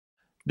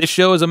This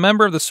show is a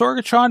member of the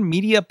Sorgatron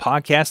Media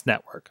Podcast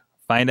Network.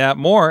 Find out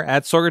more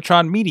at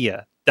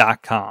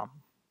sorgatronmedia.com.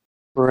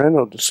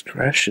 Parental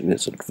discretion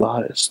is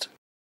advised.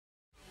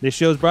 This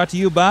show is brought to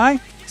you by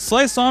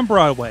Slice on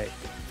Broadway,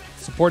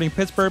 supporting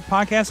Pittsburgh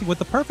podcasting with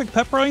the perfect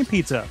pepperoni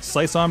pizza.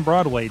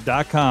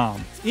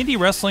 SliceOnBroadway.com. Indy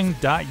Wrestling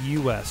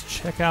US.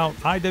 Check out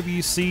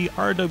IWC,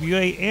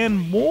 RWA, and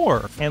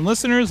more. And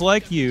listeners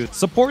like you,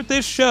 support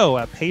this show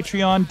at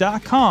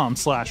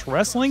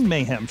Patreon.com/Wrestling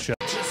Mayhem Show.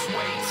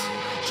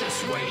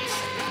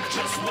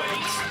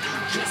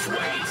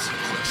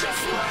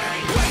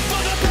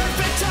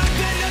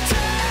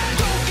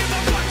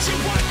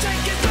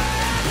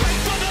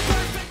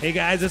 Hey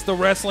guys, it's the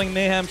Wrestling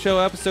Mayhem Show,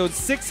 episode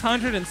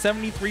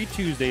 673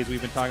 Tuesdays. We've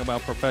been talking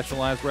about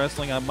professionalized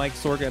wrestling. I'm Mike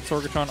Sorg at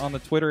Sorgatron on the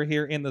Twitter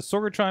here in the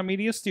Sorgatron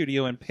Media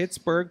Studio in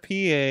Pittsburgh,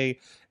 PA.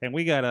 And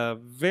we got a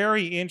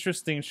very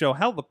interesting show.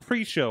 Hell, the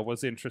pre-show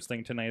was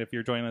interesting tonight if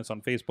you're joining us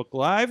on Facebook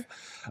Live.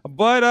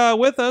 But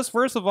with us,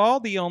 first of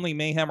all, the only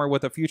Mayhemmer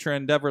with a future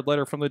endeavored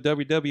letter from the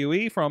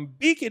WWE from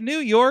Beacon, New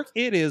York.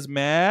 It is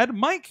Mad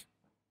Mike.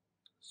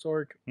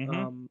 Sorg,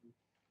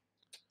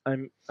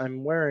 I'm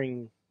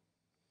wearing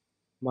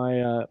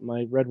my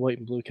my red, white,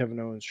 and blue Kevin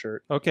Owens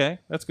shirt. Okay,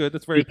 that's good.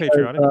 That's very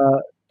patriotic.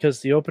 Because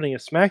the opening of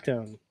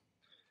SmackDown,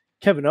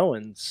 Kevin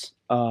Owens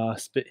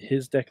spit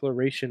his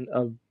declaration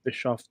of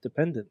Bischoff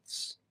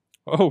dependence.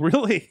 Oh,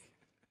 really?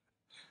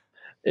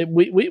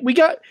 We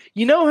got,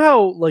 you know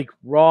how like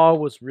Raw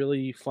was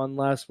really fun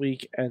last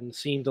week and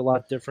seemed a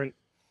lot different?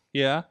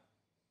 Yeah.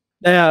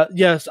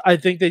 Yes, I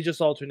think they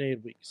just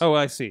alternated weeks. Oh,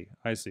 I see.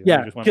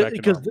 Yeah,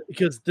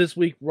 because this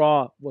week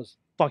Raw was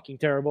fucking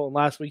terrible, and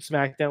last week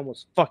SmackDown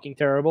was fucking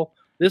terrible.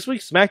 This week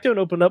SmackDown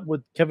opened up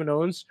with Kevin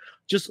Owens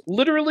just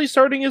literally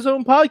starting his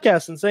own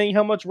podcast and saying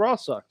how much Raw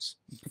sucks.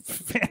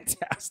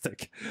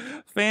 Fantastic.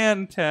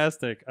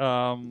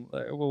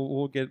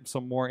 We'll get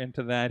some more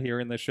into that here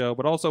in the show,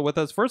 but also with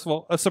us, first of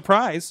all, a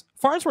surprise.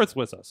 Farnsworth's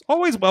with us.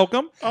 Always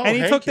welcome. Oh, and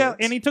he took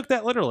kids.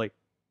 that literally.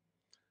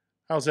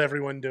 How's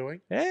everyone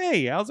doing?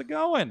 Hey, how's it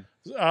going?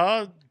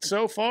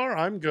 So far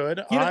I'm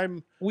good.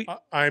 I'm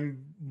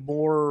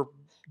more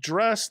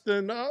dressed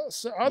than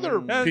other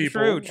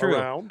people true.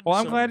 around. Well,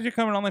 I'm glad you're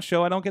coming on the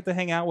show. I don't get to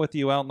hang out with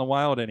you out in the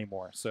wild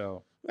anymore,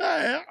 so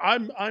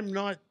I'm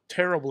not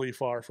terribly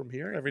far from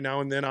here. Every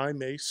now and then I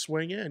may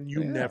swing in.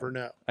 You never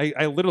know.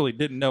 I literally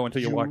didn't know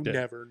until you walked in.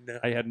 You never know.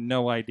 I had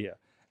no idea.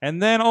 And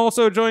then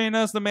also joining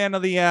us, the man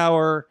of the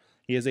hour.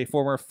 He is a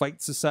former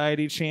Fight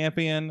Society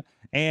champion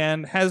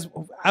and has,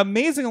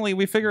 amazingly,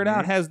 we figured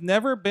out, has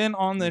never been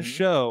on this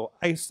show.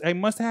 I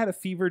must have had a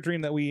fever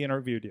dream that we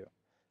interviewed you.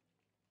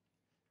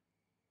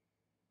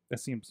 That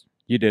seems...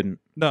 You didn't.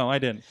 No, I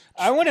didn't.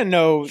 I want to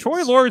know...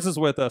 Troy Lords is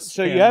with us.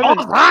 So you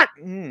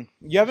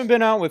haven't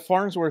been out with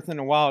Farnsworth in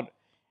a while.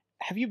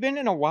 Have you been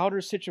in a wilder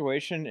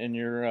situation in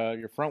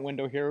your front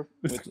window here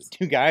with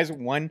two guys,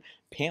 one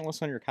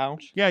pantless on your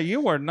couch? Yeah,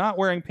 you are not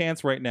wearing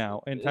pants right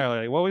now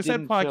entirely. Well, we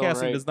said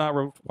podcasting does not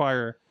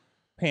require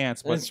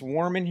pants. But it's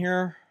warm in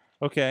here.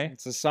 Okay.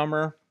 It's the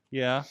summer.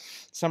 Yeah.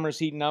 Summer's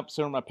heating up,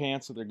 so are my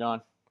pants, so they're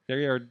gone.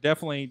 They are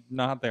definitely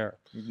not there.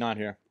 Not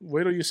here.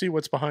 Wait till you see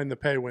what's behind the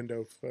pay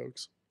window,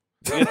 folks.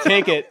 You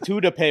take it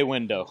to the pay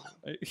window.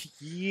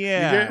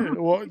 Yeah.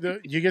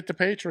 You get the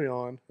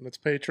Patreon, and it's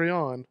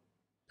Patreon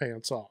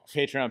pants off.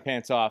 Patreon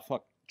pants off.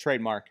 Look,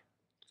 trademark.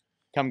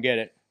 Come get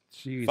it.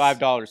 Jeez.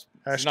 $5.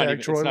 It's not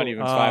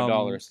even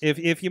 $5.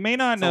 If you may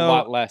not it's know, a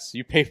lot less.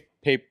 You pay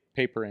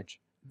per inch.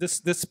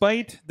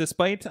 Despite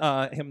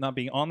him not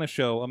being on the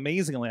show,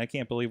 amazingly, I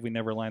can't believe we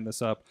never lined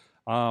this up.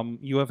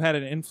 You have had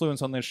an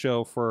influence on this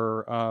show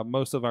for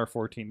most of our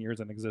 14 years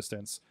in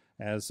existence.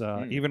 As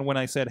even when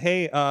I said,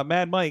 "Hey,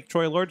 Mad Mike,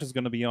 Troy Lords is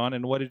going to be on,"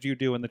 and what did you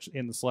do in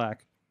the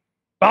Slack?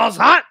 Balls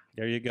hot.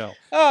 There you go.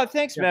 Oh,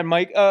 thanks, Mad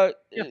Mike.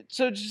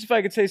 So just if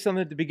I could say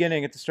something at the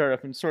beginning, at the start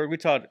off, and sorry, we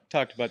talked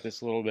about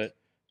this a little bit.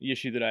 The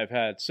issue that I've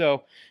had.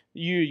 So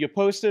you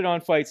posted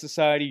on Fight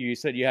Society. You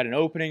said you had an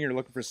opening. You're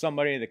looking for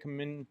somebody to come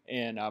in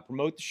and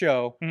promote the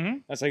show.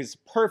 That's like it's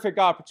a perfect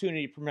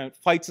opportunity to promote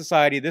Fight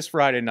Society this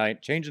Friday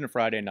night, changing to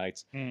Friday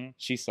nights.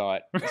 She saw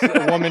it.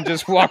 A woman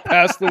just walked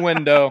past the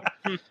window.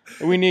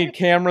 We need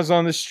cameras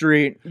on the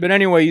street. But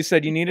anyway, you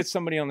said you needed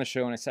somebody on the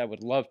show, and I said I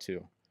would love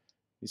to.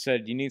 You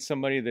said you need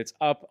somebody that's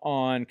up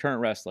on current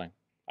wrestling.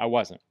 I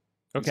wasn't.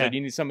 Okay. You said you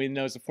need somebody that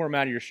knows the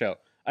format of your show.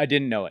 I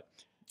didn't know it.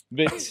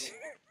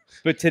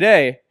 But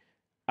today,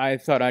 I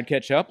thought I'd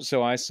catch up,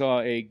 so I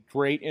saw a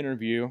great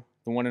interview,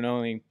 the one and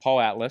only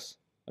Paul Atlas,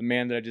 a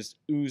man that I just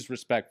oozed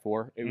respect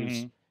for.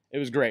 It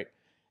was great.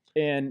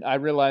 And I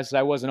realized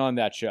I wasn't on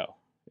that show.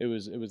 It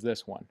was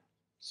this one.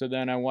 So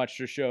then I watched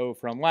your show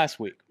from last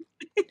week.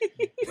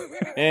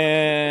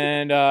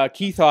 And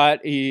Keith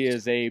Hott, he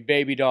is a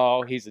baby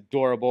doll. He's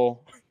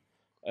adorable.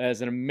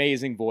 Has an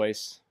amazing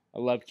voice. I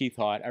love Keith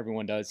Hott.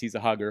 Everyone does. He's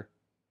a hugger.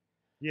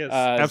 Yes,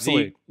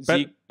 absolutely.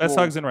 Best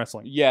hugs in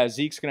wrestling. Yeah,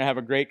 Zeke's going to have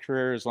a great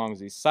career as long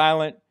as he's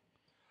silent.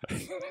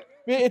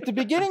 At the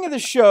beginning of the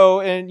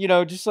show, and,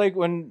 just like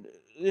when,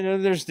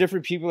 there's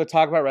different people that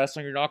talk about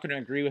wrestling, you're not going to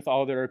agree with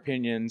all their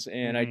opinions,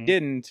 and I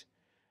didn't.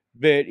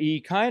 but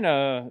he kind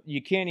of,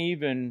 you can't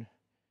even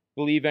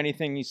believe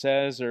anything he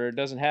says, or it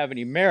doesn't have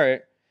any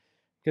merit,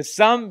 because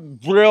some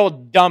real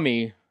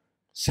dummy,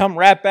 some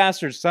rat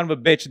bastard son of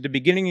a bitch at the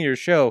beginning of your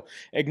show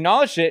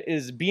acknowledged it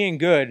as being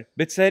good,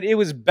 but said it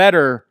was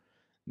better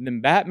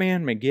than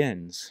Batman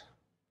Begins.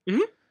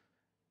 Mm-hmm.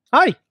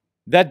 Hi.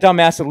 That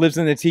dumbass that lives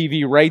in the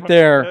TV right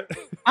there,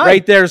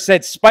 right there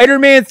said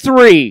Spider-Man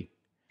 3.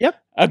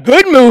 Yep. A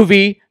good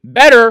movie,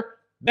 better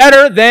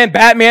than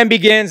Batman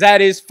Begins.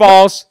 That is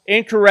false,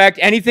 incorrect.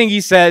 Anything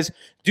he says,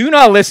 do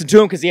not listen to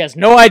him because he has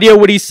no idea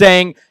what he's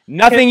saying.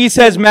 Nothing he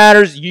says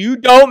matters. You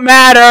don't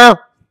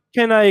matter.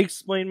 Can I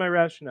explain my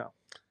rationale?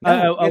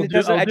 No, I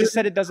just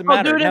said it doesn't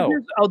matter.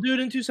 I'll do it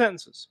in 2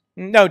 sentences.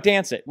 No,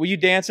 dance it. Will you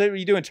dance it? Will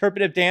you do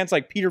interpretive dance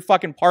like Peter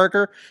fucking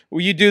Parker?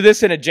 Will you do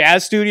this in a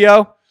jazz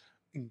studio?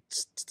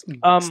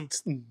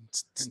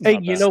 Hey,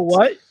 you know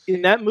what?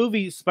 In that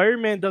movie,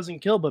 Spider-Man doesn't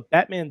kill, but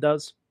Batman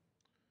does.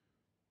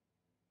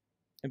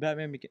 And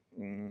Batman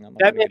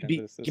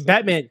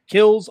Batman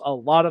kills a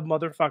lot of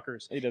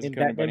motherfuckers. He doesn't in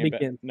kill Batman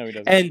anybody. Begins. No, he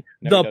doesn't. And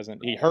no, he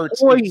doesn't. He hurts.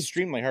 He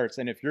extremely hurts.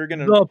 And if you're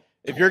gonna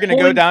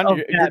go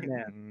down,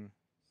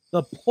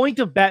 the point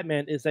of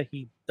Batman is that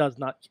he does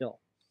not kill.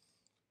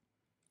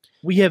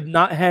 We have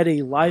not had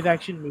a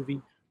live-action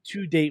movie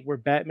to date where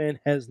Batman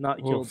has not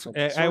killed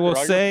someone. I will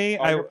say,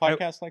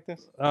 podcast like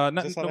this.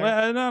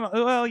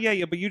 Well,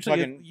 yeah, but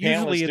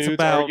usually it's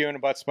about arguing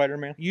about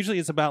Spider-Man. Usually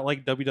it's about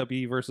like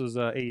WWE versus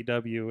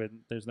AEW, and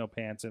there's no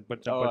pants.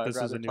 But this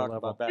is a new level.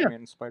 About Batman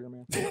and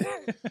Spider-Man.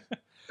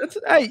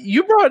 Hey,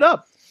 you brought it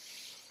up.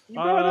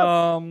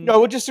 No,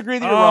 we'll just agree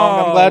that you're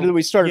wrong. I'm glad that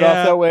we started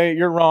off that way.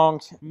 You're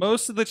wrong.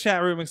 Most of the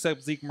chat room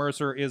except Zeke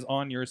Mercer is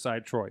on your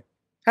side, Troy.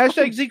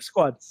 Hashtag Zeke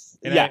Squad.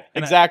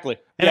 Exactly.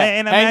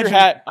 And hang your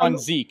hat on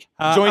Zeke.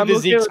 Join the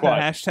Zeke Squad.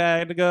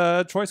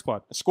 Hashtag Troy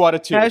Squad. A squad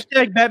of 2.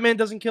 Hashtag Batman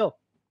doesn't kill.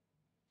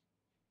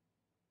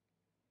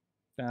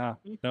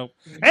 Nope.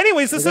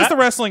 Anyways, this is the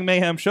Wrestling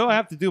Mayhem Show. I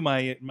have to do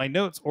my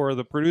notes, or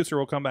the producer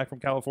will come back from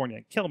California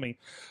and kill me.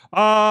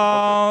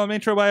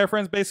 Intro by our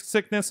friends Basic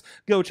Sickness.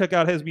 Go check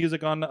out his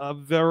music on a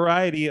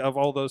variety of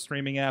all those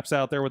streaming apps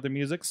out there with the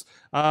musics.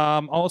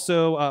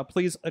 Also,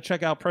 please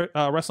check out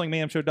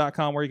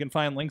WrestlingMayhemShow.com, where you can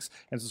find links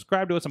and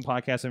subscribe to us in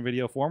podcast and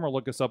video form, or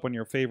look us up on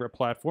your favorite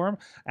platform.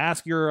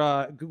 Ask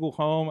your Google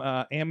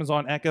Home,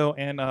 Amazon Echo,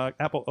 and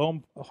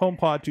Apple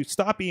HomePod to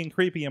stop being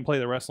creepy and play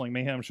the Wrestling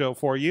Mayhem Show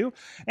for you.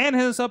 And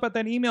hit us up at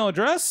that email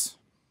address.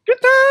 Good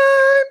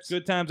times!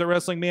 Good times at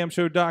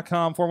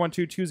WrestlingMayhemShow.com,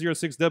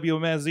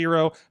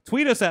 412-206-WMS0.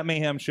 Tweet us at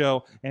Mayhem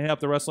Show, and hit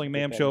up the Wrestling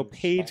Mayhem Show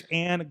page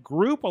and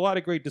group. A lot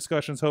of great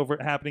discussions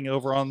happening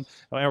over on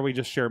where we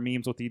just share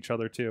memes with each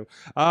other, too.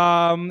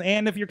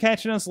 And if you're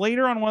catching us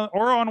later on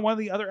one of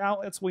the other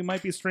outlets we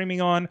might be streaming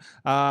on,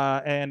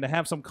 and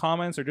have some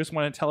comments, or just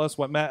want to tell us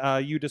what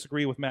you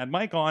disagree with Mad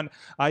Mike on,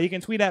 you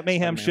can tweet at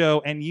Mayhem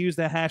Show and use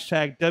the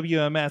hashtag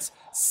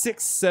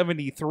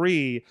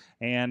WMS673,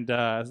 and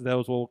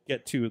those will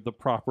get to the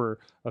proper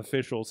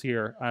officials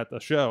here at the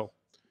show.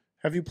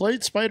 Have you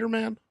played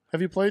Spider-Man?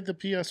 Have you played the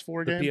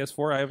PS4 game? The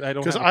PS4? I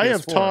don't. Because I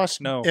have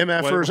tossed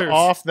MFers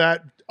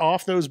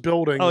off those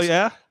buildings. Oh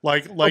yeah,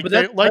 like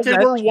they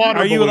were water.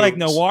 Are you balloons. like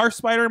Noir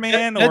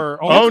Spider-Man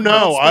or? Oh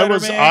no, I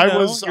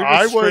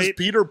was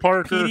Peter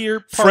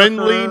Parker,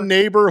 friendly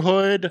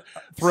neighborhood.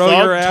 Throw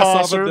your ass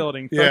tosser. off a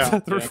building. Yeah,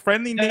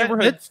 friendly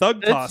neighborhood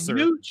thug tosser.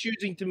 You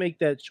choosing to make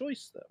that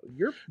choice though.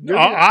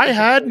 I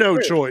had no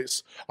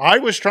choice. I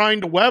was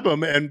trying to web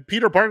him, and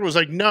Peter Parker was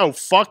like, "No,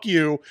 fuck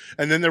you."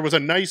 And then there was a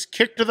nice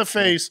kick to the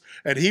face,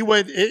 and he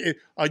went a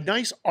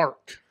nice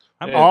arc.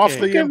 Off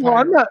the Empire. Well,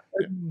 I'm not,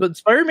 but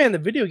Spider-Man the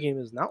video game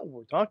is not what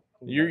we're talking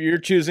about. You're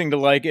choosing to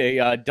like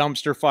a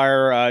dumpster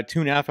fire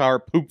 2.5 hour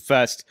poop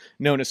fest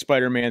known as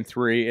Spider-Man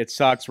 3. It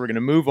sucks. We're gonna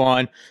move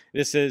on.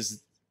 This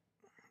is.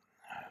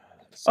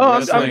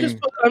 I'm just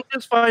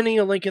finding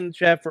a link in the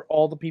chat for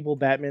all the people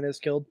Batman has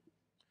killed.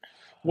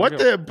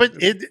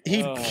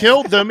 He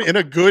killed them in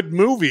a good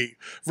movie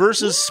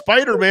versus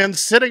Spider-Man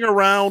sitting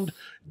around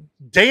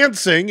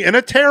dancing in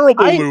a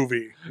terrible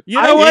movie.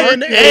 You know what?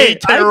 In a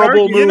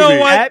terrible movie. You know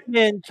what?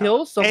 Batman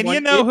kills someone. And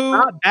you know who?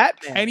 Not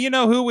Batman. And you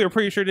know who? We're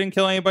pretty sure didn't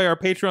kill anybody. Our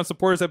Patreon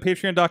supporters at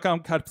patreon.com.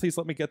 God, please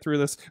let me get through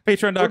this.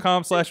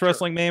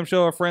 Patreon.com/Wrestling Mayhem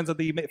Show. Our friends at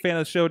the fan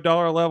of the show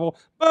dollar level.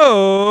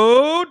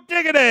 Bo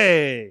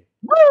Diggity!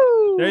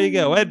 Woo! There you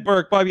go. Ed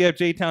Burke, Bobby F.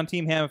 J-Town,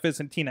 Team Hammerfist,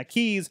 and Tina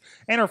Keys.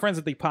 And our friends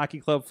at the Pocky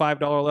Club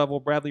 $5 level.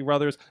 Bradley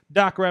Ruthers,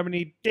 Doc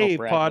Remedy, Dave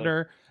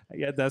Podner.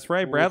 Yeah, that's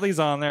right. Bradley's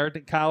on there.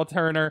 Kyle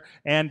Turner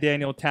and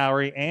Daniel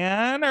Towery.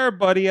 And our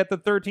buddy at the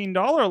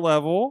 $13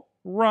 level,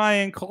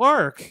 Ryan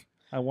Clark.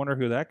 I wonder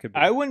who that could be.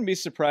 I wouldn't be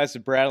surprised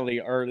if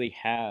Bradley already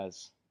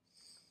has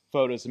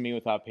photos of me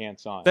without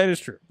pants on. That is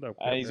true.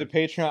 He's a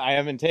Patreon. I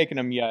haven't taken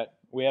him yet.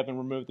 We haven't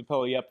removed the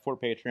pillow yet for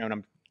Patreon.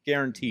 I'm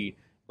guaranteed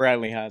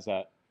Bradley has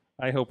that.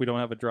 I hope we don't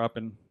have a drop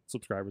in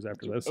subscribers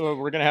after this. We're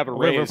going to have a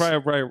raise.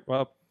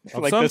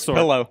 Like this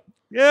pillow.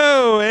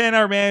 Yo, and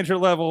our manager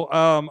level,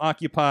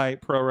 Occupy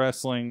Pro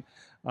Wrestling.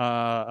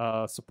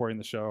 supporting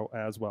the show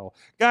as well.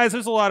 Guys,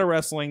 there's a lot of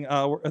wrestling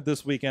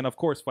this weekend. Of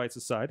course, Fight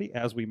Society,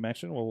 as we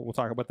mentioned. We'll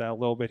talk about that a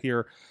little bit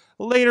here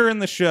later in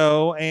the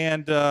show.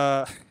 And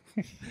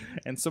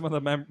and some of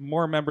the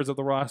more members of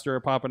the roster are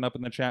popping up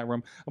in the chat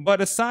room. But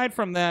aside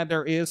from that,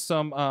 there is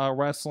some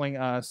wrestling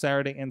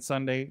Saturday and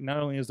Sunday. Not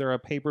only is there a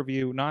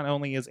pay-per-view, not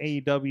only is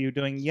AEW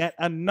doing yet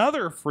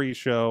another free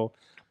show,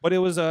 but it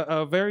was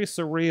a very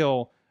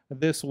surreal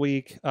this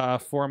week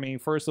for me.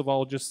 First of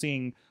all, just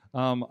seeing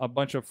a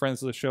bunch of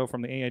friends of the show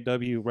from the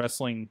AEW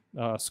wrestling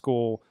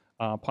school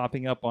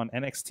popping up on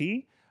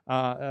NXT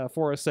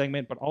for a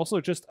segment, but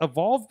also just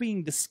Evolve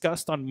being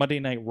discussed on Monday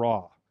Night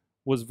Raw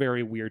was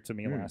very weird to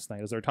me last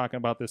night as they're talking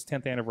about this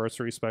 10th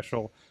anniversary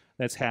special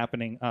that's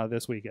happening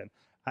this weekend.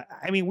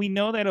 I mean, we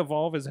know that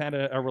Evolve has had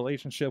a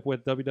relationship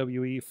with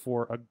WWE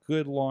for a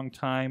good long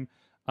time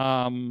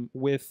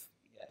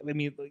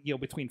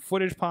between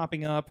footage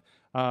popping up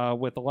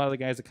with a lot of the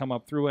guys that come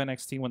up through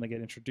NXT when they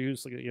get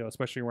introduced,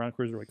 especially around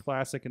Cruiserweight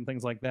Classic and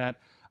things like that.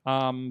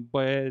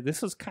 But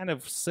this is kind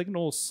of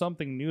signals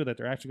something new that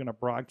they're actually going to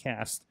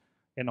broadcast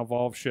an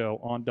Evolve show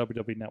on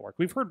WWE Network.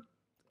 We've heard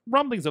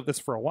rumblings of this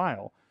for a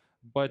while,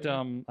 but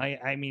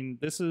I mean,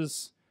 is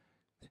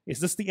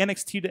this the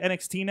NXT to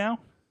NXT now?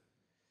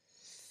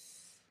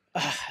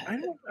 I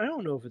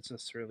don't know if it's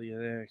necessarily an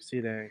NXT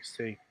to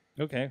NXT.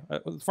 Okay,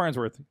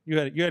 Farnsworth, you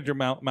had your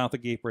mouth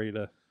agape ready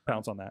to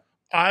pounce on that.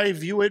 I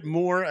view it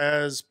more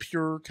as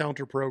pure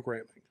counter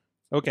programming.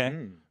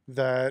 Okay,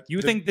 that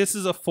you think this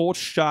is a full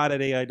shot at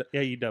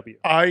AEW?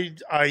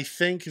 I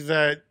think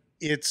that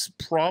it's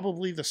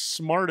probably the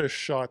smartest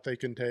shot they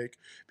can take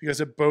because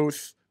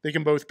they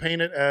can both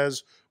paint it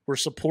as we're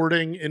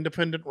supporting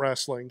independent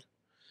wrestling,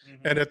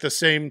 and at the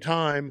same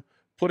time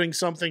putting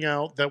something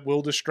out that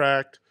will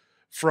distract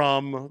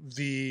from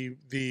the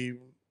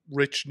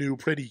rich new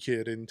pretty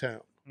kid in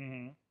town.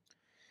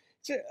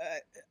 So,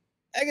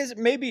 I guess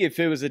maybe if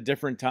it was a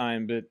different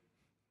time, but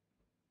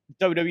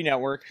WWE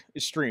Network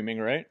is streaming,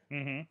 right?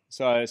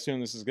 So I assume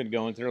this is going to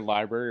go into their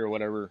library or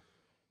whatever,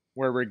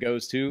 wherever it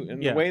goes to.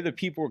 And the way that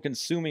people are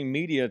consuming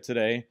media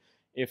today,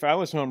 if I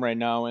was home right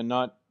now and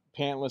not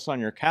pantless on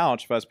your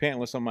couch, if I was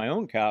pantless on my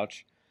own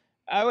couch,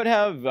 I would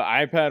have the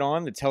iPad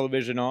on, the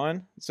television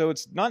on. So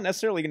it's not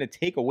necessarily going to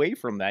take away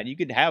from that. You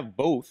could have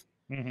both.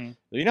 You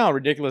know how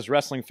ridiculous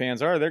wrestling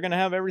fans are. They're going to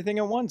have everything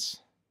at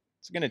once.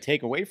 It's going to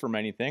take away from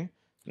anything.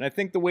 And I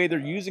think the way they're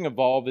using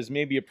Evolve is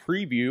maybe a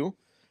preview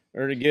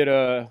or to get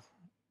a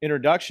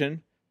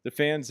introduction to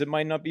fans that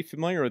might not be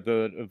familiar with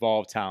the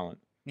Evolve talent.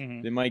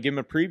 They might give them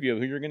a preview of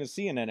who you're going to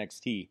see in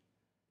NXT.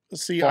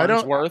 See,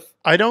 Farnsworth.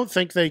 I don't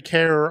think they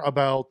care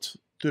about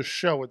the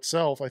show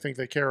itself. I think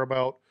they care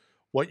about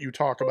what you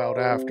talk about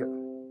after.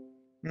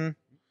 And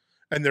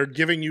they're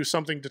giving you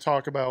something to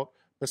talk about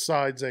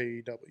besides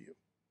AEW.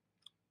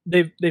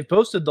 They've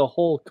posted the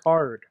whole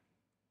card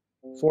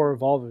for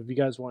Evolve if you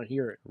guys want to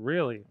hear it.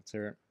 Really? Let's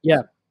hear it.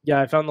 Yeah,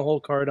 I found the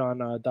whole card on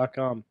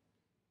 .com.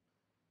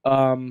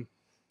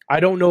 I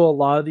don't know a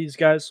lot of these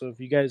guys, so if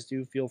you guys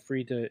do, feel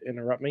free to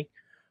interrupt me.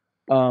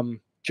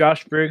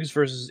 Josh Briggs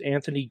versus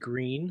Anthony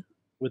Green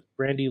with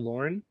Brandy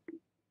Lauren.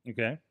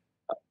 Okay.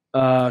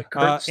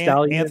 Kurt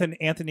Stallion.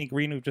 Anthony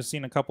Green, we've just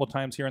seen a couple of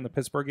times here in the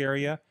Pittsburgh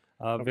area.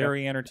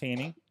 Very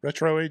entertaining.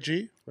 Retro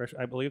AG?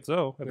 I believe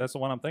so. If that's the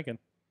one I'm thinking.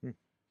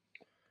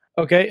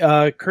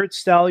 Okay, Kurt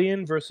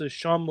Stallion versus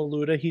Sean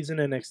Maluda. He's an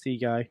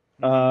NXT guy.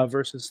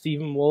 Versus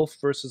Stephen Wolf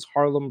versus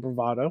Harlem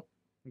Bravado.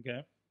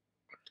 Okay.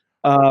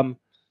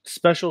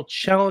 Special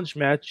challenge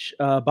match,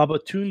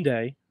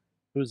 Babatunde,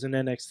 who's an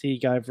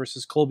NXT guy,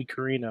 versus Colby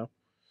Corino,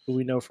 who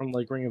we know from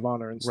like Ring of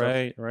Honor and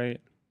stuff.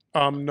 Right.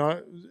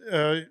 Not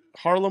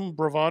Harlem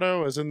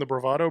Bravado, as in the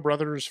Bravado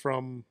brothers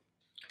from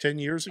 10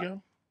 years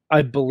ago?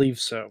 I believe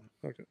so.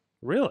 Okay.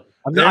 Really?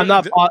 I'm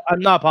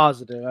not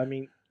positive. I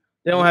mean,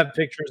 they don't have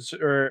pictures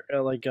or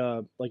like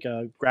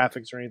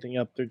graphics or anything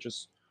up. They're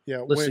just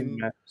listing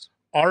matches.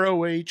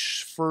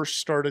 ROH first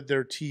started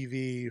their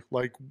TV,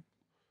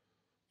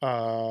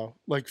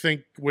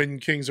 think when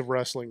Kings of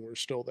Wrestling were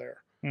still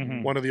there.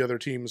 One of the other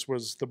teams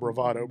was the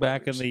Bravado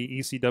back brothers. in the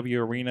ECW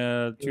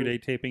Arena 2-day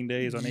taping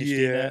days on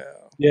HD.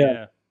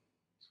 Yeah.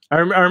 I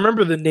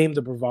remember the name,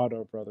 the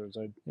Bravado Brothers.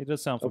 It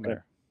does sound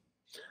familiar.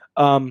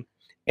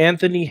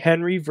 Anthony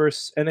Henry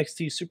versus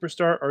NXT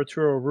superstar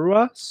Arturo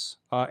Ruas.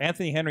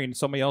 Anthony Henry and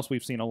somebody else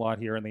we've seen a lot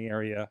here in the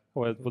area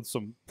with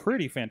some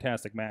pretty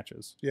fantastic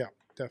matches. Yeah,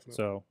 definitely.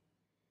 So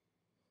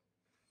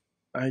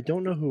I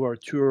don't know who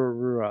Arturo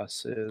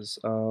Ruas is.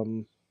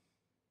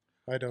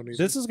 I don't either.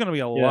 This is going to be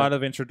a lot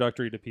of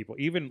introductory to people.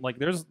 Even like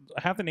there's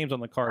half the names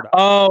on the card.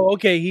 Oh,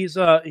 okay. He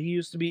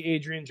used to be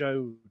Adrian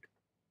Jaoud.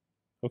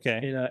 Okay.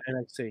 In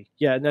NXT.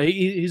 Yeah, no,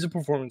 he's a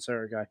performance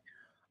center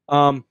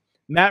guy.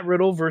 Matt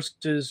Riddle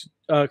versus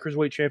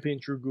Cruiserweight champion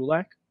Drew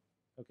Gulak.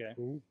 Okay.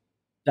 Ooh.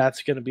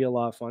 That's going to be a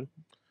lot of fun.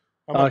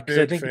 I'm a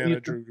big fan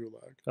of Drew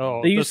Gulak.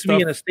 Oh, they used to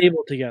be in a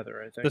stable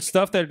together, I think. The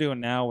stuff they're doing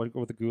now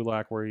with the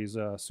Gulak, where he's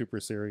super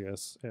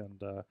serious,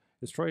 and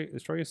is Troy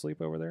asleep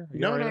over there?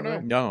 No.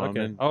 Okay.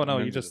 I'm no,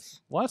 into you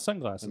just a lot of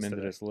sunglasses. I'm into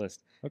today. this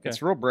list. Okay.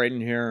 It's real bright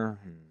in here.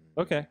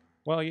 Okay.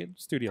 Well,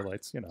 studio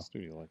lights,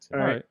 Studio lights. All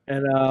right.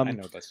 And I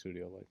know about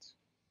studio lights.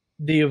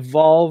 The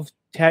Evolve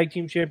Tag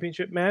Team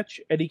Championship match,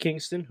 Eddie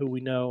Kingston, who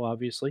we know,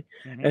 obviously,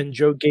 and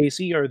Joe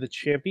Gacy are the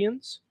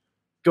champions,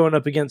 going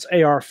up against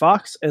AR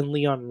Fox and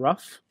Leon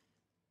Ruff.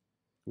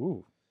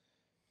 Ooh.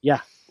 Yeah.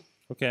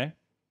 Okay.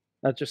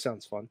 That just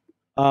sounds fun.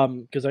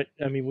 Because,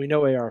 I mean, we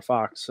know AR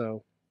Fox,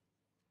 so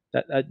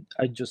that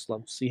I just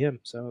love to see him,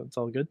 so it's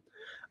all good.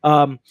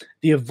 The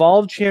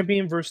Evolve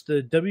champion versus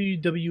the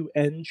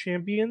WWN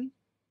champion.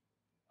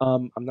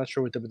 I'm not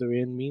sure what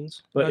WWN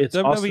means, but it's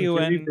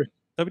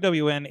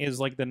WWN is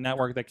like the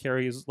network that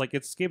carries, like,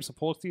 it's Gabe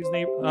Sapolsky's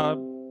name. I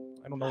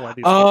don't know why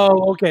these.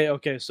 Oh,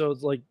 okay. So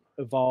it's like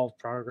Evolve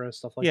Progress,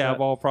 stuff like that. Yeah,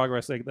 Evolve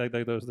Progress, like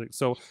those things.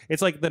 So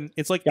it's like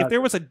if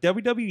there was a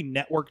WWE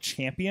Network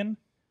champion,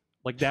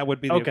 like that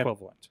would be the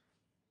equivalent.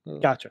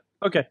 Gotcha.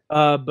 Okay.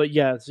 But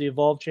yeah, it's the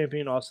Evolve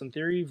champion Austin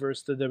Theory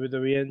versus the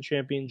WWN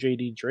champion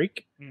JD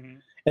Drake.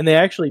 And they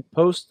actually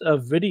post a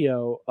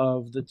video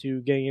of the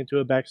two getting into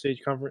a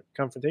backstage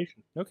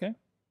confrontation. Okay.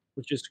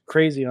 Which is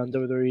crazy on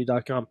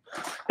WWE.com.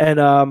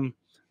 And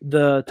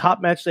the top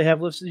match they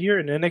have listed here,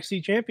 an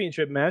NXT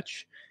Championship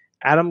match,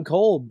 Adam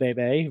Cole,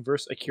 baby,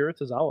 versus Akira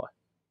Tozawa.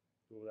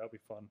 Ooh, that'd be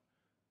fun.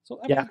 So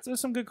I mean, there's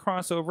some good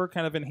crossover,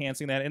 kind of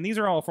enhancing that. And these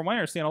are all, from what I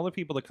understand, all the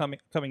people that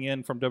coming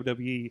in from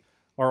WWE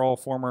are all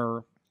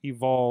former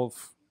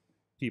Evolve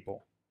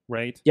people,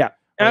 right? Yeah.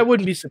 And I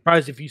wouldn't be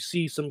surprised if you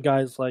see some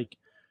guys like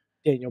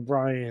Daniel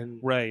Bryan.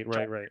 Right.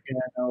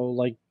 You know,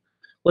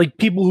 like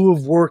people who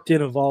have worked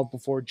in Evolve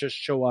before just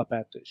show up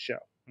at this show.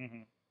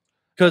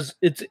 Because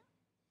it's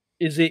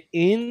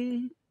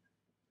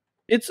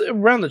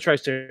around the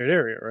tri-state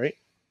area, right?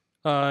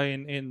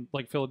 In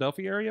like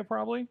Philadelphia area,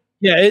 probably.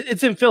 Yeah,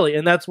 it's in Philly,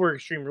 and that's where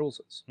Extreme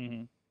Rules is.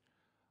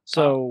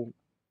 So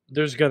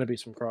there's going to be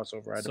some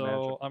crossover, I'd imagine.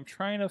 So I'm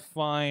trying to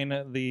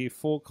find the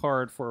full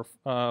card for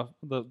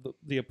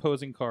the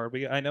opposing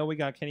card. I know we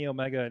got Kenny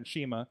Omega and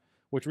Shima,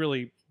 which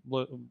really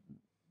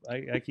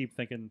I keep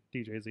thinking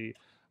DJZ.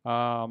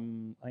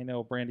 I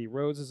know Brandy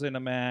Rhodes is in a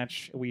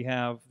match. We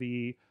have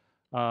the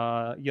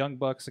Young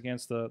Bucks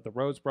against the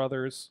Rhodes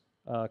brothers,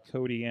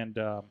 Cody and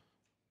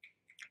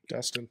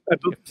Dustin.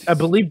 I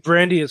believe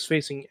Brandy is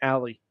facing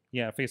Allie.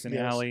 Yeah, facing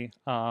Allie.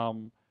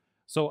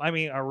 So I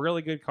mean, a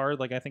really good card.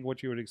 Like I think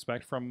what you would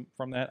expect from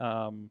that.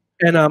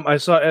 And I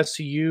saw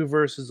SCU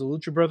versus the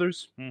Lucha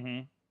Brothers.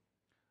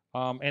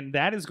 And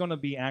that is going to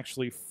be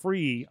actually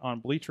free on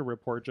Bleacher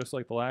Report, just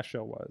like the last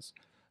show was.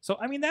 So,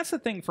 I mean, that's the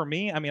thing for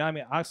me. I mean,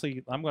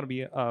 honestly, I'm going to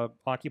be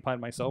occupied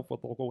myself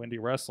with local indie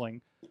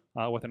wrestling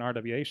with an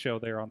RWA show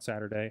there on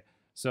Saturday.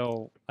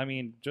 So, I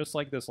mean, just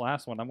like this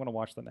last one, I'm going to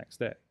watch the next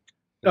day.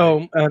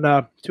 Oh,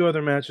 and two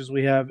other matches.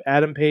 We have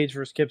Adam Page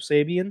versus Kip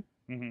Sabian,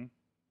 who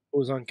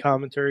was on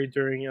commentary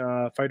during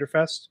Fyter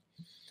Fest.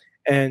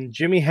 And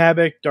Jimmy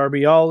Havoc,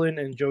 Darby Allin,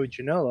 and Joey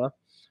Janela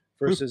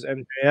versus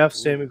MJF,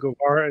 Sammy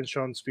Guevara, and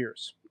Sean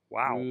Spears.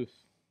 Wow.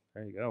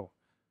 There you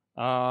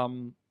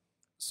go.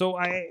 So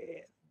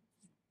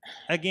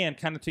again,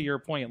 kind of to your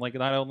point, like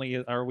not only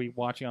are we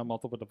watching on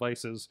multiple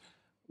devices,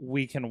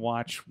 we can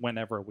watch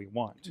whenever we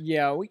want.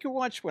 Yeah, we can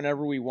watch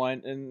whenever we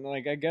want. And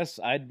like, I guess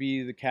I'd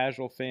be the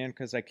casual fan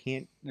because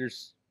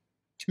there's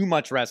too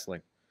much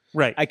wrestling.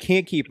 Right. I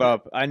can't keep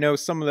up. I know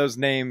some of those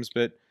names,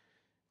 but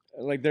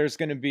like this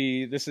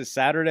is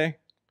Saturday.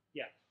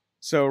 Yeah.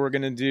 So we're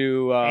going to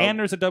do... and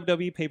there's a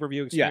WWE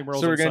pay-per-view Extreme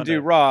Rules so we're going to do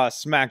Raw,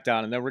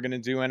 SmackDown, and then we're going to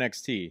do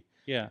NXT.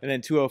 Yeah. And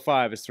then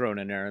 205 is thrown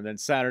in there. And then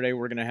Saturday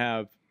we're going to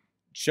have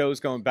shows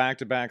going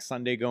back-to-back,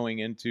 Sunday going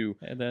into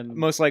and then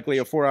most likely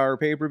a 4-hour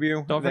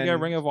pay-per-view. Don't forget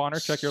Ring of Honor.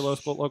 Check your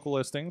local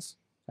listings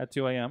at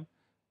 2 a.m.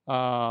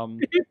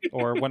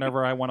 Or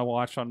whenever I want to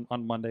watch on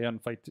Monday on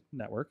Fight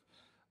Network.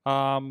 There's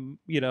a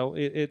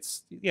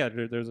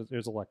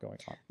lot going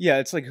on. Yeah,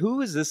 it's like, who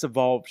is this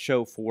Evolve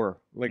show for?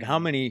 Like, how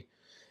many?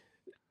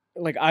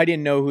 Like, I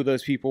didn't know who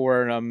those people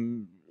were, and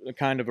I'm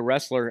kind of a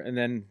wrestler. And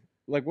then,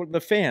 like, what the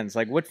fans?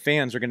 Like, what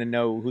fans are going to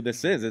know who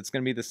this is? It's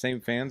going to be the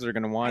same fans that are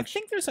going to watch. I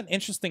think there's an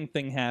interesting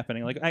thing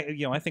happening. Like,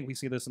 I think we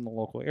see this in the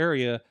local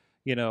area.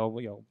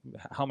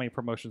 How many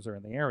promotions are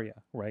in the area,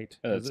 right?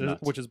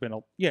 Which has been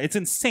it's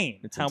insane.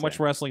 It's how much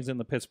wrestling's in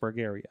the Pittsburgh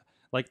area.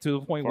 Like to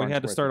the point where we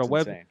had to start a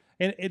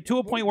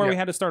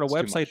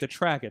website to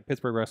track it,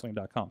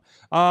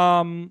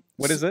 PittsburghWrestling.com.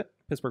 What is it?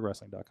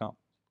 PittsburghWrestling.com.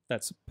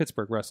 That's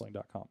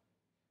PittsburghWrestling.com.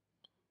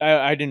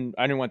 I didn't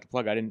want to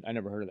plug. I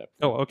never heard of that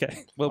before. Oh,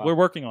 okay. Well, we're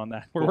working on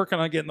that. We're working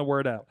on getting the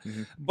word out.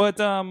 But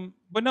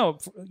no,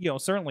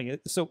 certainly.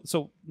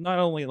 So not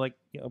only like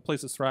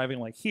places thriving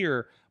like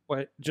here,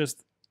 but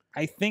just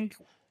I think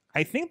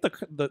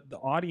the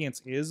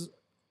audience is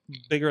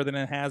bigger than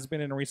it has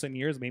been in recent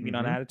years. Maybe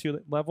not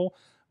attitude level,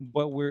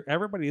 but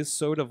everybody is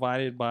so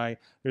divided by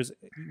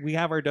we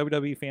have our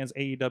WWE fans,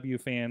 AEW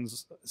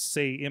fans,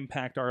 say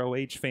Impact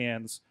ROH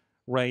fans,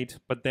 right?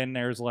 But then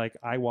there's like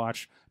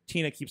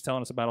Tina keeps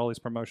telling us about all these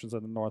promotions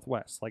in the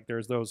Northwest. Like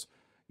there's those,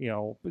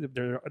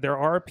 there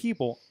are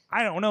people,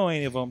 I don't know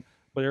any of them,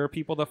 but there are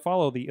people that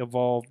follow the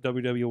Evolve,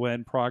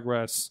 WWN,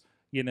 Progress,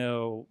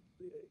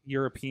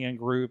 European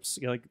groups.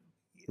 Like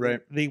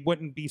they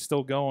wouldn't be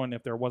still going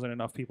if there wasn't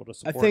enough people to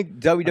support. I think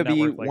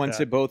WWE like wants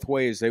that. it both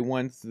ways. They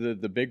want the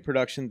big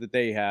production that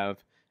they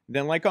have.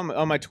 Then, like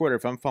on my Twitter,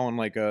 if I'm following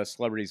like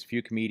celebrities, a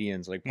few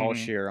comedians like Paul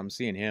Scheer, I'm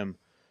seeing him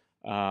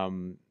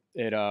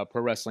at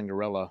Pro Wrestling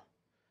Guerrilla.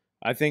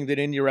 I think that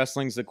indie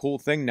wrestling's the cool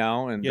thing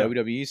now, and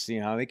WWE's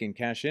seeing how they can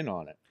cash in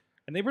on it.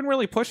 And they've been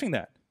really pushing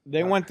that.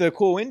 They want the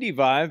cool indie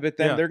vibe, but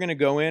then they're going to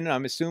go in.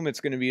 I'm assuming it's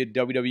going to be a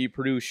WWE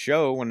produced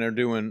show when they're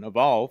doing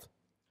Evolve,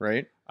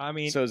 right? I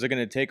mean, so is it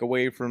going to take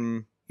away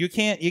from you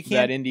can't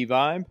that indie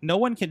vibe? No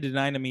one can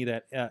deny to me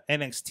that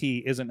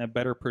NXT isn't a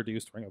better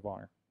produced Ring of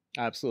Honor.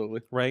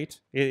 Absolutely, right?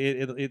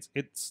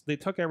 It's they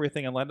took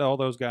everything and let all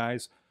those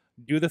guys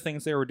do the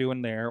things they were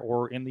doing there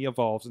or in the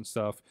Evolves and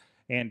stuff,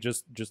 and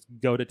just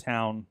go to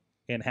town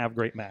and have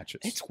great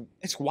matches.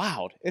 It's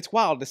wild. It's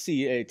wild to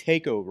see a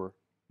takeover.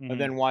 And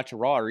then watch a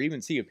Raw or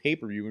even see a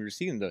pay-per-view when you're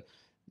seeing the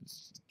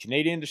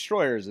Canadian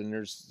Destroyers and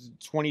there's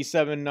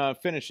 27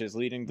 finishes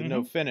leading to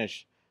no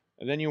finish.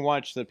 And then you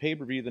watch the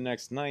pay-per-view the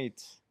next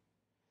night.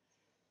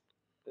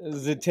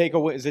 Is it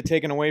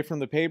taken away from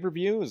the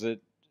pay-per-view? Is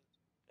it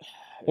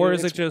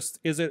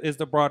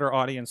the broader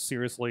audience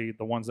seriously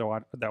the ones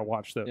that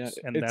watch those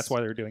and that's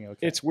why they're doing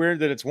okay? It's weird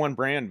that it's one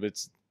brand, but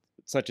it's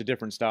such a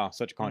different style,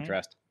 such a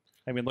contrast.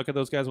 I mean, look at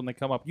those guys when they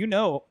come up.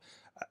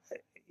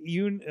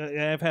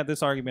 I've had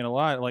this argument a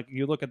lot. Like,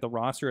 you look at the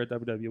roster at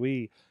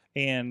WWE,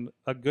 and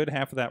a good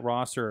half of that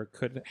roster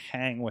could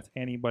hang with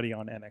anybody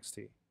on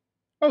NXT.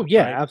 Oh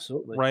yeah, right?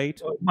 Absolutely. Right.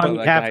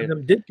 Half of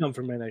them did come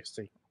from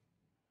NXT.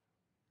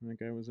 That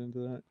guy was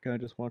into that. Guy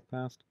just walked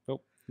past. Oh,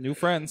 new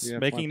friends,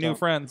 making new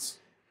friends.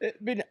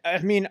 I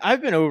mean,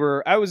 I've been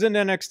over. I was in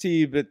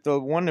NXT, but the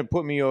one that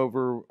put me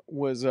over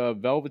was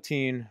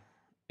Velveteen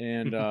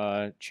and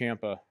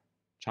Ciampa,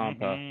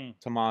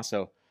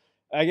 Tommaso.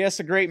 I guess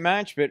a great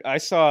match, but I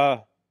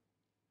saw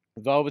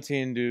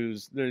Velveteen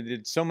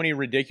did so many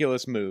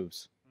ridiculous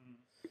moves.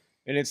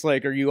 And it's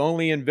like, are you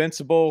only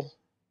invincible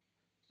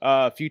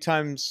a few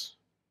times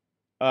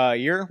a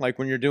year? Like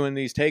when you're doing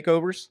these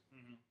takeovers?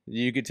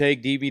 You could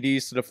take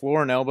DVDs to the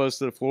floor and elbows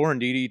to the floor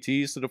and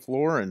DDTs to the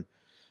floor and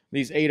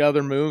these 8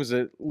 other moves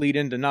that lead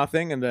into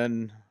nothing. And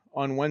then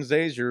on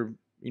Wednesdays, you're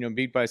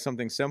beat by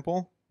something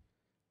simple.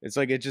 It's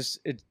like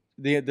the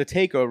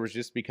takeovers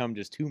just become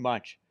just too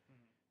much.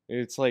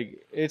 It's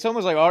like it's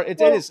almost like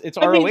it's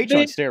ROH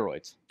on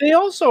steroids. They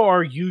also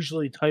are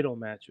usually title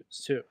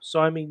matches too. So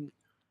I mean,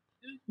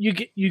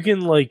 you can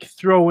like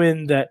throw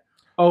in that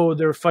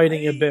they're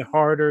fighting a bit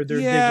harder. They're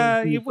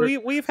digging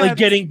deeper. We've like had,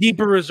 getting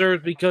deeper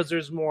reserves because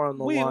there's more on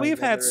the line. We've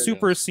had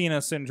Super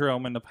Cena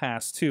syndrome in the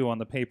past too on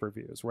the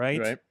pay-per-views,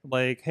 right?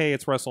 Like, hey,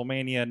 it's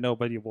WrestleMania,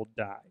 nobody will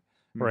die,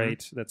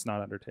 right? That's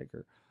not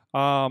Undertaker.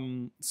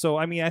 So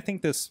I mean, I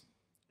think it's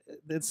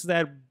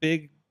that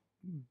big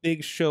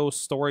show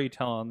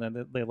storytelling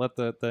that they let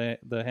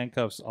the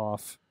handcuffs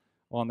off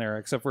on there,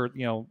 except for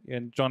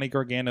and Johnny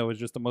Gargano is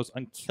just the most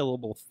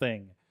unkillable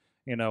thing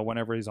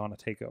whenever he's on a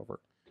takeover.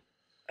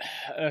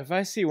 If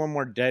I see one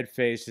more dead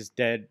face, just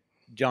dead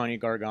Johnny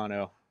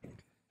Gargano,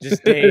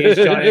 just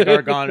dazed Johnny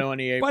Gargano on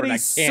the apron, but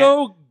he's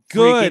so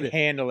good,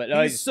 handle it.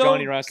 He's so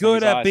Johnny Wrestling.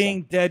 Good at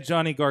being dead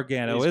Johnny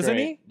Gargano, isn't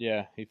he?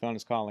 Yeah, he found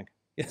his calling.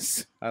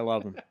 Yes, I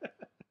love him.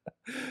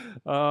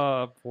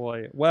 Oh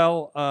boy.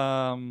 Well,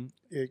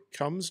 it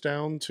comes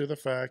down to the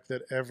fact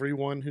that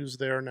everyone who's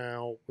there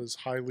now was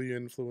highly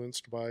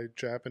influenced by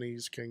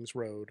Japanese King's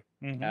Road.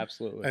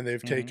 Absolutely. And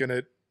they've taken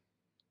it.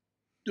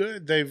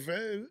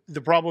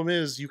 The problem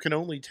is you can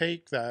only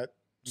take that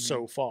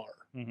so far.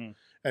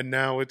 And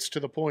now it's to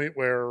the point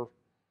where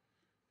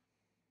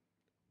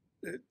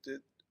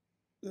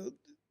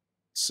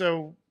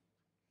so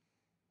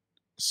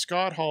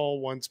Scott Hall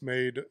once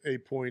made a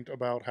point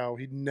about how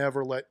he'd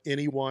never let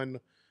anyone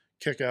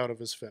kick out of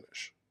his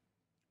finish.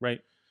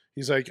 Right.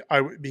 He's like,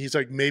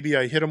 maybe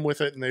I hit him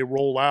with it and they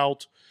roll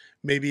out.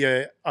 Maybe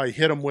I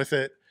hit him with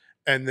it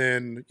and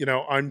then,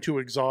 I'm too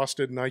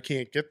exhausted and I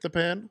can't get the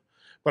pin.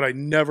 But I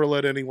never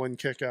let anyone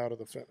kick out of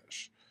the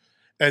finish.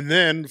 And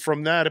then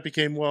from that, it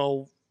became,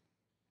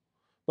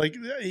 like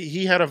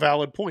he had a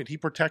valid point. He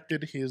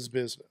protected his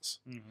business.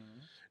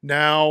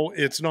 Now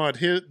it's not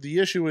the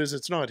issue is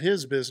it's not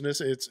his business.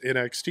 It's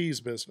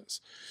NXT's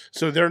business.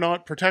 So they're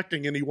not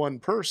protecting any one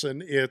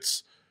person.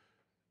 It's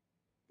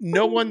the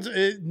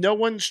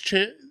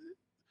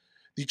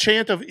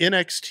chant of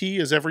NXT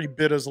is every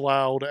bit as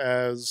loud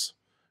as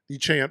the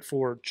chant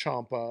for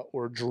Ciampa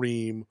or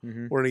Dream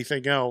or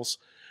anything else.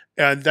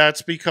 And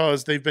that's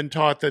because they've been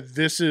taught that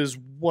this is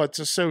what's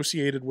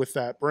associated with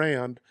that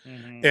brand.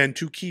 And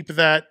to keep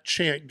that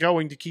chant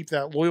going, to keep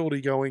that loyalty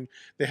going,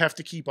 they have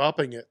to keep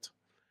upping it.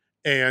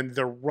 And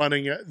they're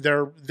running it. They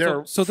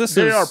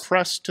are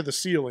pressed to the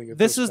ceiling.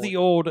 This is the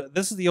old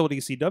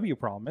ECW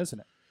problem, isn't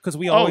it? Because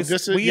we always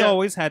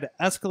had to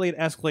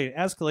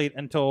escalate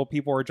until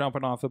people were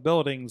jumping off of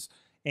buildings.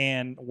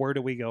 And where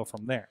do we go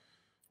from there?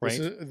 Right.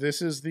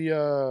 This is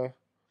the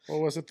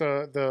what was it,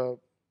 the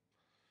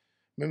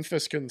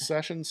Memphis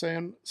concession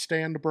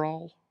stand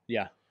brawl?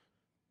 Yeah.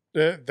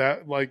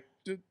 That like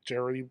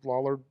Jerry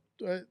Lawler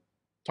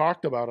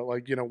talked about it.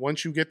 Like,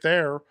 once you get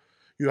there,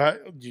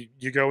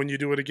 you go and you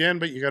do it again,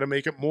 but you got to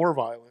make it more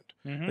violent.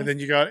 And then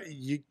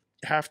you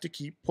have to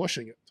keep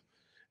pushing it.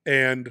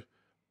 And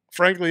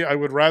frankly, I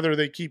would rather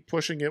they keep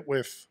pushing it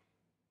with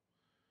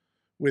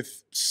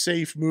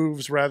safe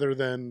moves rather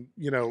than,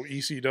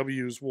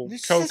 ECWs will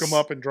coke them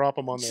up and drop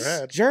them on their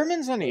head.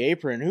 Germans on the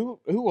apron. Who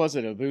was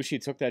it?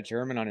 Ibushi took that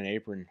German on an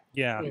apron.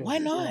 Yeah. Why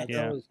not?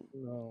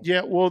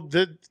 Yeah, well,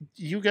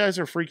 you guys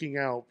are freaking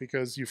out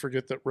because you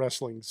forget that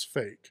wrestling's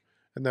fake,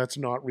 and that's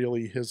not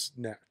really his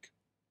neck.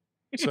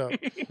 So,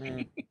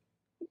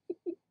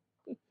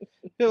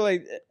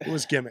 like, it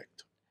was gimmicked.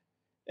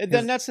 And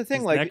then that's the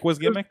thing. Like, neck was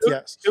gimmicked?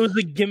 Yes. It was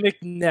a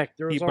gimmick neck.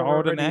 There was He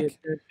borrowed a neck?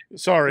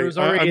 Sorry, I'm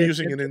already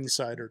using an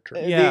insider term.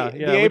 Yeah, the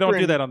we don't apron-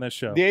 do that on this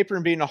show. the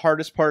apron being the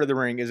hardest part of the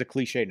ring is a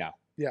cliche now.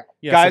 Yeah.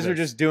 Yes, Guys it are is.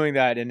 just doing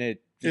that, and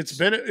It's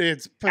been a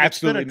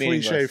absolutely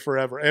cliche meaningless.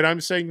 forever. And I'm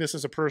saying this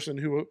as a person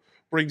who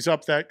brings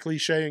up that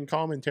cliche in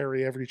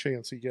commentary every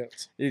chance he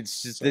gets.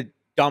 It's just the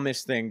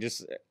dumbest thing.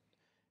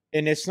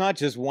 And it's not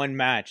just one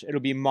match.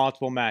 It'll be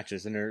multiple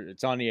matches, and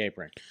it's on the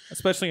apron.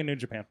 especially in New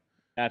Japan.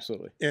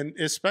 Absolutely. And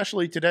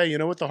especially today, you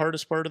know what the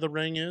hardest part of the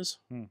ring is?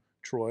 Hmm.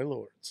 Troy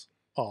Lords.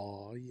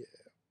 Oh, yeah.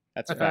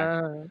 That's a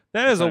fact.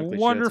 That is a not a cliche, it's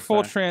a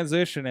wonderful fact.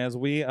 transition as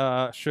we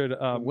should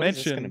What is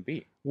this going to mention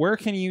be? where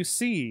can you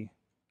see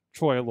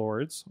Troy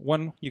Lords?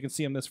 One, you can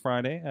see him this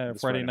Friday,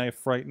 This Friday Friday. night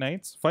Fight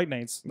Nights,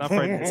 not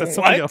Friday Nights. That's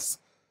something What? else.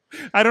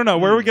 I don't know.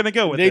 Where are we going to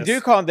go with They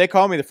this? They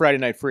call me the Friday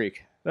Night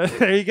Freak.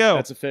 There you go.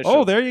 That's official.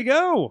 Oh, there you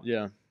go.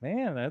 Yeah.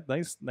 Man, that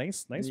nice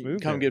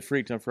move. Come there. get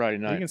freaked on Friday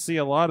You night. can see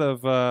a lot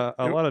of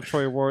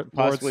Troy Lords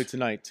Possibly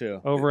tonight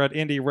too. over at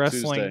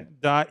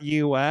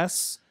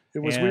IndyWrestling.us. It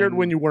was And- weird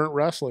when you weren't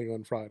wrestling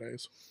on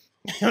Fridays.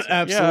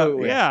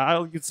 Absolutely. Yeah.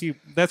 You can see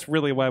that's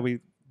really why we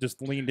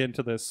just leaned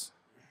into this,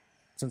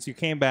 since you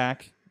came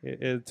back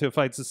to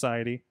Fight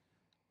Society,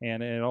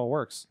 and it all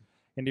works.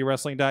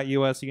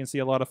 IndyWrestling.us. You can see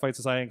a lot of Fight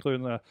Society,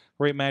 including the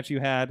great match you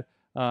had.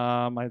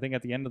 I think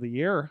at the end of the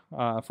year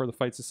for the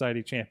Fight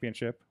Society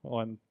Championship,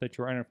 one that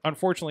you were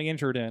unfortunately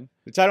injured in.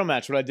 The title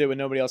match, what I did what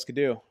nobody else could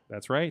do.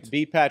 That's right.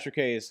 Beat Patrick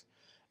Hayes.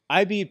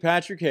 I beat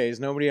Patrick Hayes.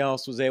 Nobody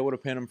else was able to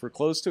pin him for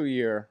close to a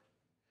year.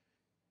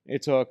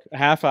 It took a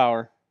half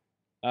hour.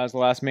 I was the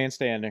last man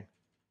standing.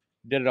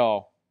 Did it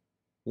all.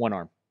 One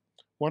arm.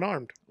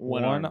 One-armed.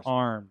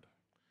 One-armed.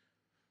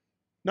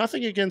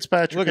 Nothing against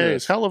Patrick Look at Hayes.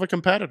 this. Hell of a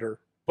competitor.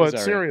 But He's all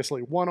right.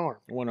 seriously, one arm.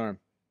 One arm.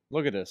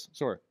 Look at this.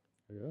 Sorry.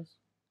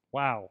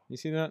 Wow. You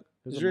see that?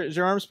 There's Is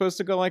your arm supposed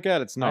to go like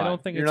that? It's not. I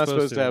don't think You're it's not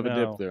supposed to have a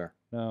no. dip there.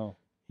 No.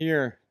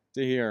 Here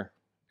to here.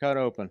 Cut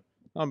open.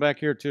 Oh, back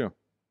here too.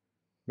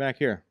 Back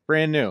here.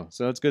 Brand new.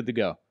 So it's good to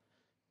go.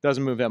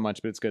 Doesn't move that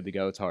much, but it's good to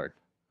go. It's hard.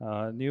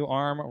 New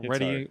arm,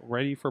 It's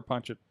ready for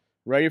punching.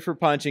 Ready for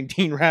punching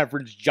Dean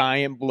Radford's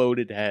giant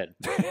bloated head.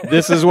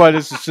 This is what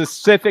it's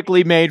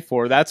specifically made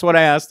for. That's what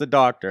I asked the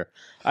doctor.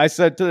 I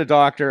said to the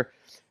doctor,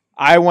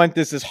 I want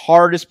this as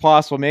hard as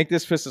possible. Make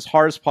this fist as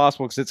hard as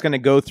possible because it's going to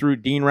go through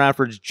Dean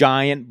Radford's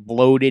giant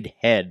bloated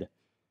head.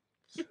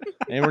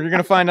 And we're going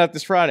to find out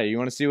this Friday. You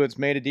want to see what's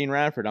made of Dean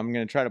Radford? I'm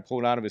going to try to pull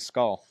it out of his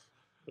skull.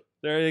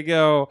 There you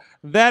go.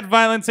 That,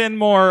 violence, and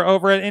more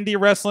over at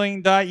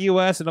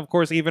IndyWrestling.us, and of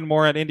course even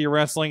more at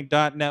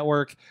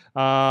IndyWrestling.network.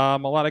 A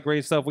lot of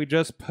great stuff. We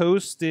just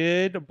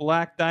posted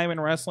Black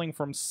Diamond Wrestling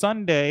from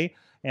Sunday,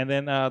 and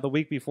then the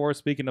week before,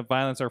 speaking of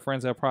violence, our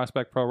friends at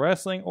Prospect Pro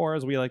Wrestling, or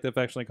as we like to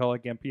affectionately call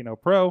it, Gambino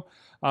Pro.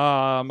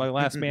 My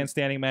last man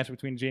standing match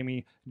between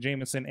Jamie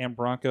Jameson and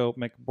Bronco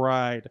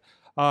McBride.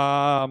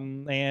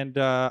 And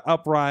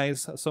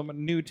Uprise, some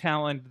new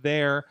talent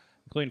there,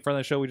 including friend of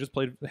the show we just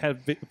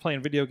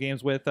playing video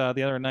games with the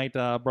other night,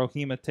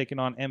 Brohema taking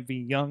on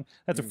MV Young.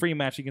 That's a free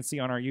match you can see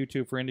on our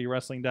YouTube for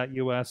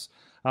IndyWrestling.us.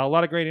 A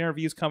lot of great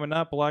interviews coming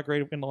up, a lot of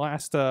great in the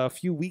last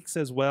few weeks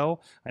as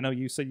well. I know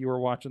you said you were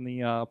watching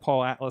the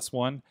Paul Atlas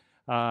one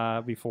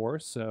before,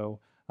 so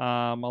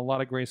a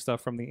lot of great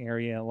stuff from the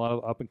area, a lot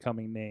of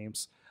up-and-coming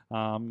names.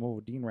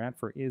 Dean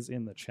Radford is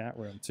in the chat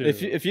room, too.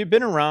 If you've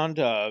been around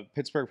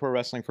Pittsburgh Pro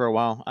Wrestling for a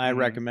while, I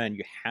recommend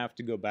you have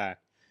to go back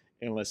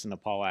and listen to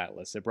Paul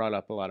Atlas. It brought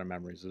up a lot of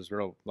memories. It was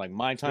real, like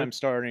my time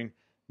starting,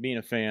 being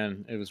a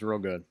fan, it was real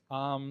good.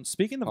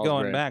 Speaking of Paul's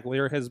going great. back,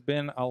 there has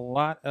been a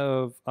lot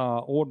of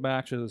old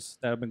matches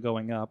that have been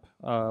going up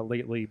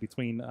lately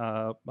between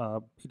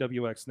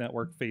PWX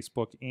Network,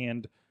 Facebook,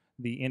 and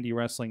the Indie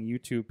Wrestling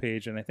YouTube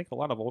page. And I think a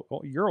lot of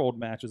your old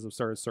matches have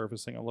started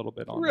surfacing a little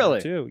bit on Really?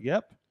 there, too.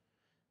 Yep.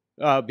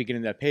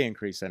 Beginning that pay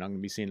increase, then I'm going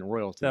to be seeing the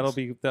royalties. That'll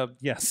be,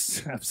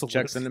 yes, absolutely.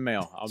 Checks in the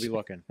mail. I'll be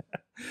looking.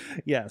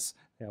 Yes.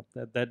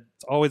 Yep. That's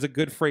always a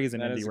good phrase in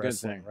That indie is a good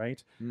wrestling, thing.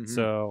 right? Mhm.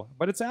 So,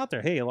 but it's out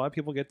there. Hey, a lot of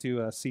people get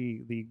to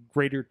see the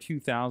greater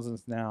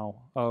 2000s now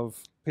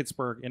of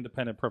Pittsburgh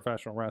independent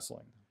professional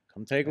wrestling.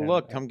 Come take a And-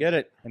 look. Come get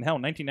it. And hell,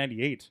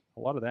 1998, a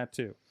lot of that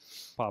too,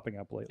 popping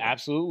up lately.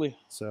 Absolutely.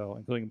 So,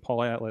 including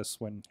Paul Atlas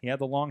when he had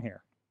the long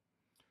hair.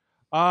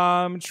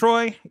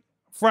 Troy,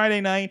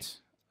 Friday night,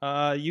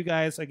 You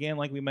guys, again,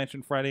 like we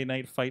mentioned, Friday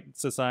Night Fight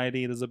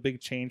Society. There's a big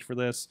change for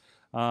this.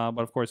 But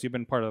of course, you've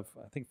been part of,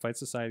 I think, Fight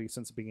Society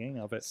since the beginning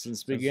of it.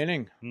 Since the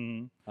beginning.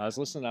 Mm-hmm. I was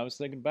listening. I was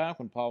thinking back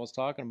when Paul was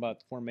talking about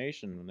the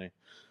formation. When they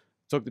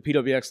took the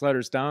PWX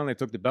letters down, they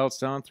took the belts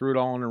down, threw it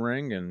all in the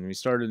ring, and we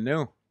started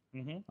new.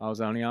 Mm-hmm. I was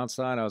on the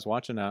outside. I was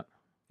watching that.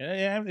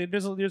 Yeah,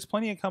 there's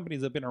plenty of companies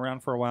that have been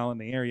around for a while in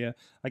the area.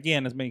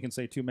 Again, as many can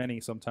say, too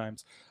many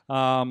sometimes.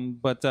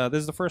 But this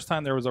is the first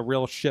time there was a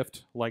real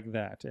shift like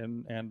that,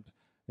 and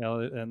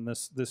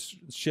this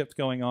shift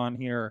going on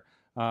here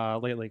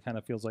lately kind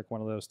of feels like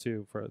one of those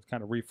too, for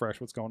kind of refresh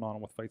what's going on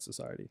with Fight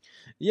Society.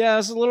 Yeah, it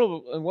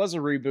was a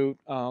reboot,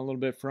 a little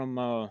bit from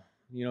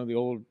the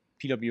old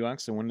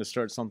PWX. and wanted to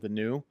start something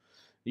new.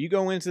 You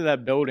go into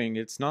that building,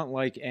 it's not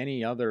like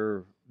any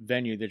other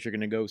venue that you're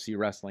going to go see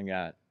wrestling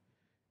at.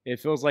 It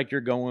feels like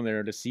you're going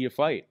there to see a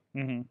fight.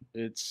 Mm-hmm.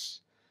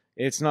 It's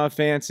not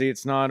fancy.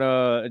 It's not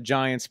a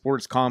giant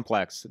sports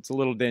complex. It's a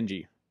little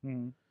dingy.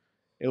 Mm-hmm.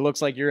 It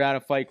looks like you're at a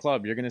fight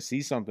club. You're going to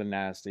see something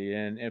nasty.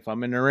 And if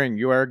I'm in the ring,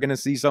 you are going to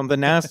see something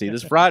nasty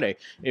this Friday.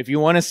 If you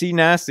want to see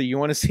nasty, you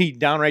want to see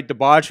downright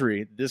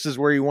debauchery, this is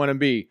where you want to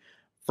be.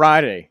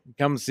 Friday,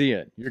 come see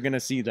it. You're going to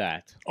see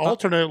that.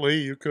 Alternately,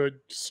 you could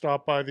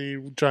stop by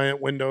the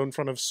giant window in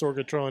front of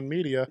Sorgatron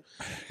Media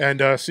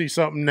and see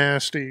something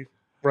nasty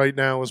right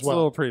now as well. A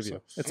little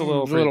preview. So, it's a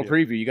little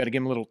preview. You got to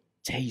give them a little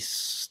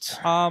taste.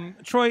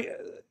 Troy,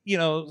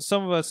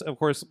 some of us, of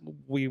course,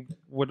 we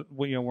would,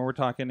 when we're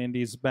talking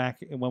indies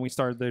back when we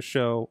started this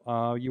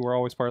show, you were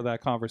always part of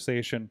that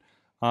conversation.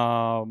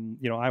 I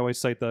always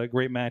cite the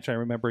great match. I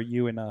remember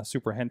you in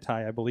Super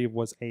Hentai, I believe,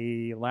 was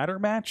a ladder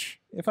match,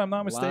 if I'm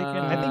not mistaken.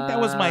 I think that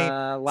was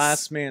my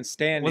last man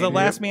standing. Was a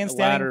last man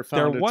standing?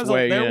 There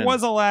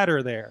was a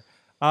ladder there.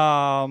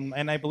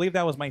 And I believe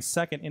that was my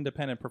second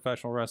independent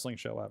professional wrestling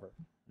show ever.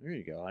 There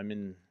you go. I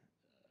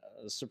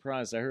was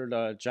surprised. I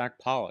heard Jack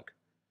Pollock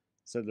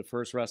said the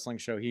first wrestling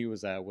show he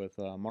was at with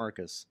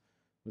Marcus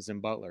was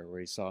in Butler, where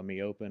he saw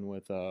me open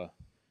with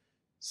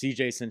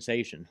CJ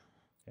Sensation.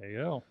 There you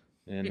go.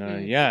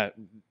 And yeah,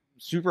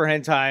 Super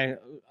Hentai,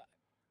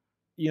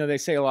 they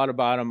say a lot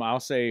about him. I'll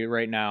say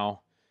right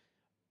now,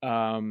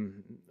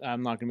 I'm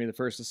not going to be the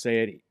first to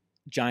say it,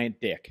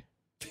 giant dick.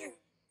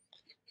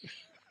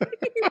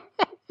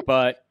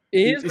 But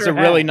he's a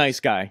really nice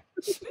guy.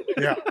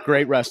 Yeah.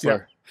 Great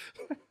wrestler.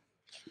 Yeah.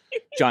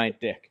 Giant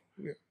dick.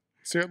 Yeah.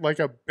 See it like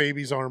a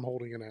baby's arm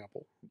holding an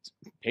apple.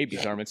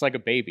 Baby's arm. It's like a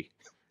baby.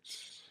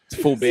 It's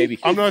a full baby.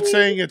 I'm not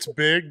saying it's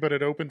big, but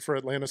it opened for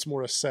Atlantis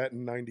Morissette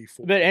in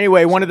 '94. But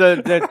anyway, one of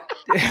the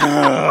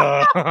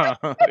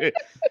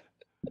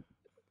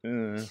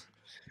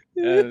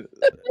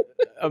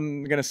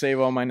I'm going to save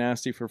all my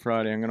nasty for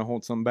Friday. I'm going to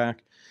hold some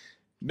back.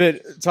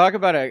 But talk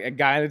about a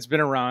guy that's been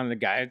around, a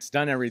guy that's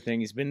done everything.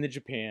 He's been to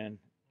Japan.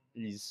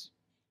 He's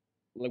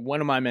like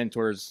one of my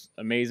mentors,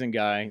 amazing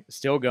guy,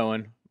 still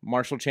going.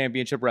 Marshall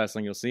Championship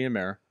Wrestling, you'll see him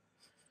there.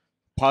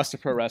 Pasta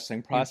Pro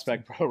Wrestling,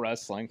 Prospect Pro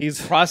Wrestling,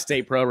 he's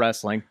Prostate Pro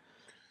Wrestling.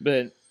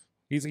 But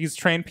he's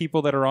trained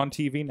people that are on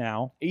TV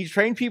now. He's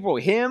trained people.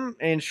 Him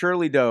and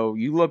Shirley Doe.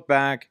 You look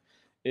back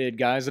at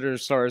guys that are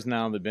stars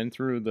now that've been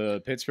through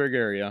the Pittsburgh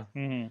area.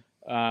 Mm-hmm.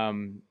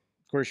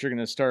 Of course, you're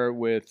going to start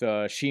with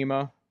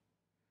Shima.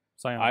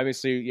 Zion.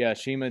 Obviously, yeah,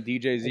 Shima,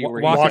 DJZ,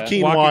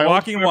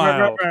 Walking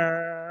Wild.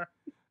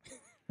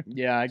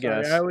 Yeah, I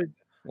guess. Sorry,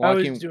 I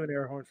was doing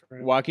air horn for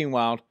him. Walking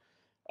Wild.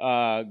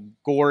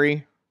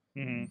 Gory.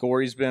 Mm-hmm.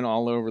 Gory's been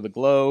all over the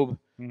globe.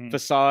 Mm-hmm.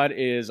 Facade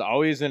is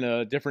always in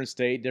a different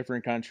state,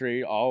 different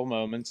country, all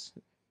moments.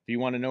 If you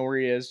want to know where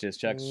he is, just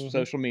check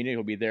social media.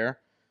 He'll be there.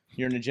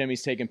 You're in the gym.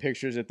 He's taking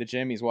pictures at the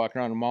gym. He's walking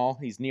around the mall.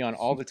 He's neon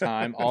all the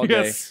time, all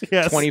day,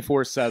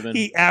 24/7.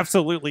 He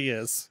absolutely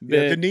is.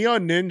 Yeah, the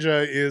Neon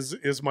Ninja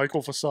is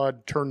Michael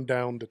Facade turned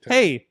down to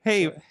 10.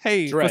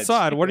 Hey,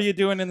 Facade, what are you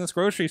doing in this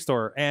grocery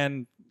store?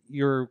 And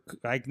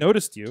I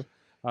noticed you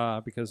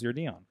because you're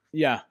neon.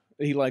 Yeah,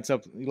 he lights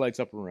up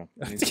a room.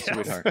 He's a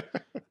sweetheart.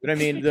 But I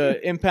mean,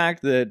 the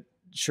impact that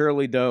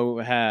Shirley Doe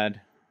had.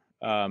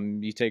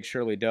 You take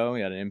Shirley Doe.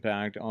 He had an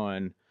impact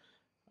on.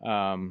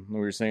 We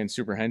were saying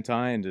Super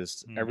Hentai and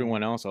just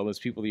everyone else, all those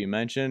people that you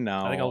mentioned.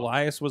 Now, I think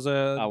Elias was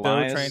a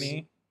Doe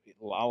trainee.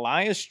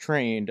 Elias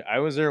trained. I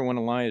was there when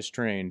Elias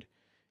trained.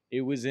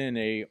 It was in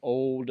a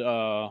old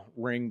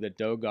ring that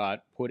Doe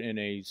got put in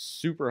a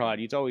super hot.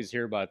 You'd always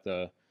hear about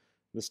the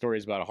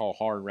stories about how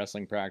hard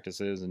wrestling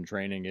practices and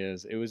training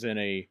is. It was in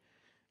a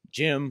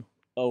gym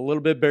a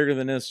little bit bigger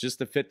than this just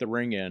to fit the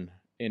ring in.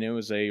 And it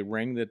was a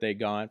ring that they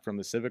got from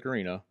the Civic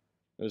Arena.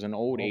 It was an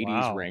old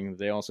 80s ring that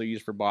they also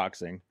used for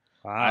boxing.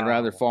 Wow. I'd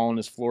rather fall on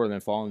this floor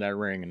than fall in that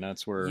ring, and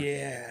that's where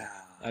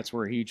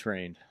he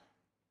trained.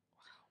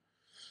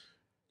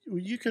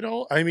 You could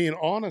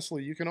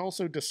honestly, you can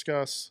also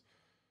discuss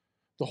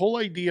the whole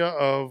idea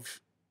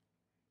of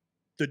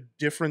the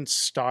different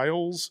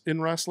styles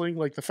in wrestling,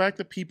 like the fact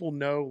that people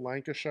know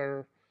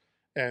Lancashire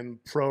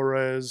and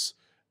ProRes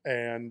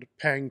and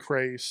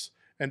Pancrase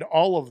and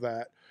all of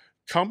that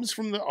comes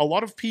from a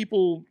lot of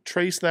people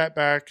trace that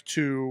back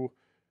to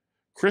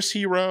Chris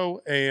Hero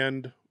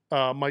and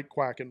Mike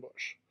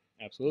Quackenbush.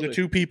 Absolutely. The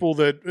two people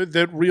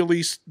that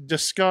really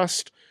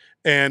discussed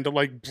and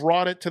like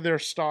brought it to their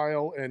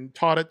style and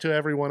taught it to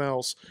everyone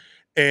else.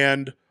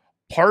 And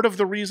part of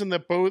the reason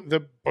that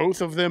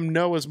both of them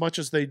know as much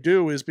as they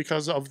do is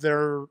because of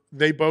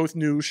they both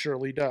knew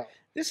Shirley Doe.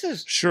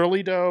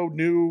 Shirley Doe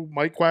knew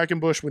Mike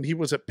Quackenbush when he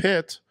was at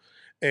Pitt,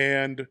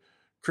 and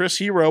Chris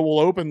Hero will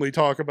openly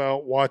talk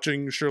about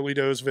watching Shirley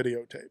Doe's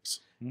videotapes.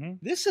 Mm-hmm.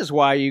 This is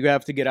why you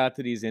have to get out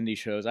to these indie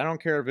shows. I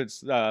don't care if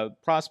it's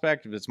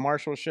Prospect, if it's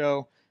Marshall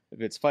Show, if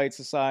it's Fight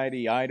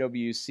Society,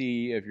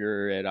 IWC, if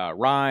you're at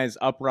Rise,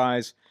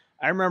 Uprise.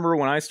 I remember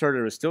when I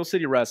started with Steel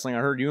City Wrestling, I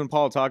heard you and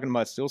Paul talking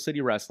about Steel City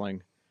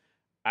Wrestling.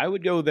 I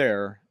would go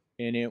there,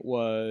 and it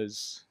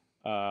was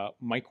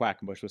Mike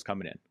Quackenbush was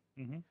coming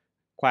in. Mm-hmm.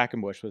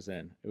 Quackenbush was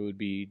in. It would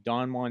be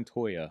Don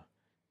Montoya.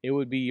 It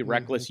would be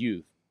Reckless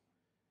Youth.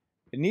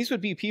 And these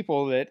would be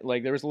people that,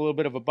 like, there was a little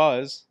bit of a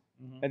buzz.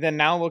 Mm-hmm. And then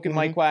now look at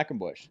Mike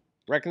Quackenbush.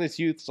 Reckless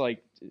Youth's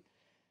like,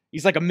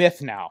 he's like a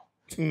myth now.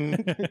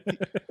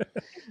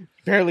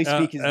 Barely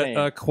speak his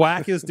name.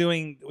 Quack was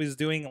doing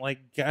like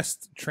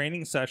guest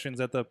training sessions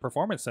at the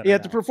Performance Center. Yeah,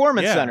 at the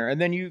Performance Center.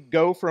 And then you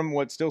go from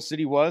what Steel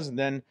City was and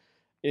then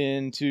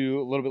into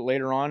a little bit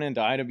later on into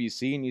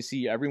IWC, and you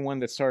see everyone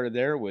that started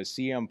there was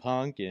CM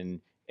Punk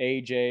and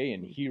AJ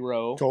and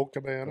Hero. Colt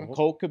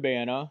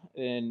Cabana,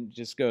 and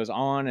just goes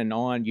on and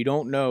on. You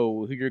don't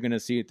know who you're going to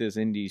see at this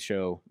indie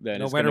show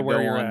that is going to go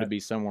on to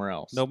be somewhere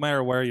else. No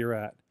matter where you're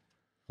at.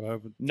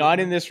 Not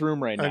in this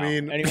room right now. I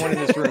mean, anyone in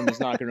this room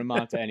is not going to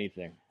amount to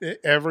anything.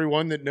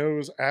 Everyone that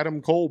knows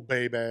Adam Cole,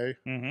 baby,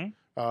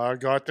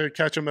 got to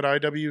catch him at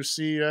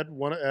IWC at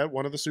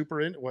one of the Super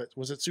Indy. What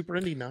was it? Super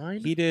Indy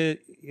 9? He did.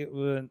 It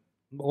was.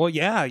 Well,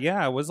 yeah,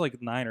 it was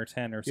like 9 or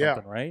 10 or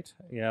something, right?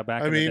 Yeah,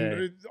 back in the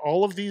day.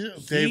 All of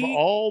these, they've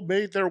all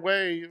made their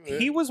way.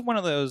 He was one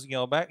of those,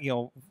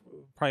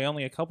 probably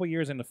only a couple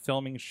years into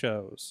filming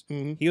shows.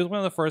 Mm-hmm. He was one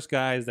of the first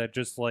guys that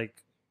just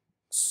like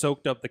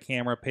soaked up the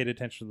camera, paid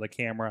attention to the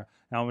camera,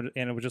 and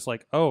it was just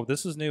like, oh,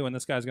 this is new, and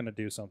this guy's going to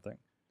do something.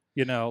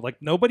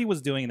 Like nobody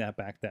was doing that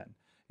back then,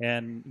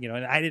 and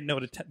and I didn't know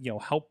to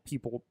help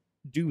people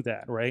do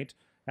that right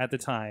at the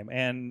time,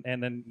 and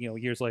then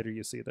years later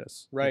you see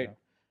this, right.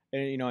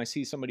 And, I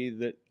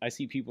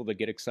see people that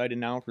get excited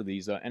now for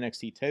these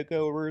NXT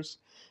takeovers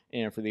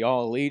and for the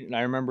All Elite. And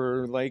I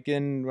remember, like,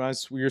 we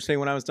were saying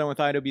when I was done with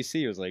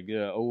IWC, it was like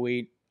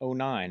 08,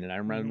 09. And I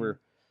remember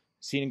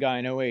seeing a guy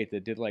in 08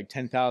 that did like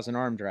 10,000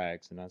 arm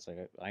drags. And I was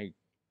like, I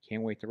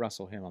can't wait to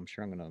wrestle him. I'm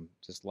sure I'm going to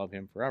just love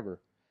him forever.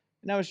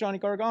 And that was Johnny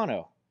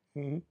Gargano.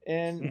 Mm-hmm.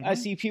 And I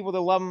see people that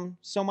love him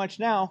so much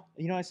now.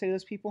 I say to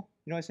those people?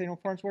 I say to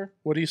Farnsworth?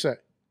 What do you say?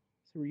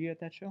 So were you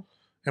at that show?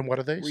 And what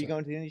do they say? Were you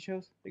going to the indie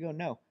shows? They go,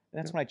 no. And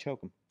that's when I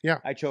choke them. Yeah.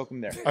 I choke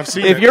them there. I've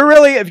seen if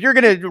you're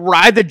going to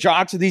ride the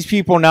jocks of these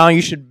people now,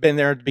 you should have been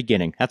there at the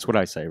beginning. That's what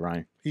I say,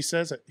 Ryan. He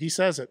says it.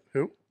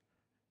 Who?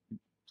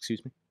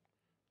 Excuse me?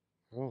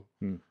 Oh.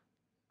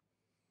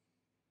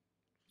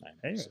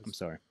 I'm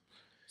sorry.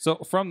 So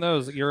from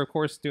those, you're, of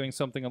course, doing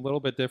something a little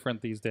bit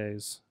different these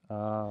days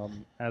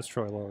as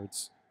Troy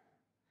Lords.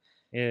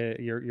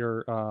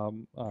 Your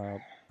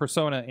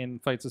persona in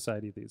Fight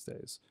Society these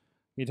days.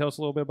 Can you tell us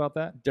a little bit about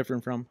that?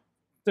 Different from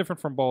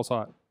Balls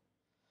Hot.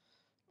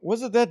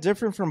 Was it that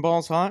different from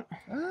Balls Hot?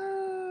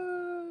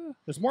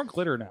 There's more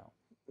glitter now.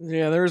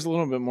 Yeah, there's a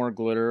little bit more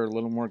glitter, a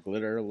little more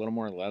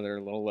leather,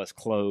 a little less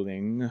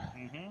clothing.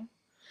 Mm-hmm.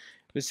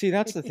 But see,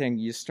 that's the thing.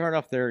 You start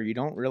off there, you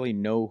don't really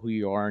know who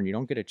you are, and you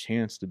don't get a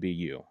chance to be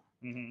you.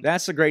 Mm-hmm.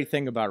 That's the great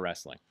thing about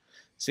wrestling.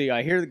 See,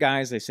 I hear the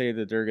guys, they say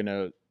that they're going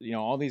to,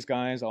 all these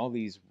guys, all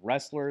these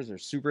wrestlers are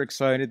super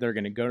excited. They're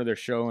going to go to their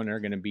show, and they're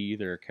going to be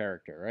their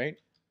character, right?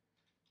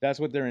 That's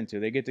what they're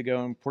into. They get to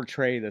go and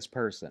portray this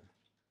person.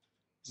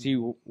 See,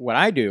 what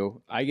I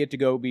do, I get to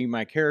go be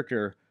my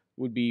character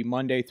would be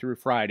Monday through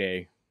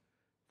Friday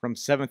from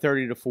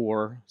 7:30 to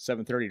 4,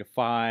 7:30 to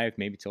 5,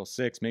 maybe till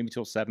 6, maybe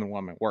till 7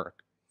 when I'm at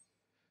work.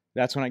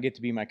 That's when I get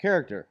to be my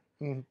character.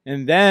 Mm-hmm.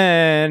 And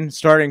then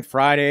starting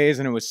Fridays,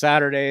 and it was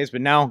Saturdays,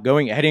 but now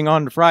heading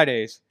on to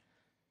Fridays,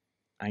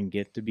 I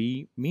get to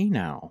be me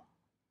now.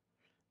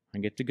 I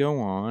get to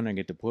go on, I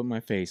get to put my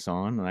face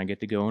on, and I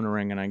get to go in the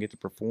ring, and I get to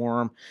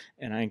perform,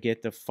 and I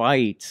get to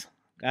fight.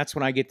 That's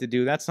what I get to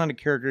do. That's not a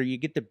character. You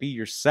get to be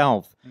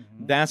yourself.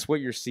 Mm-hmm. That's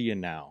what you're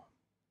seeing now.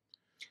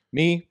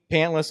 Me,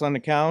 pantless on the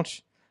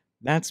couch,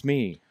 that's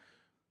me.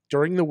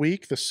 During the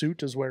week, the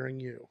suit is wearing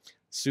you.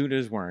 Suit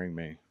is wearing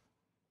me.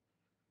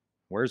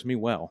 Wears me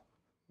well.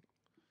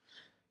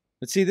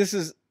 But see, this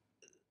is...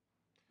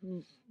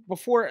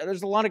 Before,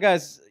 there's a lot of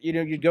guys,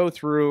 you go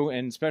through,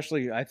 and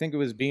especially, I think it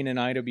was being in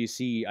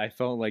IWC, I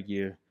felt like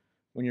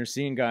when you're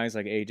seeing guys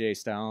like AJ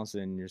Styles,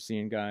 and you're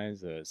seeing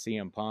guys,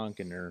 CM Punk,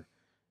 and they're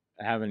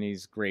having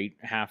these great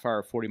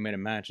half-hour, 40-minute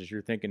matches,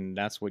 you're thinking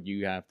that's what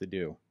you have to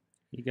do.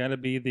 You got to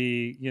be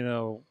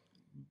the,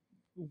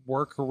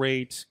 work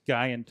rate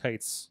guy in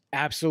tights.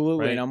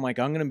 Absolutely. Right? And I'm like,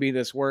 I'm going to be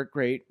this work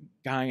rate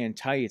guy in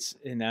tights,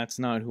 and that's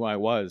not who I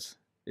was.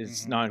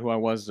 It's not who I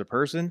was as a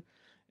person.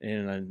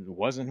 And it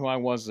wasn't who I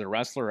was as a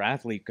wrestler or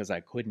athlete because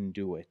I couldn't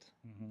do it.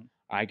 Mm-hmm.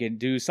 I could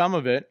do some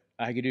of it.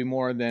 I could do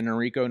more than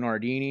Enrico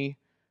Nardini,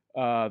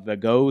 the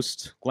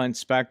Ghost, Glenn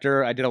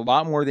Spector. I did a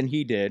lot more than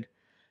he did.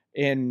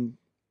 And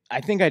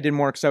I think I did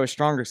more because I was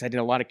stronger, because I did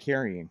a lot of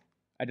carrying.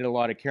 I did a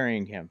lot of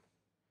carrying him.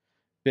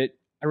 But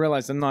I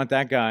realized I'm not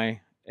that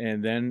guy.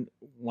 And then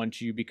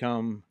once you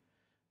become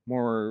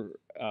more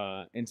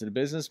into the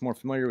business, more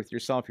familiar with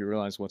yourself, you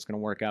realize what's going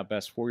to work out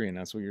best for you. And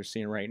that's what you're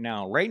seeing right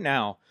now. Right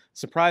now,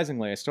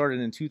 surprisingly, I started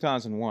in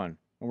 2001.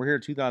 And we're here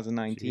in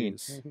 2019.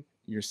 Jeez.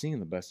 You're seeing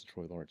the best of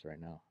Troy Lords right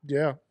now.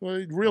 Yeah,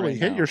 well, really Right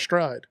hit now. your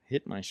stride.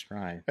 Hit my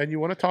stride. And you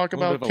want to talk A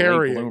little about bit of a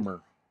late carrying.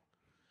 bloomer.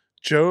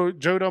 Joe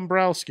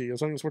Dombrowski,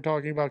 as long as we're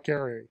talking about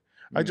carrying.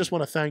 I Mm. just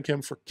want to thank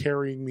him for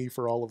carrying me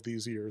for all of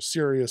these years.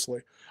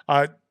 Seriously.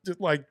 I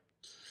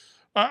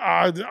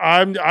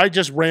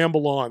just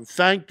ramble on.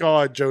 Thank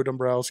God Joe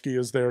Dombrowski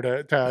is there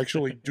to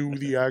actually do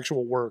the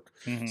actual work,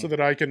 so that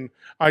I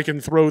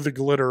can throw the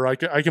glitter. I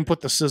can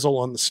put the sizzle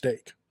on the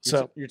steak.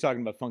 So You're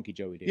talking about Funky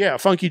Joey D. yeah,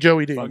 Funky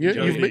Joey D. Funky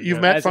Joey D, You've yeah.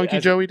 met As- Funky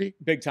as- Joey D?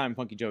 Big time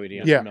Funky Joey D.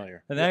 I'm Yeah.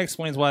 familiar. And that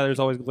explains why there's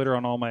always glitter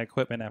on all my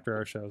equipment after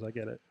our shows. I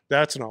get it.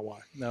 That's not why.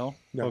 No?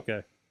 No.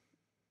 Okay.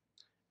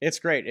 It's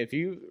great.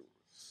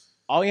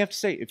 All you have to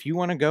say, if you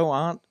want to go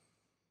out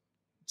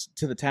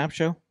to the tap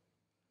show,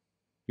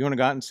 you want to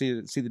go out and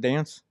see the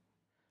dance,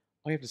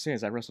 all you have to say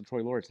is I wrestled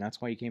Troy Lords, and that's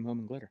why you came home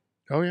in glitter.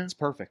 Oh yeah, It's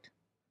perfect.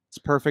 It's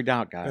perfect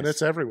out, guys. and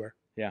it's everywhere.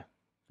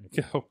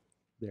 Go.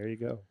 There you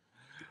go.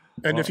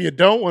 And if you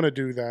don't want to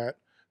do that,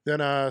 then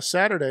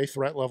Saturday,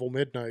 Threat Level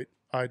Midnight,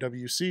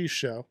 IWC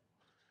show.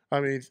 I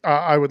mean,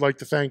 I would like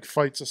to thank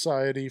Fight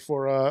Society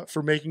for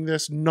making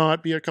this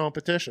not be a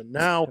competition.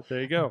 Now,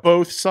 There you go.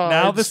 both sides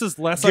Now this is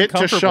less get to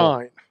uncomfortable.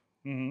 shine.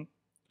 Mm-hmm.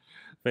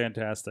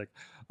 Fantastic.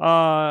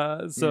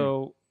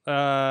 So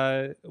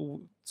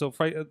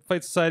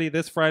Fight Society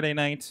this Friday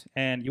night,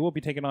 and you will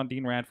be taking on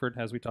Dean Radford,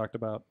 as we talked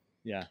about.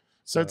 Yeah.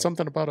 Said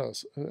something about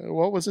us.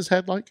 What was his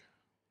head like?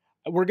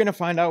 We're going to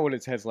find out what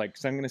its head's like,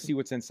 because I'm going to see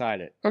what's inside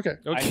it. Okay.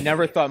 I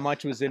never thought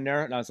much was in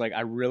there, and I was like,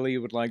 I really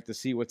would like to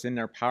see what's in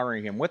there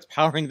powering him. What's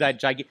powering that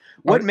gigantic...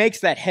 What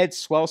makes that head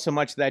swell so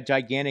much, that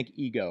gigantic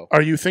ego?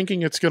 Are you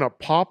thinking it's gonna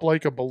pop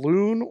like a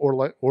balloon, or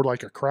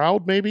like a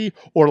crowd, maybe,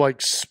 or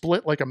like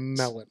split like a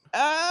melon?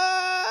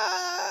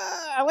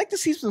 I like to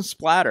see some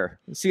splatter.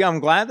 See, I'm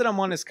glad that I'm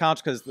on this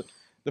couch, because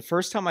the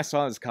first time I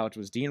saw this couch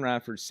was Dean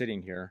Radford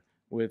sitting here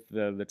with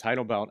the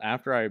title belt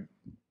after I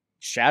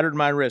shattered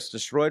my wrist,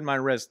 destroyed my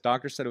wrist.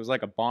 Doctor said it was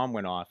like a bomb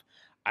went off.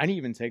 I didn't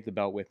even take the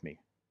belt with me.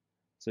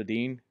 So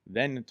Dean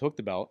then took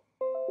the belt,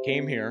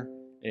 came here,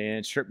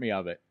 and stripped me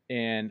of it.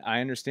 And I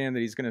understand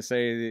that he's going to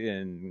say,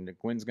 and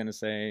Quinn's going to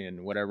say,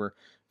 and whatever,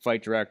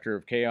 fight director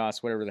of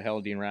Chaos, whatever the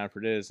hell Dean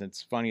Radford is.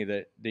 It's funny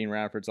that Dean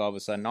Radford's all of a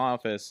sudden in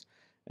office,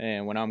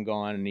 and when I'm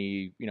gone and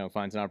he,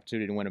 finds an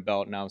opportunity to win a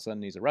belt, and all of a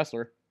sudden he's a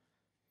wrestler.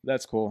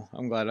 That's cool.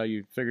 I'm glad how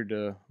you figured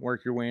to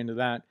work your way into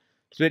that.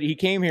 But he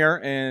came here,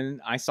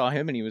 and I saw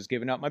him, and he was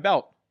giving up my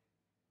belt.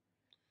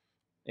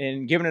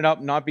 And giving it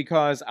up not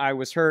because I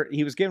was hurt.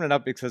 He was giving it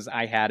up because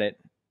I had it.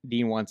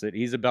 Dean wants it.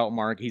 He's a belt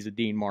mark. He's a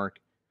Dean mark.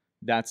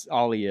 That's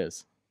all he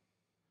is.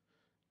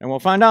 And we'll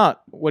find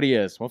out what he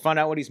is. We'll find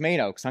out what he's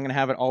made of, because I'm going to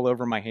have it all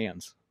over my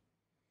hands.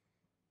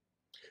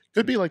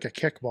 Could be like a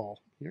kickball.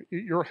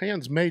 Your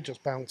hands may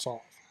just bounce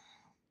off.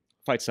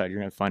 Fight side, you're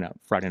going to find out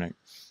Friday night.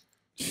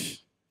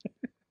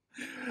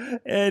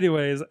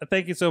 Anyways,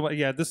 thank you so much.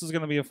 Yeah, this is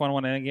going to be a fun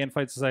one. And again,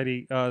 Fight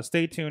Society,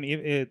 stay tuned.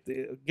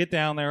 Get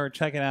down there,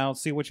 check it out,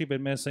 see what you've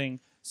been missing,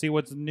 see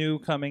what's new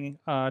coming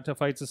to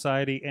Fight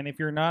Society. And if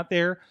you're not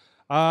there,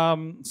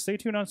 stay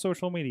tuned on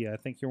social media. I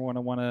think you're going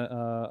to want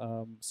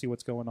to see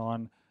what's going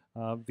on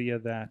via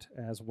that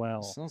as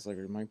well. Sounds like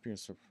it might be a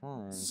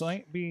surprise.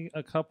 Might be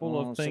a couple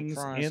of things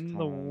in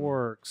the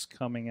works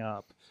coming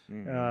up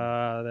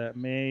that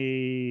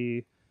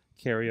may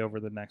carry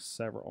over the next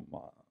several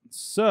months.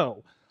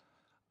 So,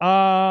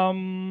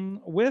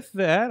 with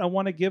that, I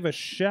want to give a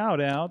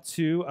shout out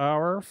to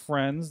our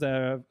friends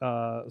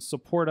that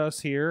support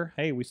us here.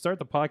 Hey, we start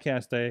the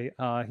podcast day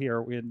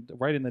here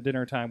right in the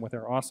dinner time with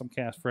our awesome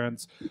cast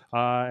friends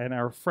and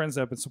our friends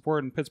that have been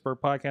supporting Pittsburgh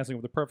podcasting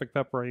with the perfect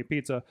pepperoni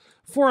pizza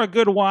for a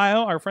good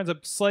while. Our friends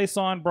at Slice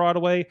on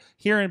Broadway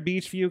here in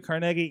Beachview,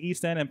 Carnegie,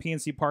 East End, and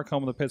PNC Park,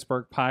 home of the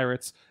Pittsburgh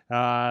Pirates.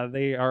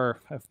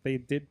 They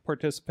did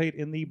participate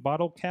in the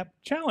Bottle Cap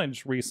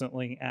Challenge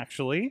recently,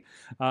 actually.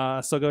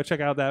 So go check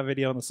out that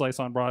video on the Slice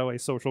on Broadway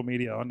social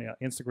media on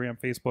Instagram,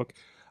 Facebook.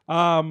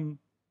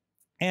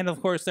 And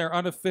of course, their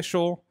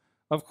unofficial,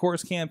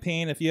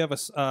 campaign. If you have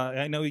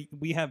I know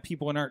we have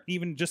people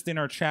even just in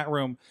our chat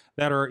room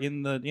that are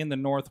in the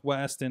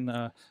Northwest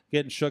and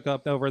getting shook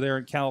up over there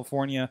in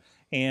California.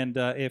 And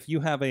if you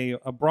have a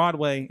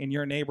Broadway in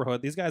your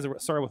neighborhood, these guys are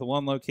started with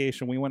one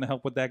location. We want to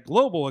help with that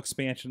global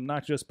expansion,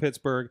 not just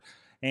Pittsburgh.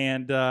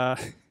 And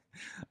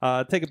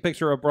take a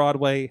picture of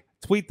Broadway,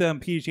 tweet them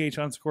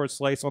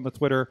PGH_slice on the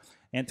Twitter,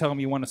 and tell them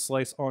you want to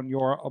slice on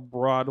your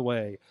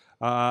Broadway.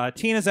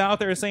 Tina's out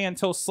there saying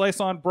until Slice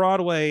on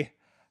Broadway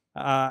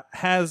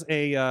has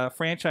a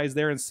franchise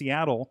there in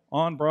Seattle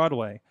on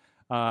Broadway.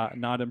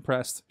 Not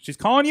impressed. She's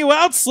calling you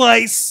out,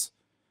 Slice.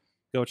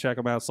 Go check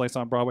them out,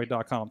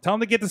 sliceonbroadway.com. Tell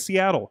them to get to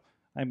Seattle.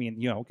 I mean,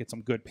 get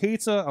some good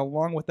pizza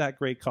along with that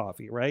great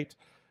coffee, right?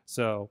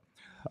 So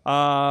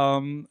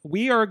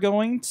we are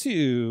going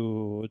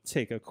to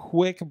take a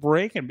quick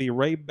break and be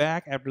right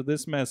back after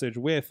this message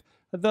with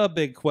the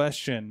big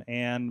question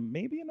and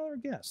maybe another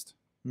guest.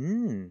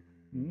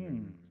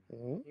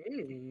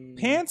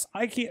 Pants,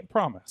 I can't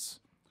promise.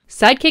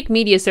 Sidekick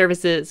Media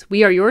Services.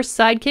 We are your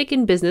sidekick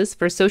in business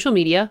for social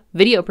media,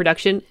 video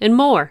production, and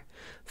more.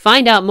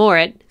 Find out more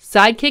at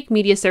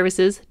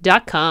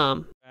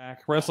sidekickmediaservices.com.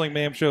 Wrestling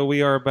Mayhem Show,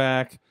 we are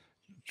back.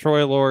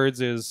 Troy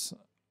Lords is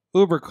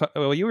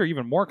well, you were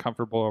even more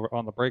comfortable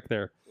on the break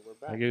there.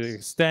 Like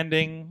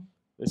extending.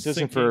 This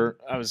isn't for,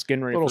 I was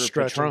getting ready for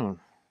Patron.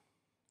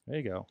 There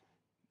you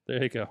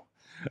go.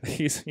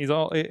 He's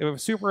all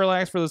super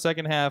relaxed for the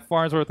second half.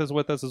 Farnsworth is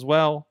with us as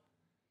well.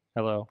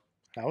 Hello.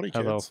 Howdy,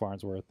 kids. Hello,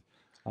 Farnsworth.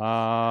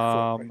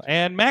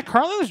 And Matt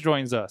Carlos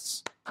joins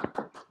us.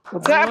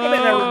 What's happening,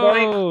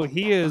 everybody?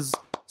 He is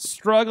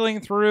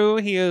struggling through.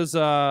 He is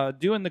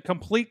doing the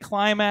complete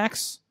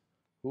climax.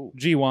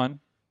 G1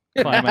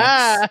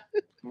 climax.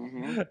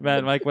 Matt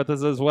and Mike with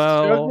us as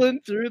well.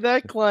 Struggling through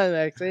that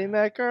climax, eh,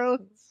 Matt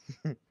Carlos?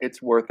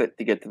 It's worth it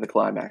to get to the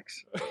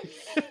climax.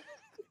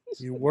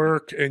 You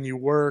work and you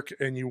work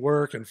and you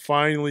work, and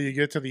finally you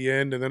get to the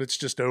end, and then it's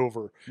just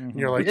over. And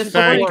you're like,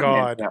 thank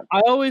God.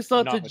 I always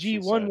thought the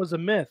G1 was a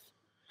myth.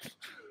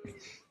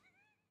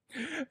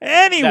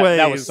 Anyways,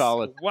 that was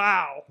solid.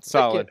 Wow,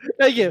 solid.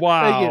 Thank you.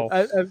 Wow.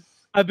 Thank you.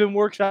 I've been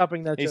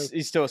workshopping that.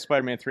 He's still a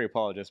Spider-Man 3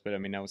 apologist, but I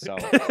mean that was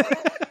solid.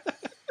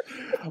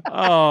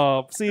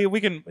 Oh, see,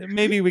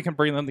 maybe we can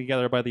bring them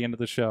together by the end of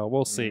the show.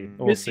 We'll see.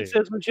 Misty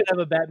says we should have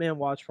a Batman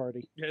watch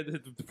party. Yeah,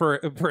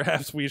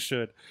 perhaps we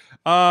should.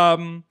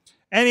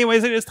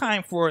 Anyways, it is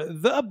time for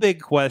the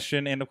big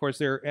question, and of course,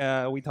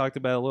 we talked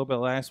about a little bit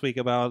last week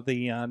about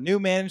the new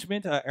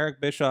management,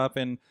 Eric Bischoff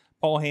and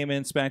Paul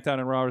Heyman, SmackDown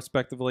and Raw,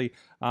 respectively,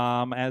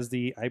 as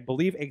the, I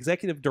believe,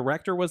 executive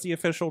director was the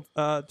official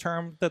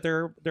term that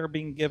they're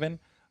being given.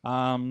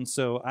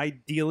 So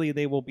ideally,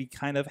 they will be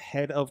kind of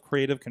head of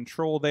creative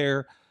control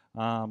there.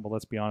 But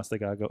let's be honest, they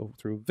gotta go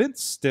through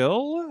Vince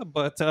still.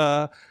 But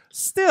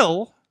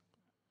still,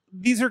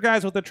 these are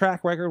guys with a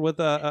track record with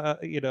that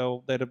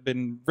have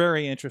been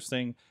very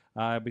interesting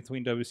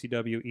between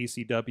WCW,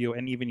 ECW,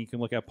 and even you can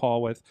look at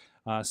Paul with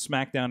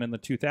SmackDown in the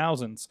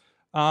 2000s.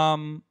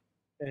 And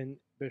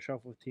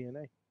Bischoff with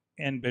TNA.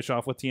 And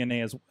Bischoff with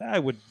TNA as I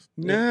would.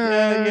 No,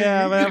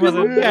 that was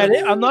look at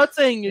it. I'm not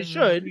saying you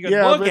should. You can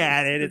look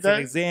at it. It's an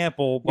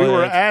example. But we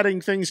were adding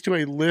things to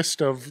a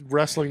list of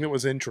wrestling that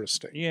was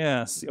interesting.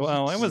 Yes.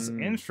 Well, it was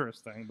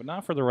interesting, but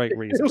not for the right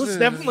reasons. It was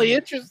definitely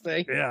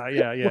interesting. Yeah.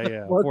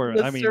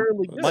 I mean,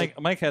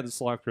 Mike had to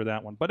slog through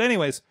that one. But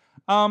anyways,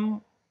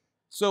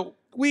 so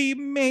we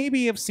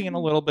maybe have seen a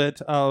little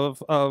bit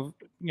of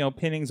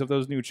pinnings of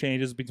those new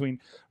changes between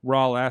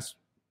Raw last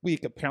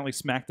week. Apparently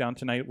SmackDown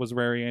tonight was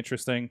very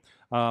interesting.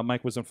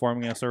 Mike was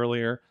informing us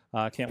earlier.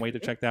 Can't wait to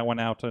check that one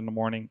out in the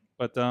morning.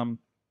 But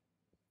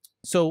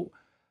so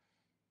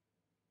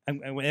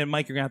and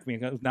Mike, you're gonna have to be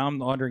now. I'm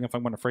wondering if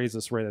I'm going to phrase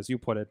this right as you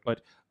put it.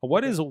 But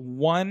what is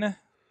one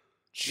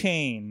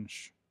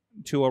change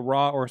to a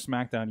Raw or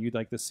SmackDown you'd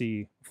like to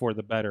see for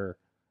the better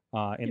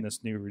in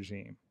this new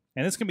regime?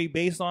 And this can be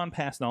based on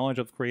past knowledge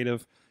of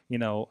creative,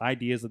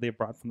 ideas that they've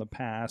brought from the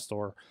past,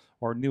 or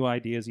new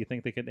ideas you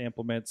think they could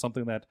implement.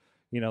 Something that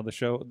the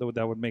show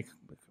that would make a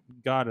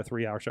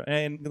 3-hour show.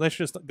 And let's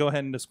just go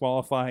ahead and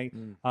disqualify,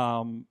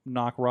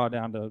 knock Raw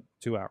down to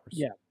 2 hours.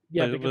 Yeah,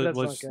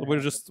 because we're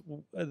just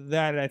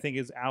that I think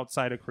is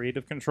outside of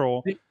creative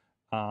control.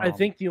 I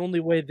think the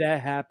only way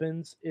that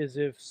happens is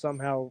if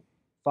somehow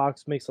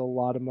Fox makes a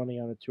lot of money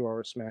on a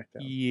 2-hour SmackDown.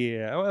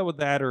 Yeah, with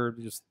that, or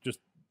just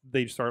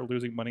they start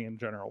losing money in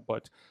general.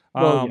 But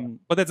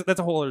but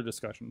that's a whole other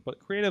discussion. But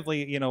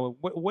creatively,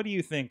 what do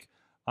you think?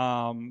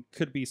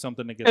 Could be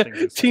something to get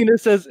things. Tina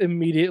says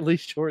immediately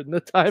shorten the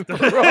time for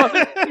Raw.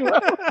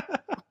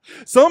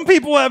 Some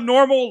people have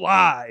normal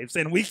lives,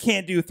 and we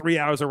can't do 3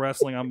 hours of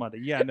wrestling on Monday.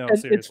 Yeah, no,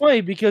 seriously. It's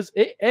funny because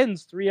it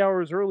ends 3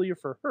 hours earlier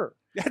for her.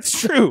 That's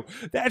true.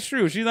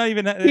 She's not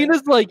even.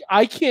 Tina's like,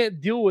 I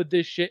can't deal with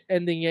this shit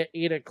ending at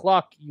 8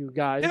 o'clock. You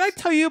guys. Did I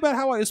tell you about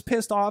how I was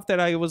pissed off that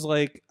I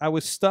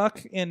was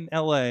stuck in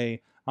LA?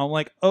 I'm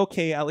like,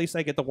 okay, at least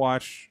I get to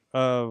watch.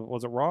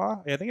 Was it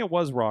Raw? I think it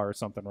was Raw or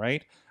something,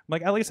 right? I'm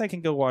like, at least I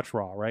can go watch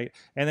Raw, right?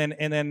 And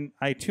then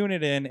I tune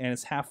it in, and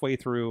it's halfway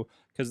through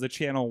because the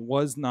channel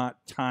was not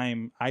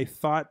time. I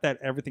thought that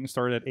everything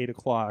started at 8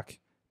 o'clock.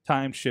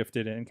 Time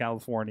shifted in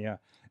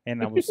California,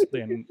 and I was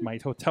in my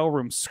hotel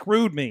room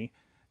screwed me.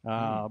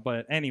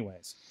 But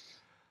anyways,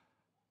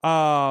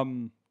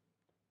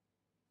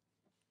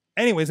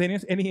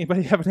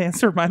 anybody have an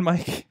answer? Mine,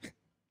 Mike.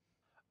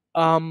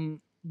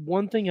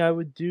 One thing I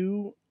would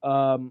do,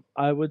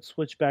 I would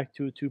switch back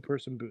to a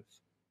 2-person booth.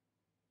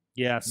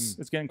 Yes,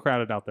 it's getting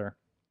crowded out there.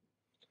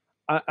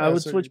 I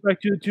would switch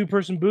back to a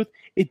 2-person booth.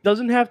 It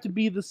doesn't have to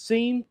be the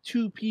same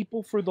 2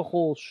 people for the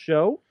whole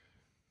show.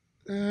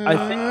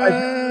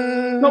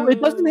 No,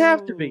 it doesn't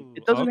have to be.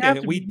 It doesn't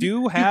have to we be. do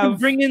You have can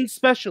bring in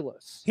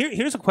specialists.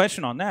 Here's a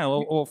question on that.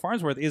 Well,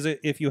 Farnsworth, is it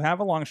if you have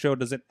a long show,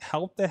 does it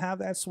help to have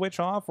that switch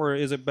off, or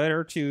is it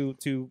better to?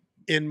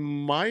 In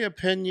my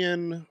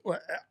opinion,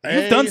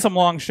 You've done some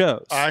long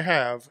shows. I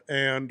have,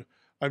 and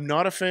I'm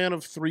not a fan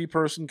of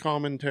 3-person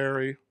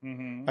commentary.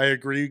 Mm-hmm. I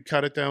agree,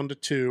 cut it down to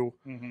 2.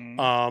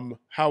 Mm-hmm.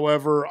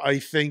 However, I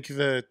think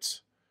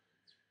that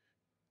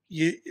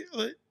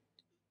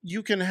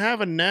you can have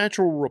a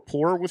natural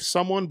rapport with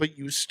someone, but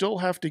you still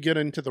have to get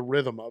into the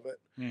rhythm of it.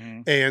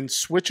 Mm-hmm. And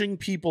switching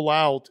people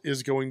out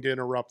is going to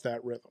interrupt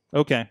that rhythm.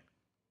 Okay.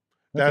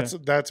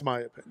 That's my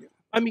opinion.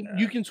 I mean,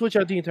 you can switch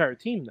out the entire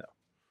team though.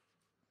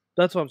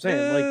 That's what I'm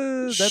saying.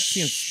 Like that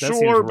seems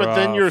sure, but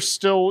then rough. you're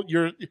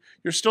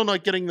still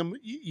not getting them.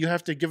 You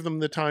have to give them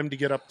the time to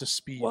get up to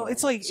speed. Well,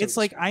 it's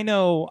like I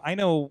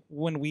know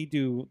when we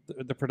do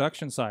the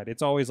production side,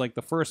 it's always like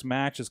the first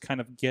match is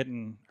kind of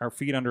getting our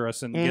feet under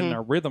us and getting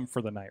our rhythm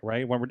for the night,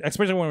 right?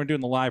 Especially when we're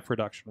doing the live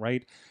production,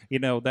 right?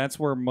 That's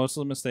where most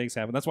of the mistakes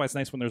happen. That's why it's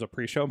nice when there's a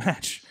pre-show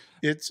match.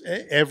 It's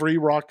every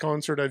rock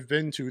concert I've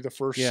been to. The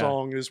first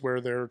song is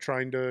where they're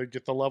trying to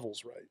get the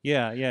levels right.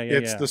 Yeah.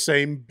 It's the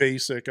same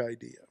basic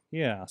idea.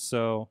 Yeah.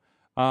 So,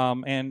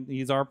 and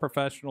these are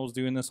professionals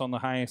doing this on the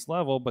highest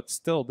level, but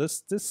still,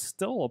 this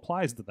still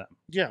applies to them.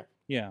 Yeah.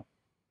 Yeah.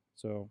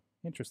 So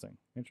interesting.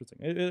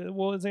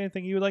 Well, is there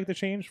anything you would like to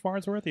change,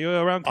 Farnsworth? You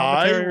around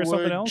commentary or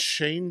something else? I would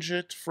change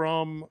it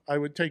from. I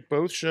would take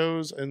both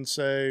shows and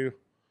say,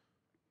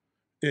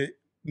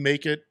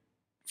 make it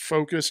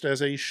focused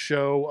as a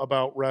show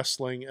about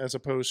wrestling as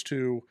opposed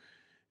to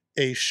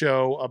a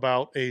show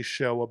about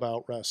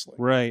wrestling.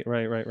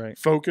 Right.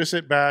 Focus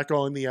it back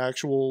on the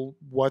actual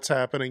what's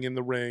happening in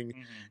the ring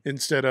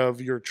instead of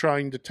you're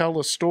trying to tell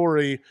a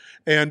story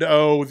and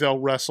they'll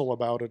wrestle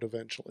about it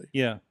eventually.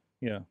 Yeah.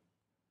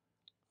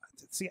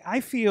 See,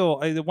 I feel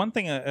the one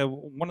thing,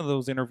 one of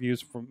those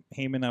interviews from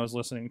Heyman I was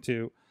listening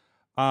to,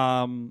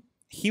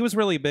 he was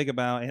really big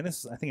about, and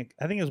this is, I think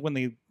it was when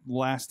they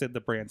last did the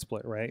brand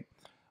split, right?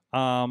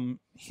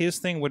 His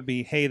thing would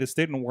be, hey, this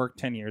didn't work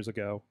 10 years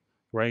ago,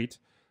 right?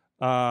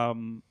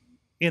 In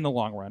the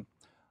long run.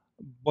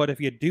 But if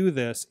you do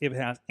this, if it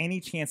has any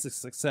chance of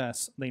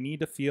success, they need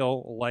to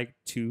feel like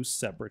 2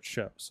 separate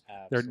shows.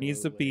 Absolutely. There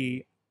needs to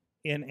be,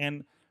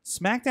 and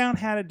SmackDown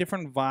had a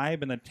different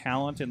vibe and the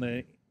talent and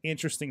the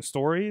interesting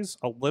stories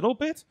a little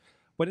bit,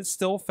 but it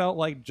still felt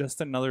like just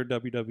another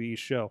WWE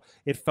show.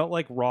 It felt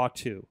like Raw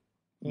 2,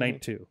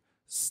 Night 2.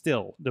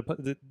 Still,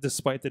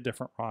 despite the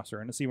different roster,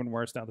 and it's even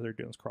worse now that they're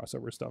doing this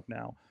crossover stuff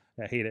now.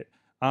 I hate it.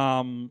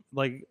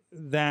 Like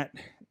that,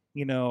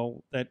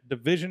 that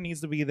division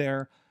needs to be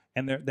there,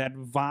 and that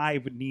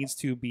vibe needs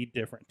to be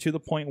different to the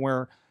point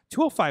where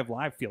 205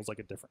 Live feels like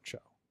a different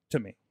show to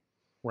me,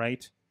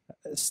 right?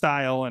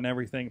 Style and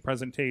everything,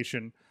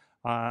 presentation.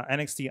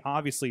 NXT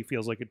obviously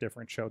feels like a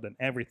different show than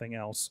everything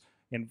else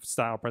in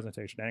style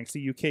presentation.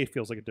 NXT UK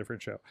feels like a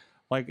different show.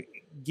 Like,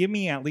 give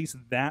me at least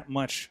that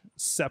much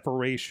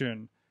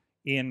separation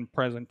in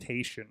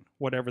presentation,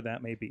 whatever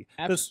that may be.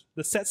 The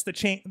sets,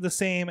 the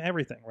same,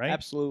 everything, right?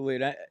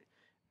 Absolutely.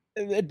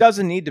 It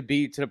doesn't need to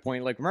be to the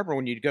point. Like, remember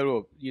when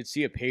you'd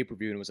see a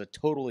pay-per-view and it was a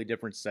totally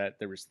different set.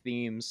 There was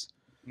themes.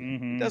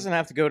 It doesn't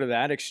have to go to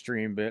that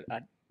extreme, but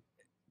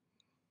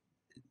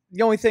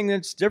the only thing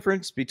that's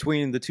different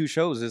between the 2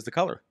 shows is the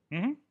color,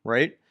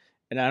 right?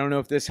 And I don't know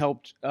if this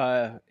helped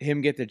him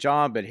get the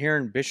job, but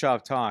hearing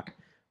Bischoff talk,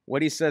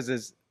 what he says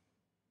is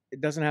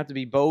it doesn't have to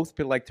be both,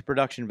 but like the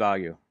production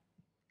value.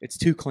 It's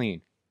too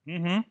clean.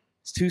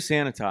 It's too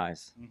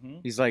sanitized.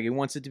 He's like, he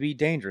wants it to be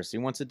dangerous. He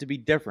wants it to be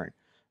different.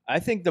 I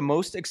think the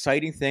most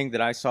exciting thing that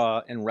I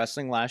saw in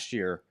wrestling last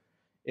year,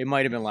 it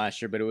might have been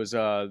last year, but it was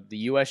the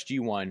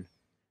USG1.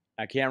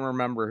 I can't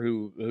remember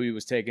who he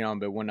was taking on,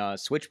 but when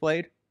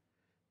Switchblade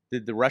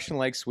did the Russian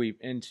leg sweep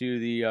into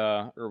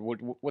the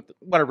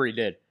whatever he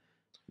did.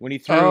 When he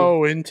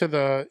threw into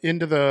the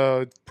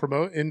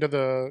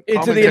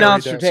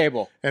announcer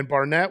table, and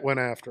Barnett went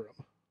after him.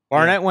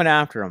 Went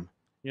after him,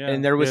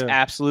 and there was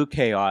absolute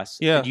chaos.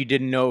 Yeah, and you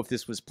didn't know if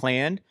this was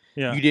planned.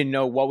 Yeah, you didn't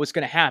know what was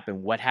going to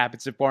happen. What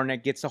happens if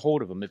Barnett gets a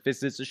hold of him? If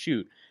this is a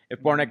shoot, if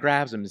Barnett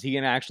grabs him, is he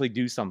going to actually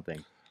do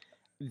something?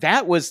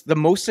 That was the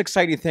most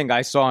exciting thing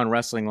I saw in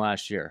wrestling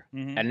last year,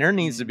 and there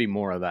needs to be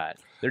more of that.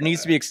 There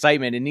needs to be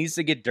excitement. It needs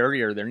to get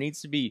dirtier. There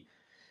needs to be.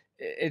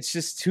 It's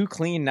just too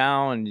clean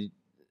now, and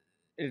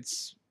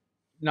it's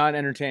not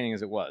entertaining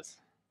as it was.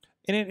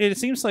 And it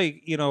seems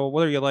like,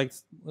 whether you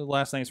liked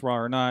last night's Raw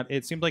or not,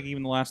 it seems like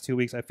even the last 2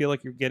 weeks, I feel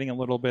like you're getting a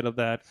little bit of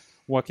that.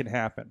 What can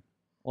happen?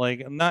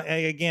 Like, not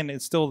again,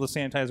 it's still the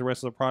sanitize the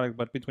rest of the product,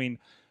 but between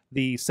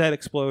the set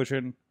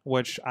explosion,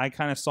 which I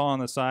kind of saw on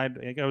the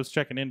side, I was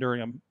checking in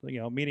during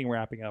a meeting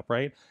wrapping up,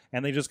 right?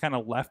 And they just kind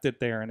of left it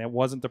there, and it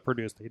wasn't the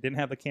producer. They didn't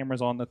have the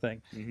cameras on the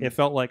thing. It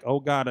felt like, oh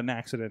God, an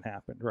accident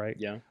happened, right?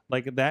 Yeah.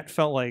 Like that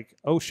felt like,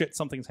 oh shit,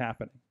 something's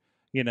happening,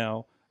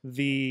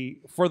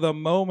 for the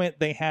moment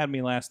they had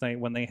me last night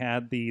when they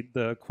had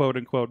the quote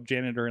unquote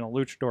janitor in a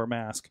luchador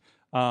mask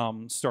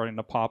starting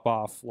to pop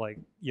off like,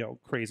 you know,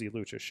 crazy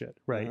lucha shit,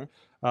 right?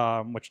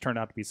 Which turned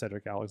out to be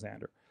Cedric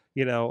Alexander.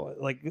 You know,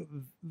 like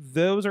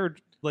those are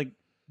like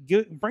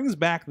brings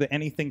back the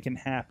anything can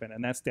happen,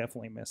 and that's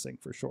definitely missing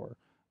for sure.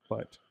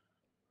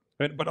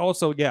 But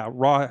also, yeah,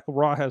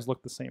 Raw has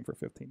looked the same for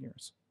 15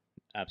 years,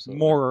 absolutely,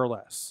 more or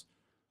less.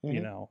 You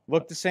know,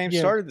 looked the same,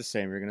 started the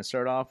same. You're going to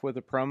start off with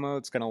a promo.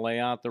 It's going to lay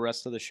out the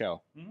rest of the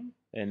show,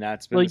 and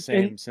that's been the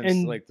same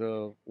since like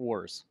the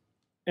wars.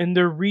 And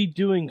they're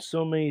redoing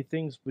so many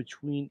things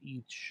between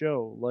each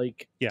show,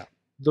 like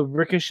the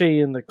Ricochet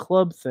and the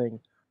club thing.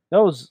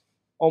 That was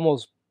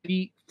almost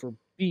beat for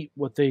beat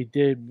what they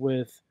did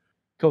with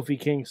Kofi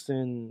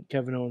Kingston,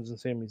 Kevin Owens, and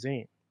Sami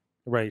Zayn.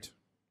 Right.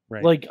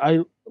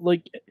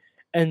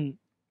 And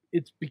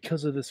it's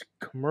because of this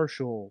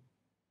commercial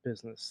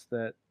business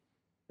that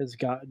has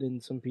gotten in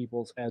some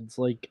people's heads.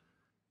 Like,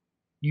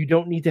 you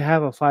don't need to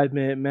have a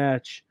 5-minute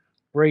match,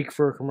 break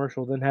for a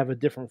commercial, then have a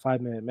different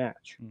 5-minute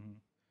match.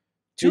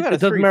 2 out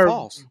of 3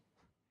 falls.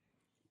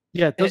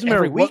 Yeah, it doesn't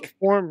matter every what week.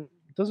 form.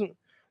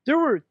 There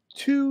were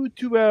 2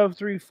 out of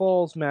 3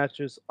 falls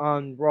matches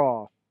on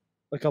Raw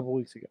a couple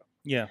weeks ago.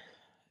 Yeah.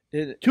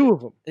 2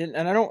 of them.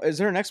 And I don't. Is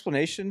there an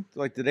explanation?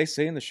 Like, did they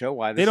say in the show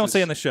why? They don't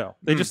say in the show.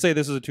 They just say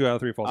this is a 2 out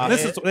of 3 falls. And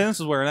this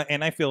is where,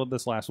 and I feel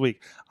this last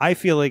week. I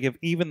feel like if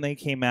even they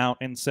came out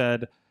and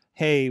said,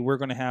 "Hey, we're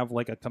going to have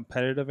like a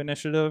competitive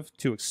initiative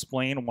to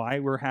explain why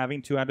we're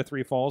having 2 out of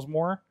 3 falls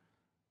more,"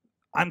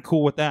 I'm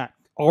cool with that.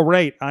 All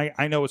right,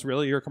 I know it's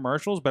really your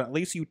commercials, but at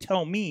least you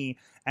tell me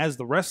as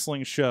the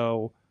wrestling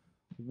show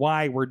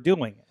why we're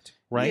doing it.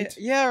 Right?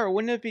 Yeah, or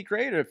wouldn't it be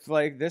great if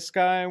like this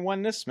guy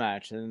won this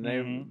match and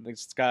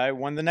this guy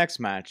won the next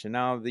match, and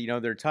now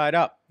they're tied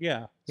up.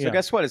 Yeah. So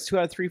guess what? It's 2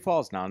 out of 3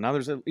 falls now. Now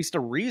there's at least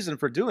a reason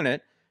for doing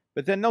it,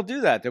 but then they'll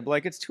do that. They'll be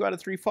like, it's 2 out of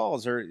 3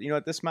 falls, or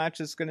what this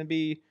match is going to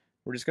be.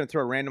 We're just going to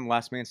throw a random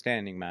last man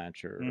standing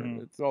match, or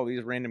it's all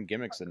these random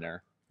gimmicks in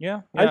there.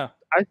 Yeah. I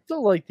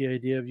still like the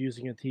idea of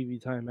using a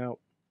TV timeout.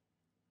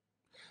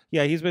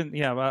 Yeah, he's been.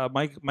 Yeah,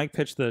 Mike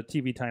pitched the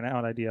TV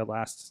timeout idea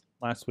last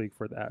week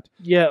for that.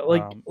 Yeah,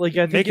 I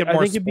think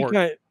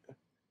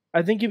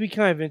it'd be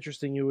kind of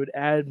interesting. It would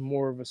add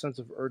more of a sense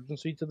of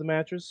urgency to the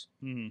matches.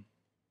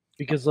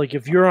 Because like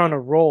if you're on a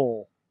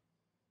roll,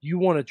 you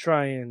want to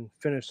try and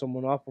finish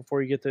someone off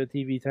before you get to a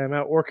TV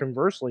timeout, or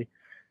conversely,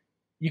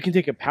 you can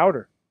take a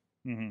powder.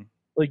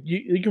 Like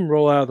you can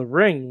roll out of the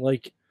ring,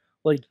 like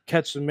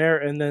catch some air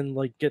and then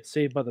like get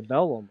saved by the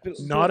bell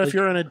almost. Not if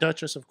you're in a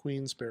Duchess of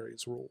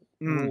Queensberry's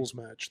rules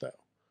match though.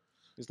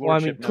 Well, I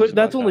mean,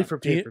 that's only for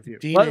pay-per-view.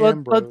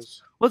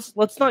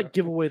 Let's not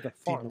give away the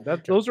fun.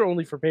 Those are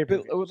only for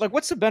pay-per-view. Like,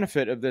 what's the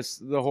benefit of this?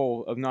 The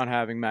whole of not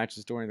having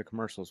matches during the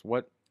commercials.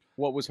 What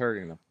was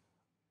hurting them?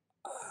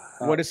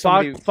 What is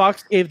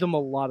Fox gave them a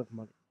lot of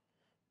money.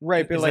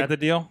 Right, but is that the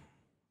deal?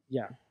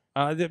 Yeah.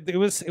 It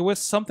was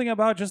something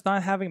about just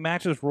not having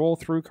matches roll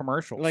through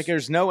commercials. Like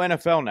there's no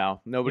NFL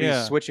now.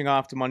 Nobody's switching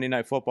off to Monday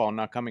Night Football and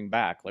not coming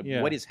back. Like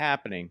what is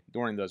happening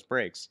during those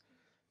breaks?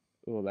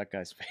 Oh, that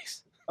guy's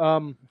face.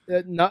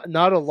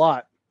 Not a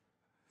lot.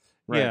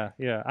 Right.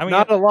 Yeah. I mean,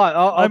 not a lot.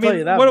 I'll tell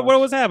you that. What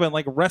was happening?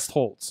 Like rest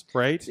holds,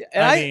 right?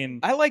 Yeah,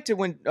 I liked it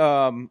when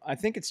I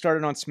think it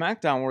started on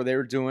SmackDown where they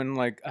were doing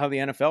like how the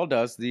NFL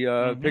does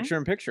the picture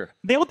in picture.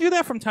 They'll do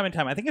that from time to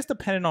time. I think it's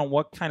dependent on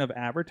what kind of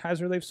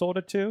advertiser they've sold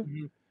it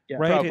to. Yeah,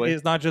 right? Probably.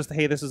 It's not just,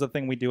 hey, this is a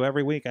thing we do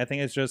every week. I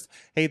think it's just,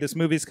 hey, this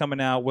movie's coming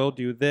out, we'll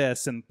do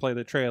this and play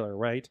the trailer,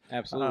 right?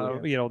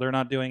 Absolutely. They're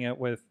not doing it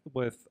with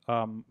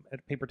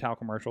paper towel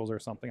commercials or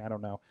something. I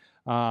don't know.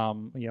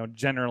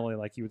 Generally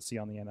like you would see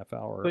on the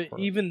NFL. But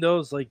even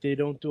those, like, they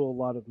don't do a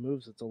lot of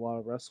moves. It's a lot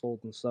of rest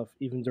holds and stuff,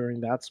 even during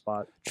that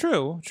spot.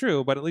 True.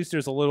 But at least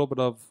there's a little bit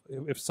of,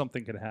 if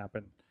something could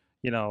happen.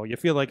 You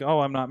feel like, oh,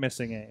 I'm not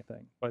missing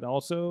anything. But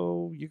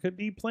also, you could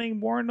be playing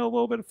more into a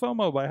little bit of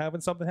FOMO by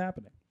having something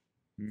happening.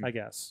 I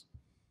guess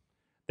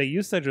they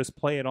used to just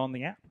play it on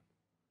the app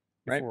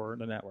before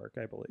the network,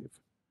 I believe.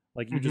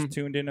 Like you just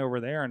tuned in over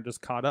there and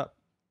just caught up.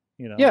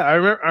 Yeah, I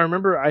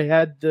remember. I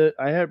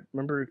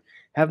remember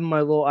having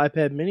my little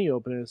iPad Mini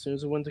open, and as soon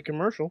as it went to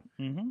commercial,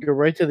 you go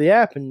right to the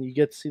app and you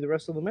get to see the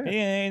rest of the match.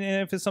 And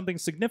if it's something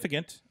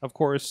significant, of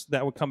course,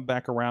 that would come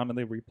back around and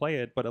they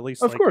replay it. But at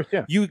least,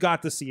 you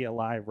got to see it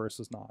live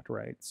versus not,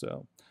 right?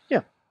 So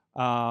yeah.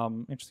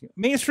 Interesting.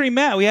 Mainstream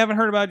Matt, we haven't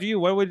heard about you.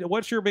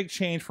 What's your big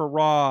change for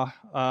Raw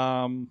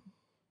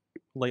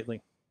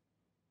lately?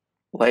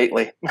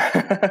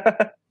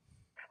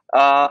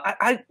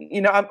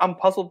 I'm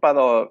puzzled by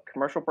the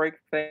commercial break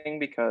thing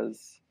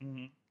because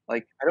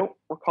I don't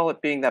recall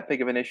it being that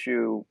big of an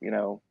issue,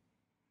 10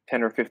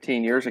 or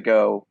 15 years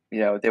ago.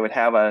 They would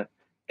have a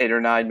 8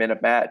 or 9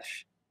 minute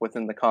match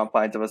within the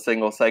confines of a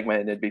single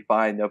segment and it'd be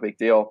fine, no big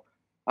deal.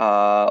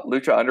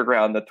 Lucha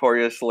Underground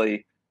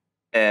notoriously,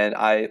 and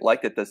I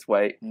liked it this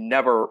way,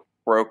 never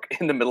broke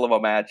in the middle of a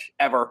match,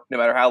 ever, no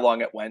matter how long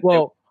it went. Well, they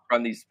would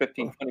run these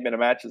 15, 20-minute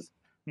matches.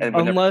 And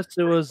unless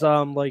it was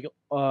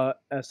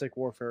Aztec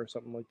Warfare or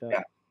something like that.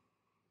 Yeah.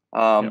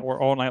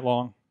 Or all night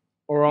long.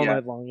 Or all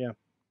night long, yeah.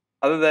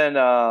 Other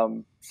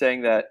than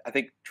saying that, I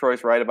think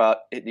Troy's right about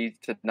it needs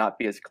to not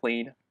be as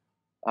clean,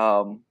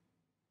 and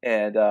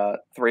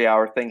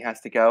 3-hour thing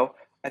has to go.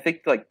 I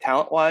think like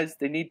talent-wise,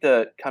 they need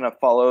to kind of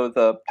follow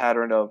the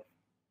pattern of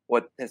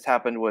what has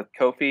happened with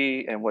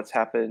Kofi and what's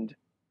happened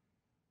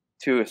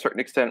to a certain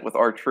extent with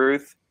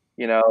R-Truth.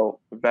 You know,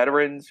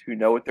 veterans who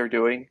know what they're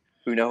doing,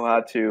 who know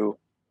how to,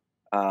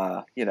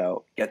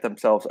 get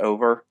themselves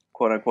over,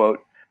 quote unquote.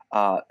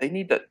 They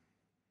need to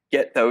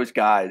get those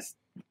guys,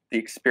 the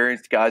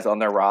experienced guys on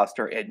their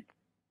roster, and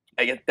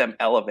get them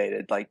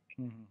elevated. Like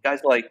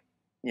guys like,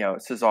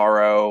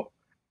 Cesaro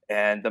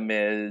and The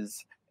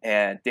Miz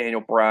and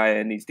Daniel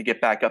Bryan needs to get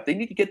back up. They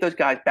need to get those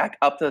guys back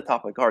up to the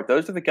top of the card.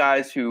 Those are the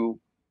guys who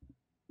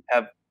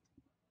have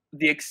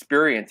the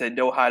experience and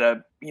know how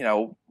to,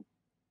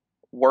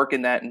 work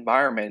in that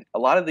environment. A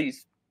lot of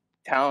these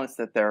talents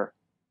that are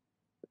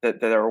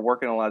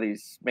working a lot of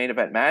these main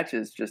event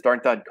matches just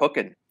aren't done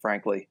cooking,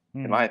 frankly,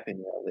 in my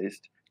opinion, at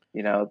least.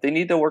 They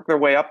need to work their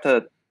way up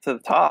to the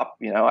top.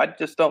 I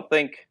just don't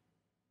think,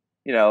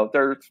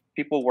 there's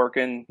people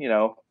working,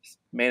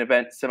 main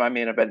event,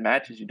 semi-main event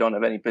matches. You don't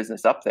have any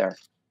business up there.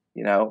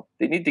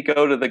 They need to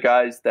go to the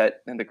guys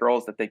and the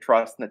girls that they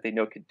trust and that they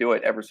know can do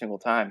it every single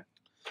time.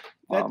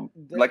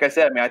 Like I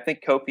said, I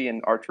think Kofi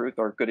and R-Truth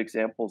are good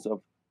examples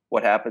of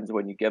what happens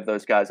when you give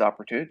those guys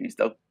opportunities.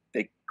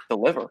 They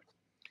deliver.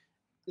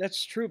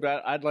 That's true,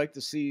 but I'd like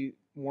to see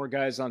more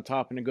guys on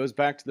top, and it goes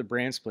back to the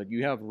brand split.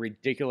 You have a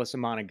ridiculous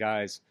amount of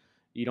guys.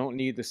 You don't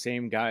need the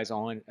same guys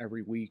on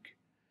every week.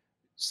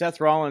 Seth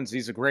Rollins,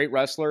 he's a great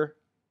wrestler.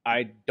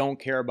 I don't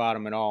care about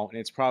him at all, and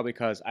it's probably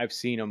because I've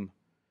seen him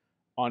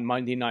on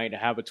Monday night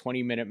have a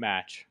 20-minute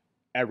match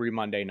every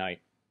Monday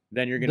night.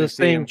 Then you're going to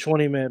see the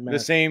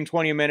same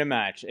 20-minute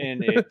match,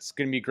 and it's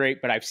going to be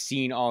great, but I've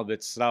seen all of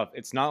this stuff.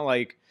 It's not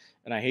like,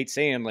 and I hate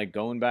saying, like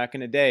going back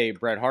in the day,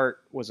 Bret Hart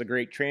was a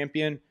great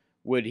champion.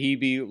 Would he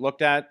be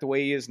looked at the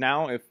way he is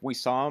now if we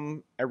saw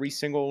him every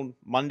single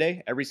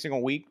Monday, every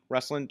single week,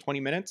 wrestling 20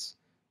 minutes?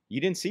 You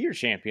didn't see your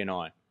champion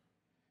on.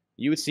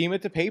 You would see him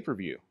at the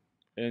pay-per-view.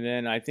 And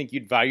then I think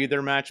you'd value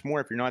their match more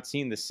if you're not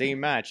seeing the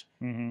same match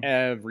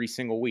every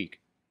single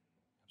week.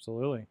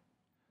 Absolutely.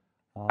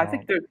 I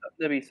think there's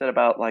something to be said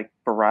about like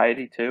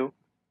variety too.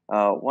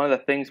 One of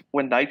the things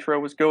when Nitro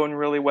was going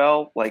really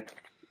well, like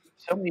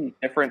so many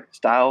different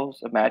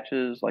styles of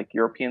matches, like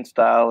European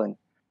style and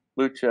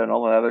Lucha and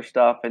all that other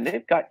stuff, and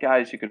they've got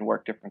guys who can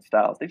work different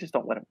styles. They just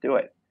don't let them do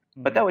it.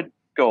 But that would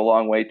go a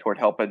long way toward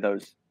helping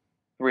those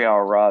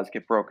 3-hour Raws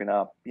get broken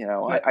up.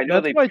 I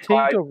know they've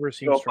tried to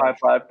go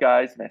 5-5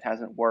 guys, and it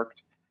hasn't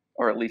worked,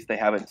 or at least they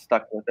haven't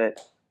stuck with it.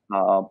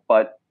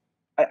 But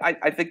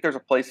I think there's a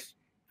place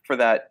for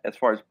that as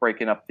far as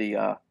breaking up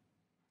the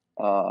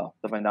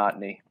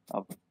monotony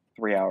of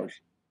 3 hours.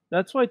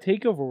 That's why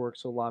TakeOver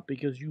works a lot,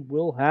 because you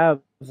will have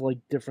like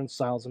different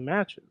styles of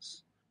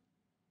matches.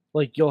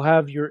 Like you'll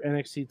have your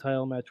NXT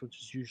title match, which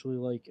is usually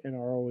like an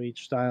ROH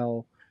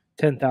style,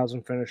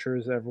 10,000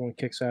 finishers, everyone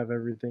kicks out of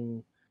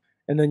everything.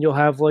 And then you'll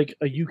have like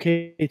a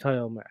UK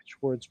title match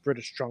where it's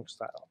British Strong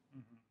style.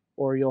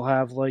 Or you'll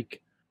have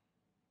like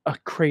a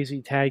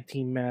crazy tag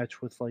team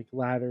match with like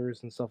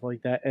ladders and stuff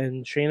like that.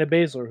 And Shayna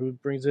Baszler, who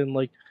brings in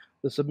like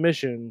the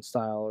submission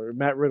style, or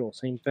Matt Riddle,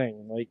 same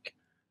thing, like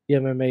the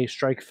MMA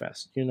Strike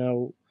Fest.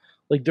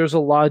 Like there's a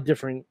lot of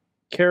different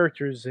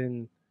characters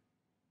in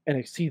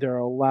NXT that are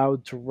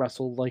allowed to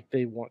wrestle like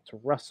they want to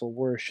wrestle.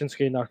 Where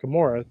Shinsuke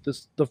Nakamura,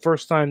 the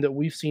first time that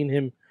we've seen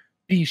him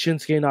be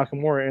Shinsuke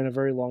Nakamura in a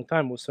very long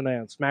time was tonight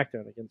on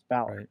SmackDown against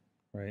Balor.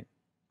 Right.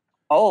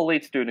 All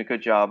Elite's doing a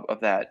good job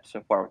of that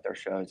so far with their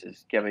shows,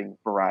 is giving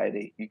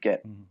variety. You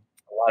get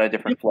a lot of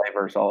different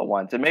flavors all at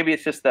once, and maybe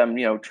it's just them,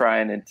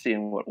 trying and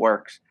seeing what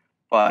works.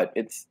 But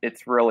it's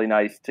really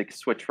nice to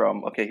switch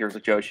from, okay, here's a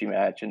Joshi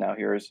match, and now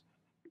here's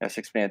a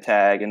 6-man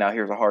tag, and now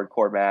here's a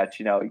hardcore match.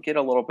 You get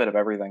a little bit of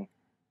everything.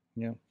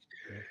 Yeah.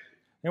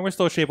 And we're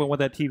still shaping what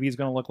that TV is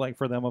going to look like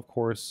for them, of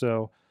course.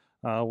 So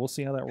we'll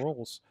see how that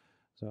rolls.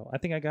 So I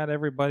think I got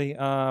everybody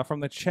from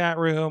the chat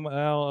room.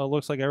 It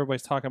looks like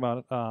everybody's talking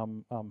about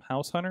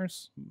house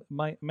hunters.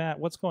 Matt,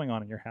 what's going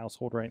on in your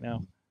household right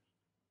now?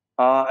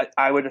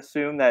 I would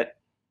assume that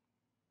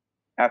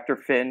after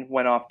Finn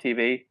went off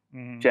TV,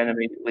 Jen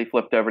immediately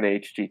flipped over to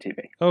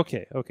HGTV.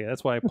 Okay.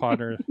 That's why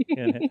Podner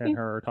and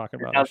her are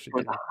talking about it.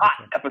 Was a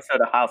hot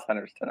episode of House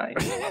Hunters tonight.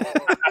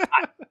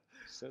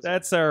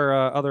 That's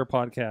our other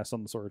podcast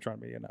on the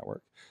Sorgatron Media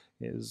Network,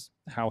 is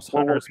House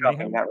Hunters.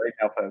 Mayhem. That right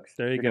now, folks.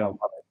 There you go.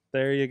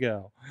 There you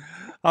go.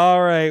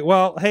 All right.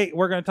 Well, hey,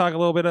 we're going to talk a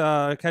little bit,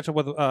 catch up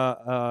with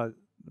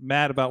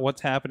Matt about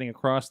what's happening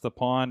across the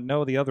pond.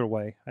 No, the other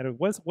way.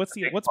 What's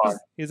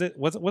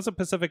a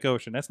Pacific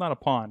Ocean? That's not a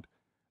pond.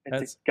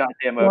 It's a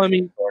goddamn ocean. Well, I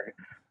mean,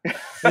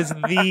 it's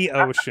the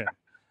ocean.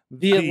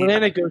 The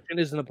Atlantic Ocean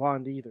isn't a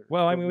pond either.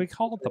 Well, I mean, we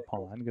call it the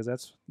pond because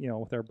that's,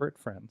 with our Brit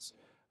friends.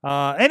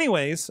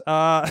 Anyways,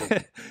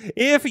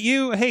 if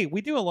you, hey,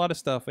 we do a lot of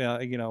stuff.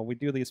 You know, we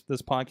do this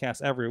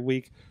podcast every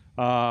week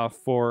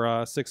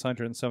for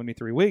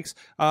 673 weeks.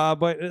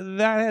 But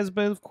that has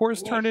been, of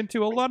course, turned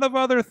into a lot of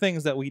other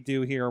things that we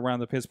do here around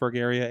the Pittsburgh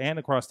area and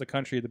across the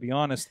country, to be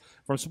honest,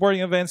 from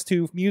sporting events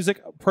to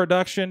music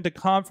production to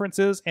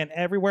conferences and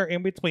everywhere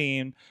in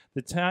between.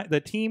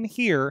 The team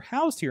here,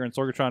 housed here in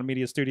Sorgatron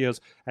Media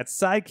Studios at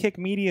Sidekick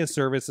Media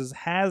Services,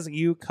 has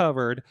you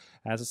covered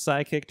as a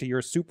sidekick to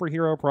your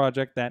superhero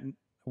project. That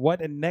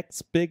what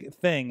next big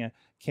thing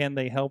can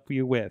they help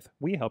you with?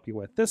 We help you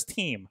with this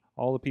team,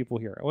 all the people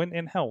here.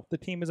 And hell, the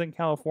team is in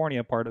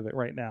California, part of it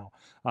right now,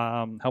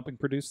 helping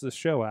produce this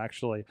show,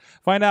 actually.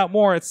 Find out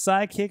more at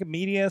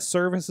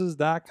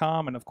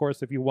sidekickmediaservices.com. And, of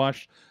course, if you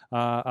watch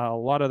a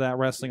lot of that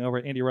wrestling over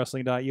at Indy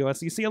Wrestling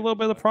US, you see a little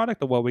bit of the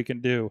product of what we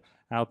can do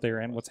out there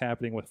and what's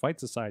happening with Fight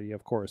Society,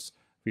 of course,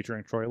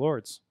 featuring Troy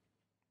Lords.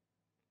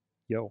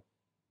 Yo.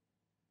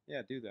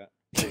 Yeah, do that.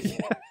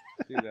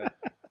 Do that.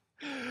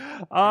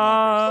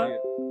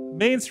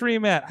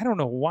 Mainstream Matt, I don't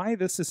know why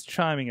this is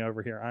chiming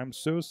over here. I'm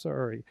so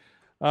sorry.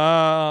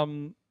 I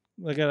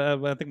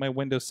think my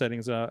Windows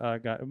settings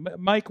got.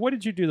 Mike, what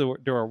did you do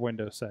to our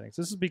Windows settings?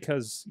 This is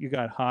because you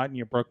got hot and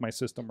you broke my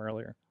system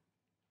earlier.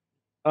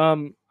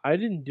 I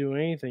didn't do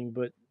anything,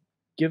 but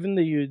given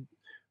that you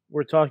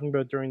were talking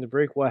about during the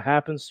break what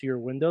happens to your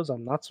Windows,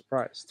 I'm not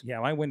surprised. Yeah,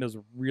 my Windows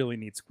really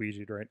needs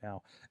squeegeed right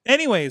now.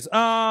 Anyways,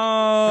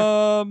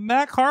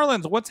 Matt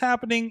Carlins, what's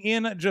happening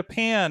in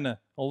Japan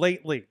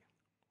lately?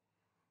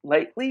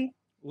 Lately?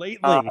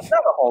 Not a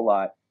whole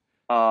lot.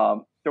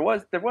 There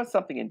was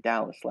something in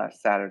Dallas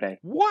last Saturday.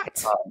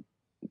 What?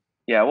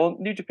 Yeah, well,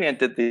 New Japan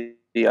did the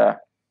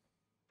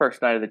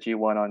first night of the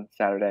G1 on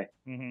Saturday.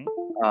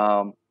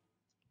 Mm-hmm.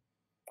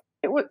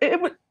 It was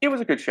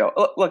a good show.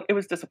 Look, it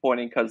was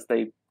disappointing because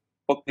they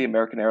booked the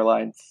American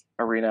Airlines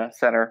Arena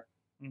Center,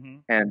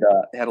 mm-hmm. and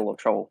they had a little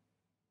trouble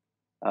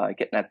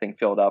getting that thing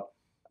filled up.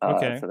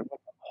 Okay. So there wasn't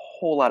a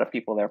whole lot of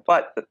people there,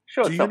 but the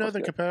show Do itself you know was the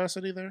good.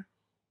 capacity there?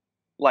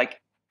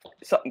 Like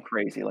something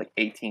crazy, like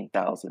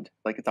 18,000.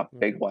 Like it's a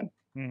big one.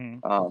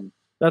 Mm-hmm.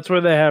 That's where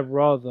they had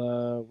Raw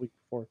the week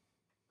before.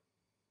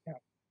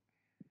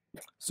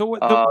 So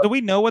what, do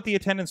we know what the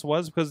attendance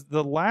was? Because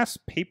the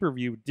last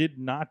pay-per-view did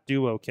not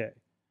do okay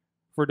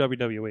for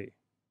WWE.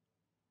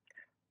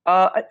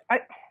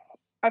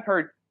 I've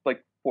heard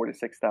like 4,000 to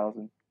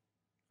 6,000.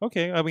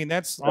 Okay, I mean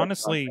that's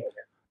honestly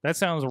that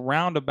sounds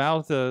around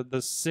about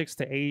the 6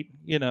 to 8,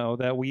 you know,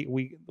 that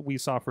we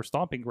saw for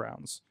Stomping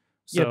Grounds.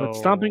 So, yeah, but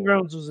Stomping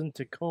Grounds was in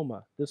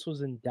Tacoma. This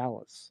was in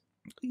Dallas.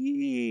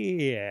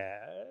 Yes,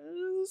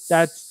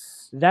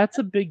 that's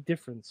a big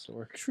difference.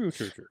 Or true.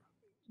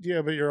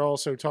 Yeah, but you're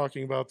also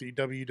talking about the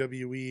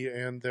WWE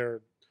and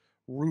their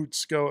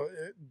roots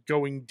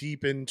going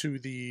deep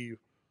into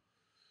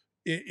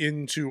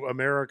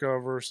America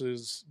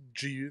versus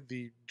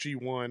the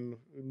G1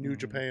 New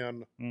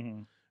Japan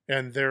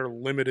and their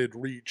limited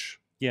reach.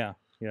 Yeah.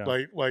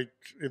 Like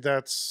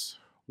that's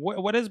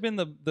what has been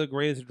the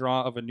greatest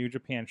draw of a New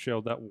Japan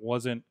show that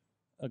wasn't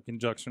a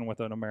conjunction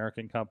with an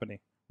American company,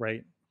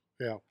 right?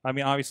 Yeah. I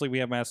mean, obviously we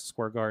have Madison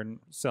Square Garden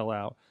sell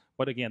out,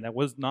 but again, that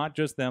was not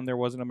just them. There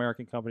was an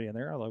American company in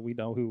there. Like, we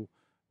know who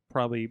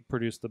probably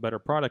produced the better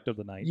product of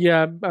the night.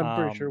 Yeah, I'm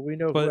pretty sure we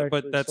know.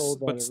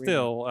 But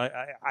still,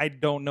 I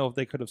don't know if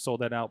they could have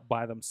sold that out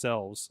by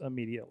themselves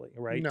immediately,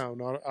 right? No,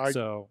 not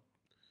so.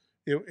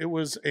 It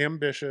was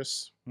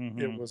ambitious.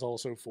 Mm-hmm. It was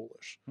also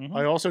foolish. Mm-hmm.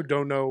 I also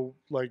don't know,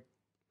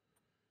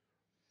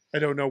 I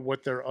don't know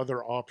what their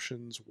other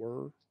options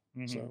were.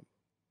 Mm-hmm. So,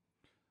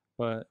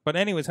 but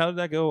anyways, how did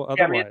that go? Otherwise,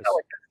 Yeah, I mean, it's not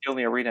like that's the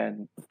only arena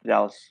in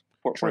Dallas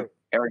Fort Worth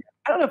area.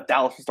 I don't know if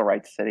Dallas was the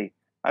right city.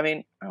 I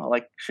mean, I don't know,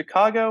 like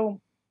Chicago,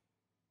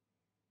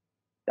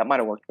 that might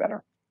have worked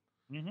better.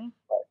 Mm-hmm.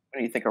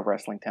 When you think of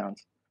wrestling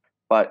towns,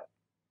 but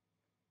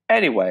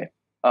anyway,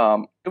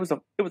 it was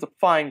a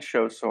fine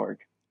show, Sorg.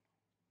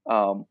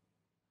 I'll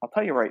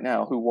tell you right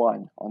now who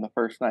won on the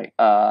first night.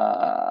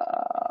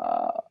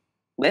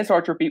 Lance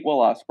Archer beat Will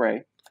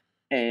Ospreay,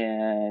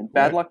 and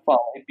Bad Luck Fale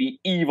beat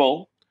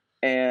Evil,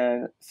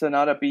 and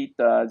Sonata beat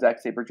Zack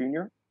Sabre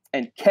Jr.,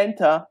 and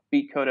Kenta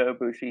beat Kota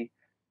Ibushi,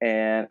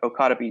 and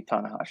Okada beat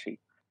Tanahashi.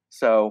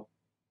 So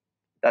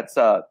that's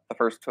the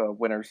first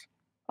winners.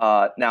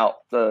 Now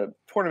the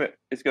tournament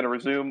is going to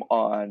resume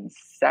on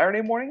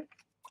Saturday morning,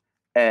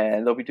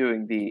 and they'll be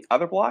doing the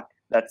other block.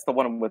 That's the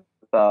one with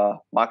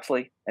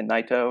Moxley and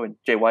Naito and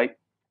Jay White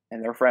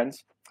and their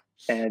friends,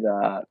 and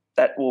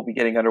that will be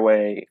getting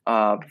underway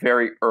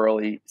very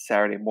early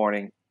Saturday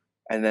morning.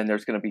 And then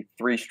there's going to be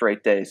 3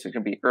 straight days. So it's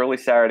going to be early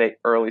Saturday,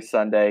 early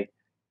Sunday,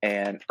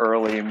 and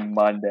early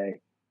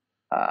Monday.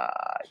 Do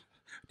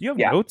you have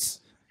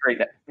notes? Great.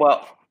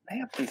 Well, I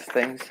have these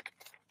things.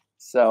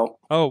 So.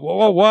 Oh,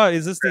 what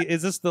is this?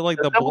 The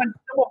Someone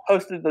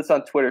posted this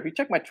on Twitter. If you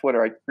check my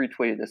Twitter, I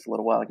retweeted this a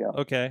little while ago.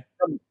 Okay.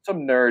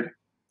 Some nerd.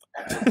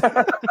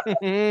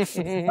 Just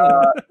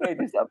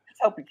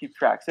helping keep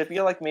track. So if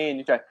you're like me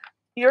and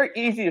you're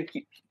easy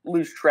to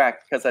lose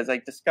track, because as I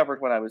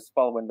discovered when I was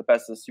following the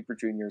Best of the Super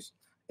Juniors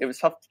it was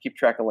tough to keep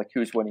track of like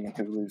who's winning and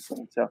who's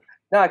losing. So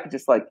now I could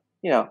just like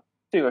see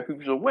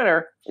who's a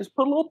winner, just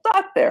put a little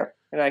dot there,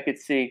 and I could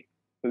see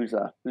who's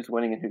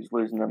winning and who's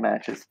losing the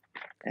matches,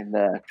 and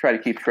try to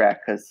keep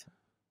track because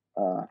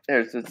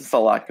there's just a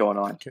lot going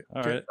on.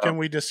 Can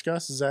we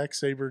discuss Zack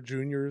Sabre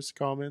Jr.'s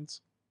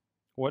comments?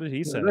 What did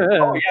he say?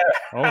 Oh yeah.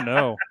 Oh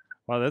no.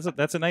 Wow,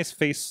 that's a nice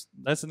face.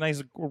 That's a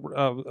nice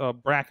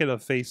bracket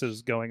of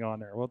faces going on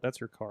there. Well, that's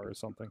your car or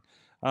something.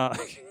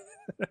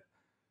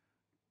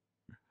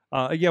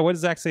 Yeah, what did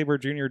Zack Sabre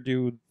Jr.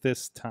 do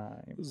this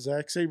time?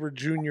 Zack Sabre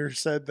Jr.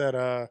 said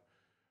that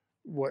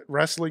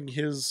wrestling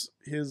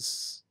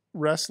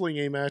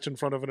a match in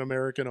front of an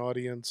American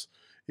audience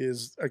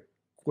is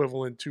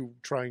equivalent to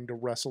trying to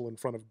wrestle in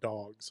front of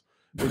dogs.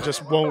 They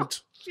just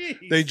won't.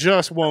 They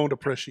just won't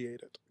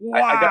appreciate it.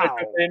 Wow. I got to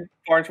jump in,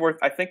 Farnsworth.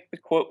 I think the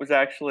quote was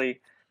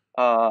actually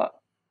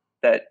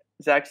that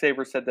Zack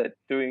Sabre said that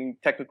doing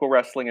technical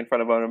wrestling in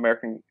front of an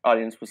American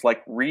audience was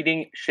like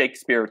reading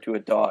Shakespeare to a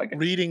dog.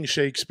 Reading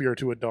Shakespeare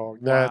to a dog.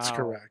 That's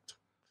correct.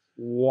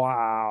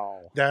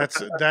 Wow.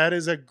 That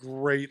is a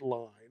great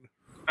line.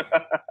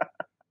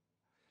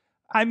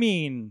 I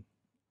mean,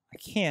 I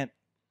can't.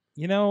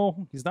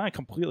 He's not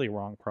completely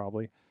wrong,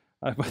 probably,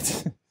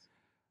 but.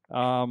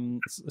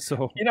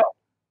 So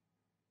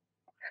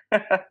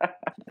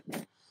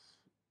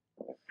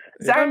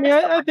I mean,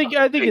 I think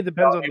it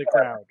depends on the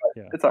crowd.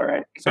 Yeah. It's all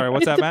right. Sorry,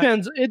 what's that,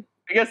 Matt?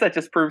 I guess that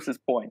just proves his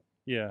point.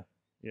 Yeah.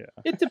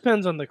 It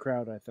depends on the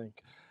crowd, I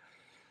think.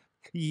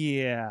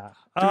 Yeah.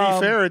 To be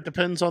fair, it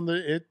depends on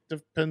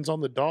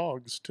the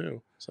dogs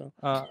too. So.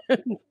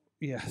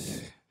 Yeah.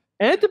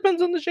 And it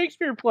depends on the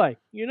Shakespeare play.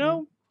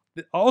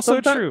 Also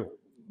sometimes, true.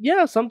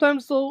 Yeah,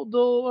 sometimes they'll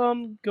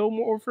go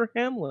more for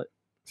Hamlet.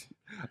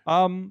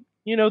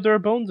 There are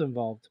bones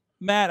involved.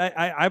 Matt,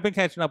 I've been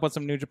catching up on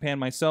some New Japan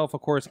myself. Of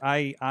course,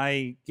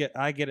 I get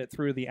it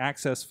through the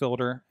access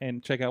filter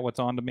and check out what's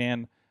on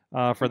demand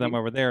for them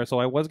over there. So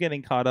I was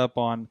getting caught up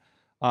on.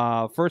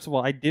 First of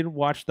all, I did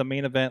watch the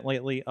main event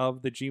lately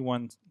of the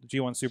G1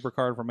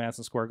 Supercard from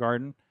Madison Square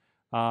Garden.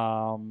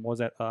 Was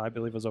that I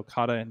believe it was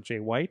Okada and Jay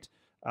White.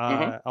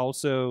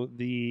 Also,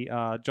 the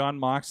Jon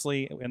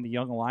Moxley and the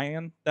Young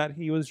Lion that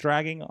he was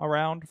dragging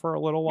around for a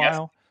little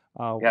while.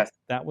 Yes.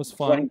 That was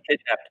fun.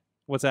 Kidnapped.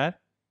 What's that?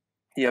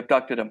 He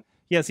abducted him.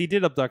 Yes, he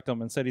did abduct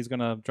him and said he's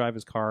going to drive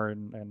his car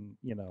and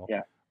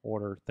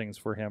order things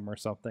for him or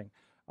something.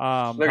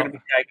 So they're going to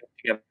be tagging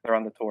together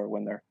on the tour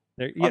when they're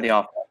on the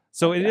off.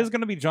 So it is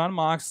going to be Jon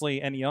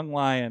Moxley and Young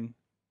Lion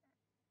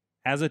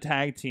as a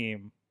tag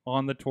team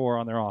on the tour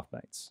on their off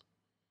nights.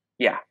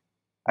 Yeah.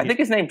 I think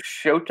his name's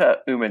Shota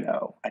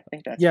Umino. I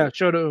think that's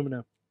Shota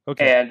Umino.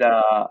 Okay. And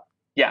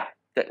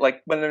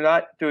like when they're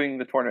not doing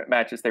the tournament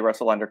matches, they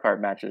wrestle undercard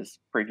matches,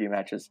 preview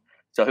matches.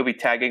 So he'll be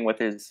tagging with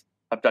his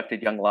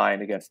abducted young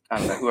lion against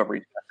whoever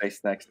he's going to face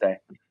the next day.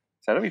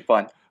 So it'll be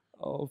fun.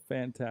 Oh,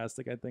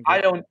 fantastic!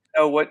 I don't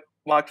know what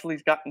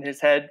Moxley's got in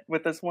his head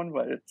with this one,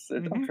 but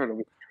I'm sure it'll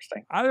be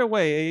interesting. Either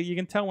way, you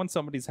can tell when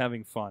somebody's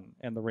having fun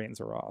and the reins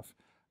are off.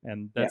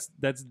 And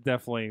that's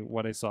definitely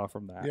what I saw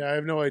from that. Yeah, I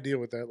have no idea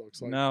what that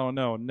looks like.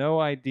 No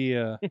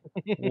idea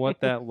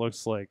what that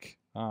looks like.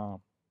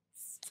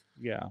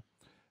 Yeah.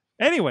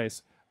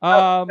 Anyways,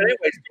 you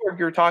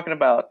were talking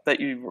about that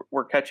you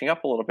were catching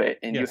up a little bit,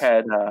 and you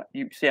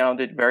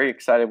sounded very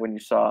excited when you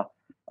saw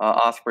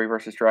Ospreay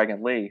versus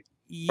Dragon Lee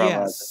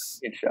from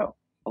the show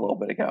a little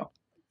bit ago.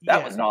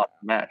 That was an awesome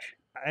match.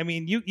 I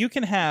mean, you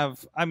can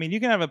have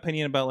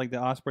opinion about like the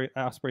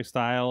Ospreay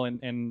style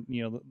and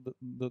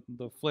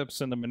the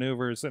flips and the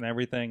maneuvers and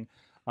everything,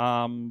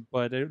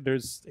 but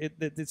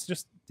it's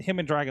just him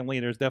and Dragon Lee.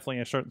 There's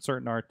definitely a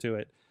certain art to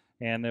it,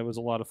 and it was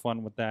a lot of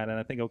fun with that. And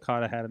I think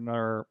Okada had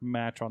another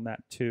match on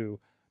that too.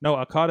 No,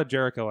 Okada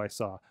Jericho I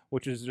saw,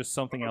 which is just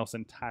something else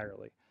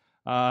entirely.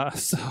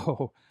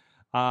 No,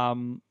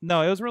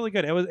 it was really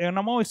good. It was, and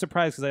I'm always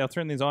surprised because I'll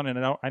turn these on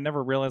and I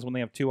never realize when they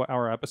have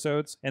 2-hour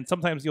episodes. And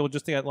sometimes you'll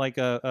just get like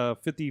a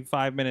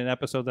 55-minute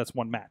episode that's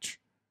one match,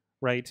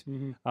 right?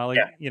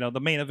 Mm-hmm. The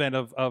main event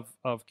of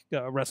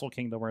Wrestle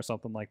Kingdom or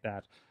something like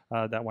that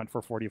that went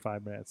for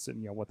 45 minutes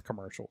and with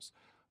commercials.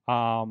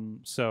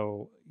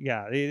 So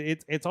yeah,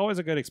 it's always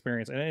a good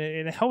experience, and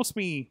it helps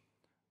me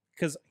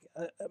because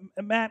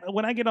Matt,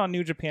 when I get on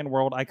New Japan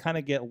World, I kind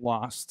of get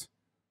lost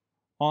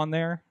on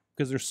there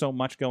because there's so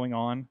much going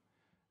on.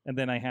 And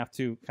then I have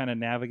to kind of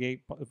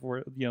navigate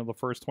for the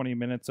first 20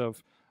 minutes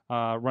of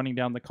running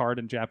down the card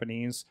in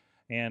Japanese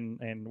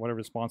and whatever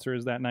the sponsor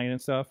is that night and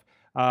stuff.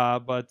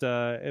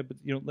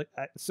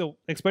 So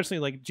especially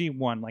like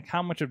G1, like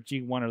how much of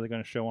G1 are they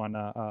going to show on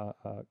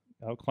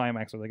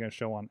Climax? Are they going to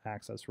show on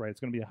Access? Right, it's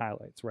going to be the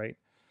highlights, right?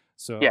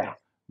 So yeah.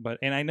 But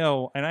I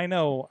know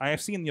I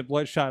have seen the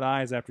bloodshot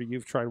eyes after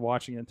you've tried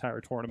watching entire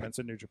tournaments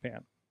in New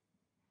Japan.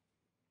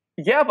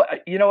 Yeah,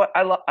 but you know what?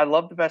 I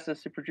love the Best of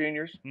Super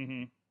Juniors.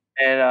 Mm-hmm.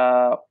 And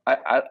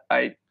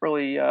I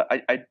really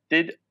I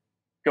did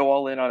go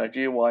all in on a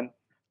G1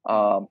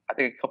 I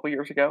think a couple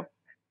years ago,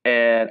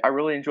 and I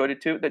really enjoyed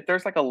it too. That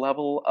there's like a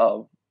level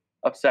of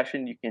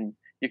obsession you can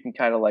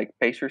kind of like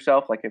pace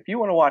yourself. Like if you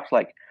want to watch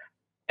like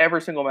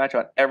every single match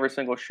on every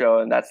single show,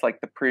 and that's like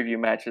the preview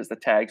matches, the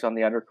tags on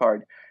the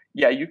undercard,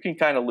 yeah, you can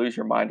kind of lose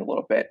your mind a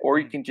little bit. Or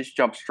you can just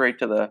jump straight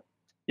to the,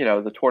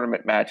 the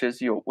tournament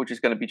matches, which is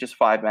going to be just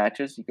 5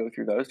 matches. You go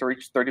through those. They're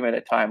each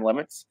 30-minute time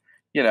limits.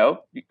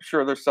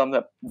 Sure, there's some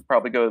that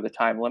probably go to the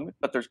time limit,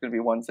 but there's going to be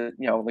ones that,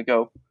 only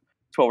go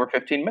 12 or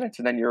 15 minutes,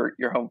 and then you're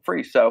home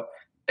free. So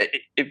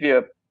if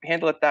you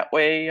handle it that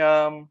way,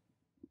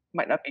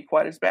 might not be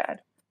quite as bad.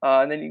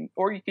 And then you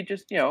could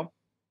just,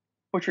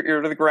 put your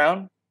ear to the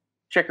ground,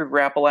 check your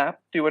Grapple app,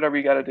 do whatever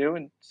you got to do,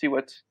 and see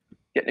what's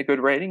getting a good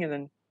rating, and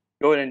then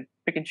go in and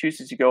pick and choose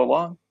as you go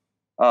along.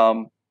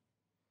 I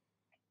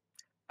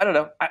don't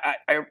know.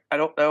 I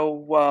don't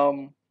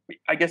know.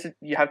 I guess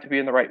you have to be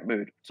in the right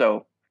mood.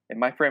 So in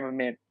my frame of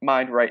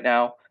mind right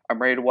now, I'm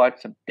ready to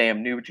watch some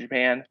damn New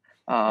Japan.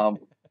 The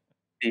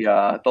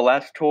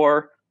last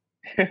tour,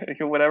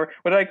 whatever.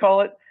 What did I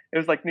call it? It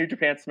was like New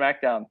Japan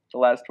SmackDown, the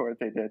last tour that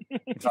they did.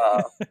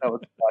 I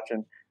was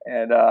watching,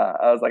 and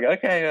I was like,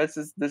 okay, this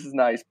is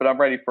nice, but I'm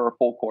ready for a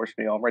full course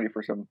meal. I'm ready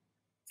for some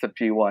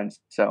G1s.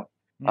 So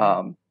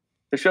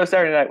the show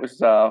Saturday night was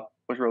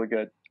really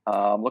good.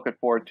 I'm looking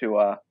forward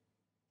to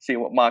seeing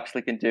what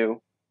Moxley can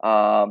do.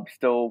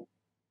 Still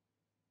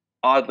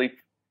oddly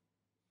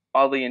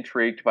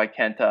intrigued by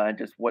Kenta and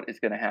just what is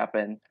going to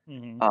happen.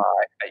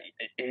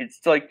 It's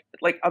like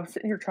I'm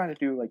sitting here trying to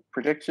do like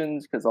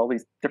predictions because all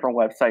these different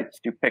websites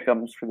do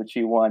pick'ems for the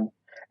G1,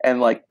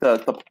 and like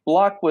the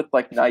block with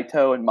like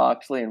Naito and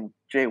Moxley and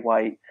Jay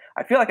White,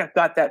 I feel like I've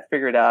got that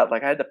figured out.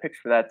 Like I had the picks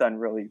for that done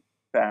really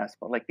fast,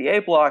 but like the A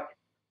block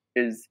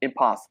is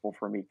impossible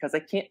for me because I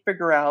can't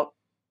figure out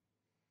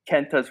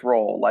Kenta's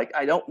role. Like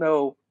I don't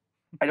know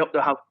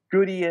how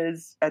good he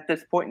is at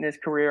this point in his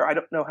career. I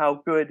don't know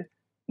how good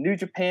New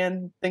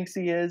Japan thinks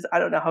he is. I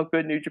don't know how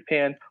good New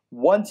Japan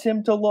wants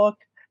him to look,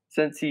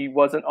 since he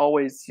wasn't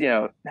always,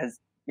 was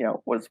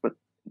with,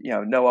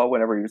 Noah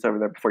whenever he was over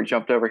there before he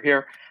jumped over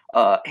here.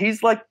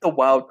 He's like the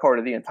wild card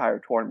of the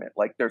entire tournament.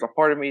 Like there's a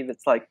part of me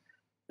that's like,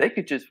 they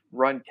could just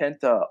run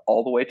Kenta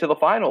all the way to the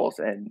finals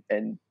and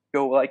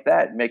go like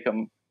that and make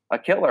him a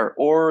killer.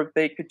 Or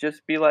they could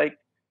just be like,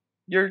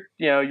 you're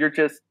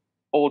just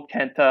old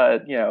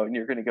Kenta, and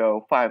you're going to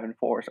go 5-4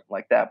 or something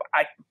like that. But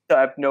I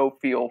have no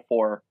feel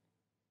for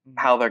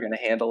how they're going to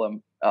handle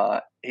him.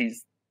 So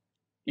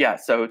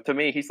to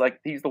me, he's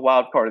the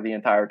wild card of the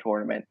entire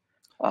tournament.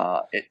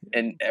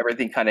 And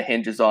everything kind of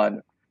hinges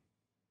on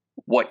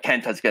what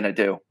Kenta's going to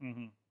do.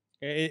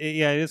 It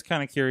is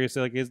kind of curious.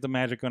 Like, is the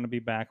magic going to be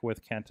back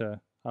with Kenta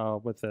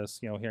with this?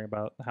 Hearing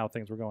about how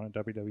things were going in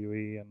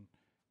WWE, and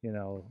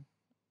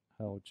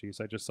oh geez,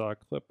 I just saw a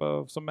clip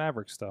of some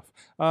Maverick stuff.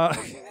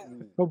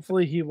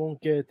 Hopefully, he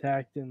won't get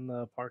attacked in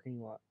the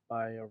parking lot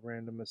by a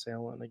random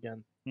assailant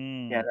again.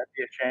 Yeah, that'd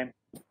be a shame.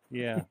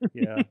 Yeah.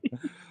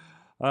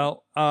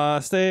 Well,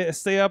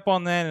 stay up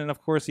on that, and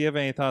of course, if you have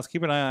any thoughts,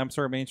 keep an eye on. I'm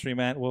sorry, Mainstream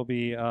Matt will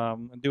be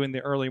doing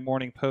the early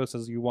morning posts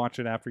as you watch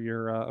it after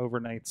your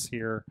overnights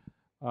here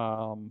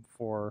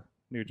for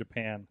New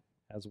Japan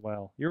as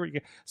well.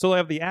 So I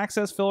have the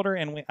access filter,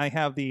 and I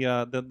have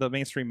the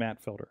Mainstream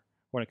Matt filter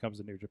when it comes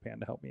to New Japan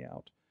to help me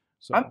out.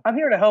 So I'm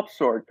here to help,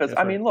 Sorg, because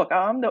That's mean, look,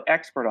 I'm no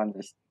expert on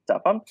this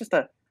stuff. I'm just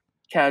a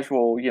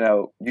casual,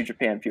 New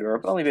Japan viewer.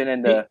 I've only been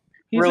into.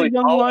 He's really a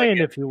young lion,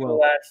 if you will.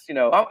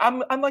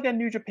 I'm like a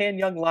New Japan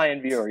young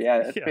lion viewer. Yeah,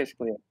 that's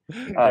basically it.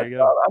 There you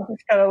go. I'm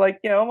just kind of like,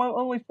 I'm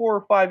only 4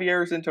 or 5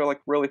 years into like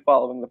really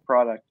following the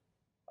product.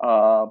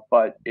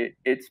 But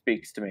it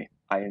speaks to me.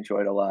 I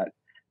enjoy it a lot.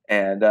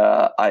 And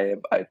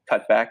I've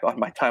cut back on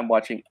my time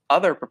watching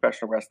other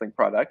professional wrestling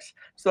products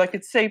so I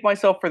could save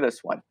myself for this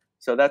one.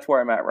 So that's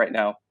where I'm at right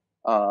now.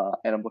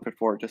 And I'm looking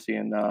forward to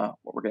seeing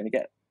what we're going to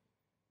get.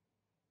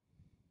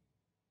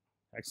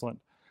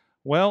 Excellent.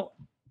 Well,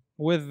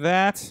 with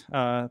that,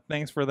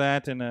 thanks for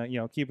that,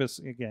 and keep us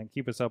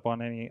up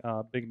on any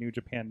big New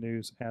Japan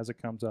news as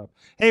it comes up.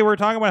 Hey, we're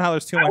talking about how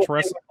there's too much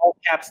wrestling. All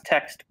caps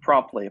text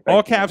promptly.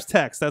 All caps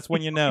text. That's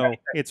when you know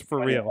it's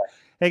for real.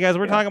 Hey guys,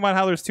 we're talking about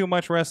how there's too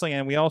much wrestling,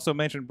 and we also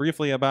mentioned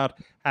briefly about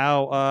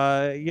how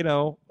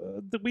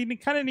we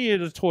kind of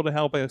needed a tool to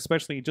help,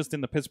 especially just in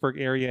the Pittsburgh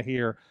area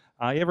here.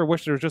 You ever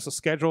wish there was just a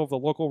schedule of the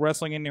local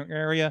wrestling in your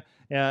area?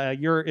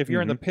 If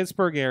you're in the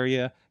Pittsburgh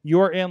area,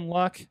 you're in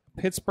luck.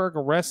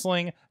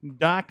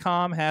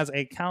 PittsburghWrestling.com has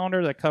a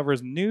calendar that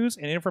covers news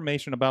and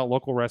information about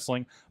local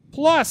wrestling,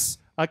 plus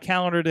a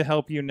calendar to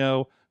help you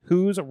know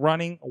who's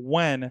running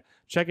when.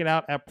 Check it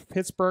out at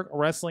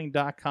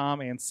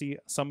PittsburghWrestling.com and see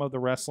some of the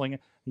wrestling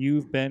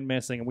you've been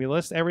missing. We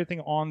list everything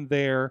on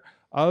there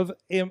of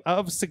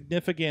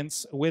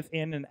significance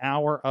within an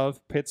hour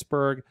of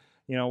Pittsburgh.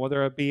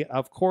 Whether it be,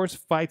 of course,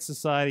 Fight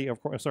Society,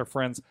 of course, our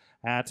friends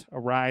at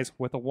Rise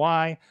with a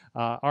Y,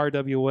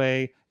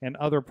 RWA, and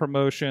other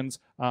promotions.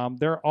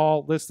 They're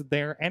all listed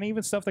there, and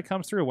even stuff that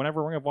comes through.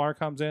 Whenever Ring of Honor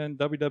comes in,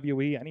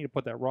 WWE, I need to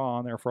put that Raw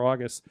on there for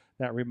August.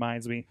 That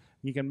reminds me.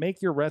 You can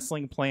make your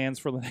wrestling plans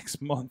for the next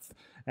month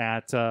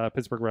at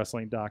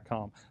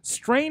PittsburghWrestling.com.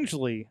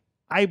 Strangely,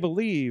 I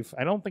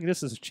don't think this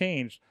has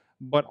changed,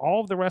 but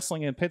all of the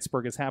wrestling in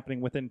Pittsburgh is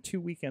happening within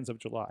 2 weekends of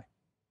July.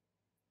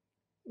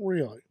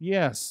 Really?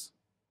 Yes.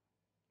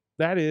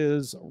 That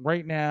is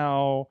right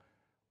now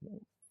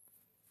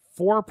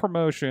 4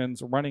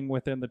 promotions running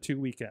within the 2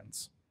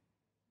 weekends,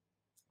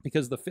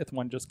 because the 5th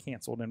one just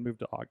canceled and moved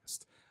to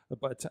August.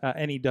 But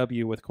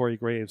NEW with Corey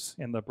Graves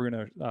and the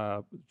Bruno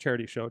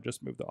charity show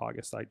just moved to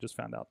August. I just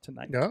found out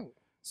tonight. No.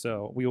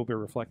 So we will be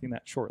reflecting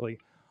that shortly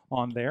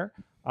on there.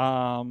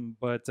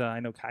 But I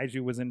know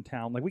Kaiju was in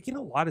town. Like, we get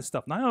a lot of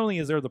stuff. Not only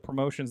is there the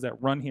promotions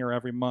that run here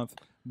every month,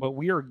 but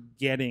we are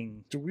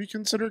getting... Do we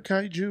consider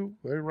Kaiju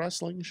a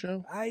wrestling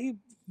show?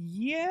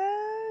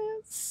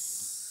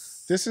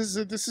 Yes. This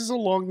is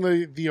along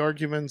the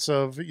arguments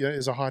of,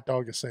 is a hot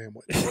dog a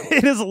sandwich?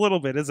 It is a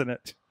little bit, isn't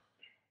it?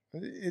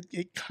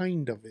 It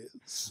kind of is.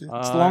 It's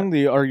along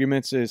the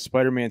arguments is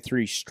Spider-Man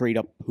 3 straight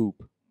up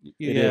poop.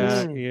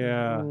 Yeah.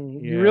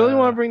 You really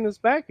want to bring this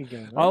back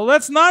again? Right? Oh,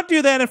 let's not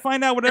do that and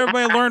find out what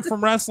everybody learned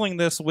from wrestling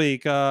this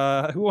week.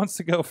 Who wants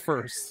to go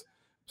first?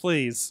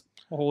 Please.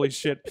 Holy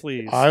shit,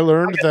 please. I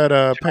learned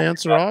that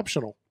pants are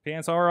optional.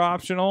 Pants are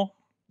optional.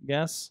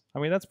 Yes. I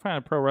mean, that's kind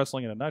of pro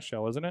wrestling in a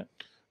nutshell, isn't it?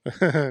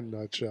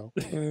 Nutshell.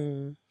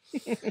 I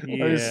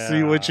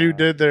see what you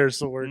did there,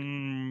 Sorg.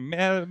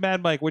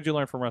 Mad Mike, what'd you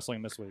learn from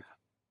wrestling this week?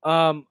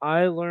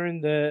 I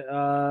learned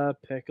that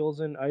pickles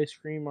and ice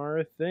cream are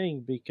a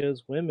thing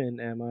because women.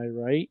 Am I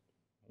right?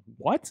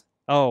 What?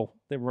 Oh,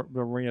 the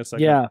Marina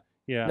segment.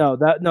 Yeah. No,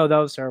 that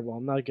was terrible.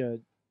 I'm not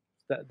good.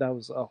 That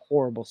was a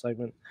horrible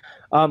segment.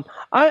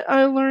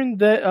 I learned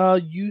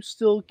that you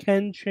still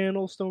can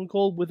channel Stone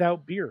Cold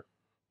without beer.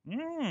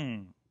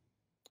 I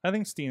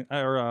think Steen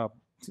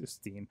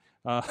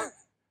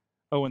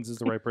Owens is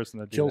the right person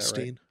to do Jill that.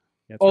 Steen. Right?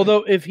 Yeah,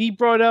 although if he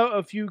brought out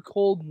a few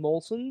cold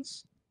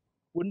Molsons,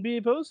 wouldn't be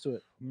opposed to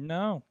it.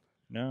 No.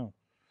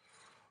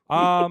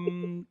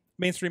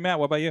 Mainstream Matt,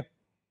 what about you?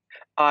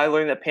 I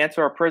learned that pants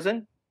are a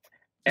prison,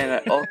 and I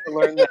also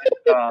learned that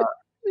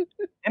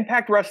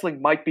Impact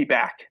Wrestling might be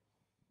back.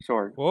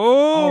 Sorg.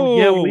 Oh,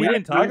 yeah, we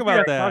didn't talk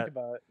about that.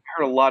 I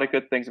heard a lot of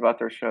good things about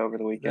their show over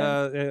the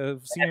weekend.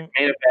 Main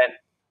event,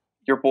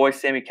 your boy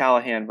Sami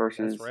Callihan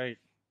versus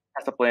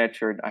Tessa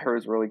Blanchard. I heard it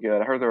was really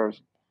good. I heard there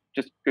was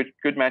just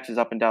good matches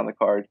up and down the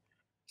card.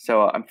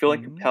 So I'm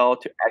feeling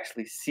compelled to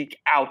actually seek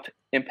out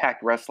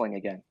Impact Wrestling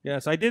again.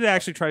 Yes, I did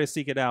actually try to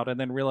seek it out and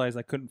then realized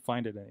I couldn't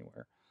find it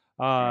anywhere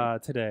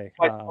today.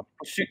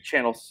 Pursuit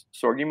channel,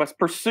 Sorg. You must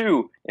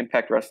pursue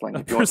Impact Wrestling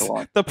if you want to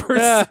launch. The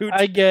pursuit.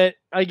 I get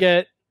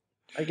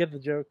the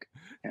joke.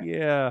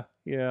 Yeah,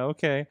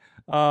 okay.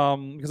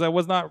 Because I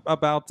was not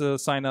about to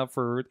sign up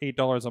for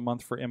 $8 a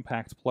month for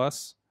Impact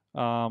Plus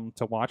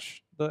to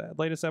watch the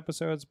latest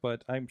episodes,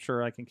 but I'm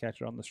sure I can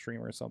catch it on the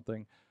stream or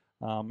something.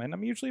 And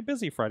I'm usually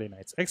busy Friday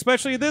nights,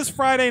 especially this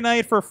Friday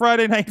night for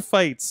Friday Night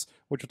Fights,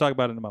 which we'll talk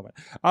about in a moment.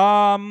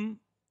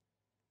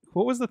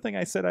 What was the thing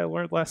I said I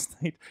learned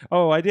last night?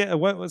 Oh, I did.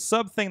 What was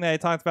thing that I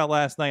talked about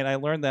last night? I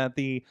learned that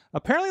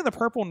apparently the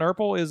purple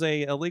nurple is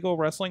a illegal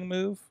wrestling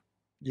move.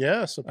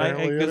 Yes,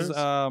 apparently it is.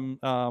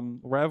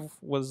 Rev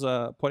was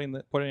putting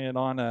it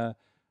on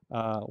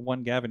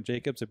one Gavin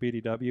Jacobs at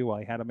BDW while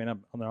I had him in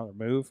on another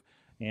move,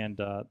 and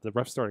the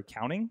ref started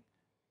counting.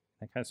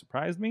 That kind of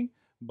surprised me,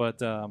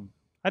 but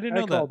I didn't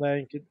know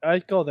that. I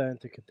call that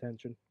into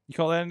contention. You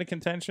call that into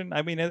contention?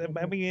 I mean,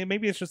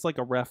 maybe it's just like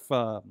a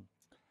referee's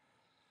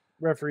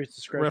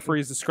discretion.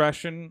 Referee's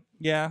discretion.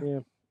 Yeah.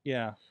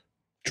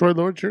 Troy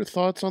Lords, your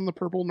thoughts on the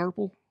purple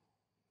nurple?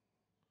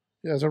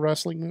 Yeah, as a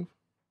wrestling move?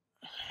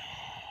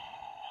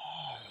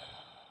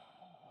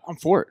 I'm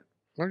for it.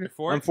 Okay.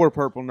 I'm for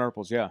purple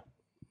nurples, yeah.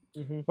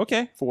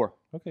 Okay. 4.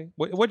 Okay.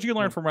 What did you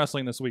learn from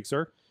wrestling this week,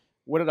 sir?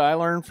 What did I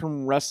learn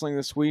from wrestling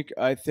this week?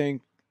 I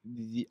think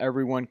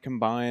everyone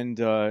combined,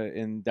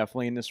 and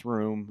definitely in this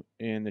room,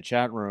 in the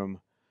chat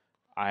room,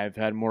 I've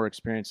had more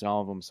experience than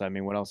all of them. So, I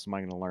mean, what else am I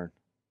going to learn?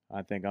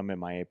 I think I'm at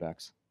my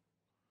apex.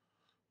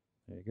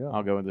 There you go.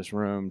 I'll go in this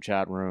room,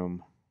 chat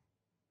room.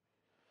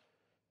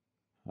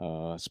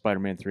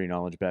 Spider-Man 3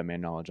 knowledge,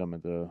 Batman knowledge. I'm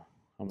at the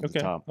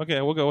top.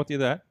 Okay, we'll go with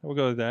that.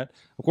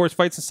 Of course,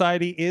 Fight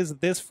Society is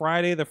this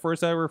Friday, the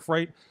first ever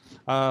Fight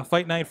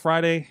Night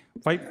Friday.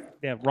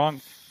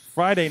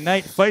 Friday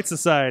Night Fight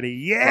Society.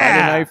 Yeah!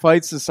 Friday Night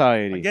Fight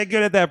Society. Get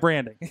good at that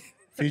branding.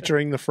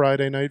 Featuring the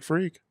Friday Night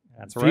Freak.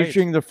 That's right.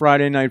 Featuring the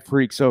Friday Night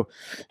Freak. So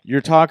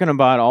you're talking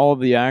about all of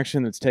the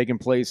action that's taking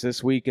place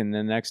this week and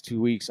the next 2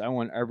 weeks. I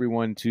want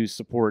everyone to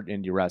support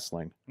indie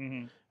wrestling.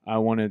 I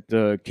wanted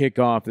to kick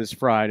off this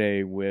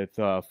Friday with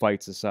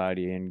Fight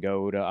Society and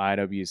go to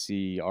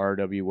IWC,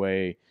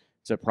 RWA,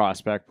 to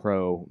Prospect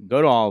Pro.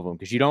 Go to all of them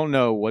because you don't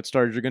know what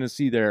stars you're going to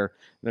see there.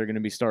 They're going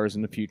to be stars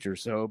in the future.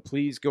 So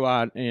please go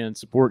out and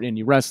support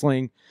indie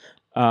wrestling.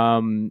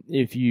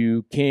 If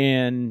you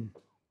can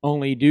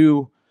only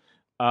do,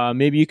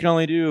 maybe you can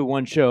only do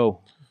one show.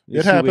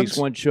 It happens. 2 weeks,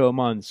 one show a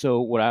month.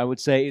 So what I would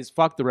say is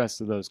fuck the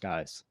rest of those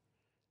guys.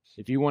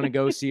 If you want to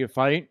go see a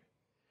fight,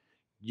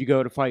 you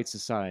go to Fight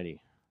Society.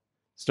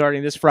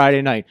 Starting this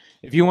Friday night.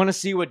 If you want to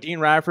see what Dean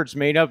Radford's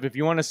made of, if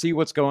you want to see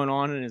what's going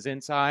on in his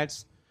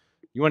insides,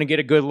 you want to get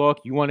a good look,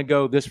 you want to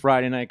go this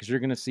Friday night because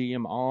you're going to see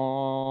him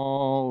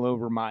all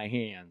over my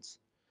hands.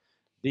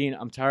 Dean,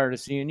 I'm tired of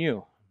seeing you.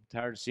 I'm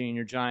tired of seeing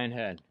your giant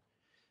head.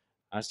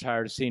 I was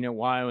tired of seeing it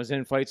while I was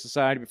in Fight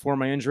Society before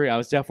my injury. I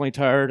was definitely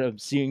tired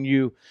of seeing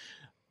you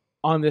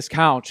on this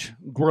couch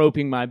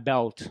groping my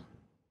belt.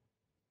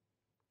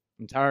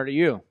 I'm tired of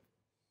you.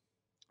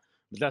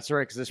 But that's all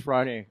right, because this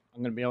Friday,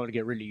 I'm going to be able to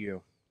get rid of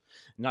you.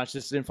 Not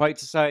just in Fight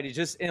Society,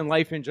 just in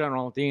life in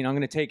general. Dean, I'm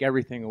going to take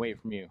everything away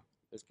from you.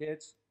 Those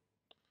kids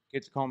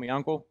call me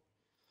uncle.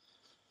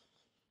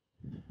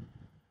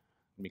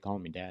 Be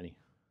calling me daddy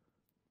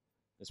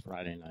this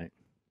Friday night.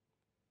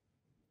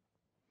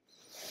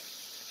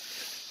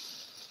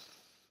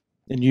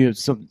 And you have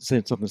something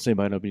to say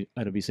about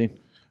IWC?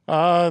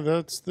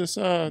 That's this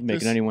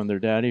making anyone their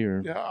daddy,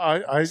 or yeah,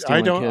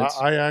 I don't.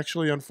 I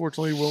actually,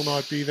 unfortunately, will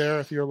not be there.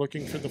 If you're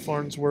looking for the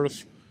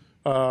Farnsworth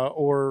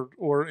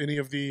or any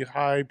of the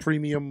high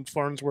premium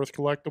Farnsworth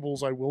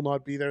collectibles, I will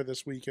not be there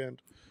this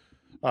weekend.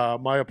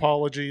 My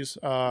apologies.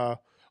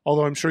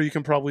 Although I'm sure you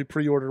can probably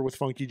pre-order with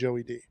Funky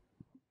Joey D.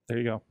 There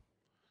you go.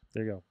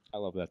 There you go. I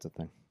love that's a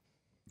thing.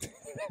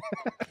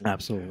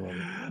 Absolutely.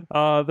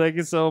 Thank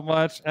you so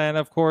much. And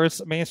of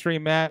course,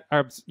 Mainstream Matt.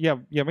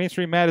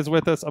 Mainstream Matt is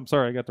with us. I'm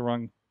sorry, I got the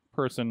wrong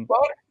person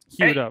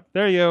queued up.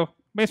 There you go.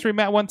 Mainstream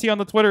Matt 1T on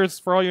the Twitters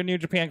for all your New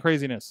Japan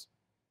craziness.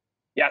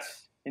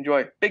 Yes.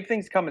 Enjoy. Big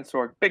things coming,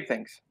 Sorg. Big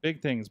things.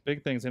 Big things.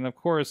 Big things. And of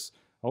course,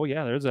 oh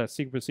yeah, there's that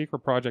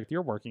secret project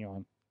you're working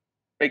on.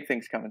 Big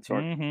things coming,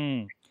 Sorg.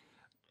 Mm-hmm.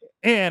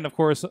 And of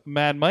course,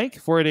 Mad Mike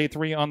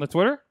 4883 on the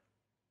Twitter.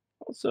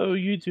 Also,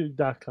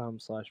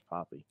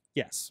 youtube.com/Poppy.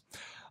 Yes.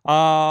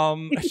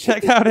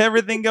 Check out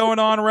everything going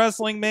on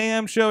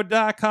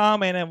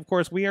WrestlingMayhemShow.com. And of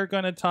course, we are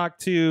going to talk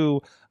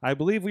to, I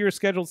believe we were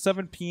scheduled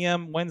 7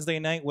 p.m. Wednesday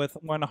night with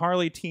one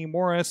Harley T.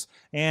 Morris.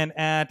 And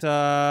at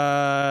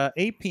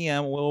 8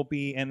 p.m.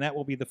 that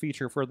will be the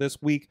feature for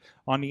this week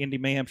on the Indy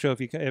Mayhem Show.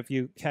 If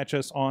you catch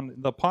us on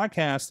the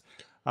podcast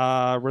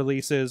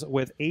releases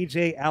with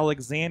AJ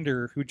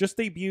Alexander, who just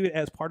debuted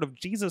as part of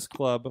Jesus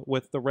Club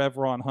with the Rev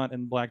Ron Hunt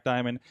and Black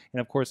Diamond.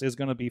 And of course, is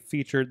going to be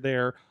featured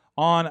there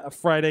on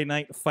Friday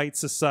Night Fight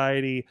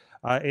Society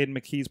in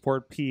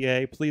McKeesport,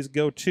 PA. Please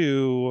go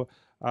to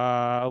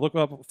look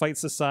up Fight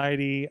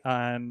Society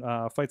and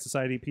Fight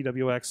Society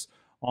PWX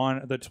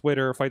on the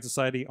Twitter, Fight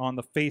Society on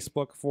the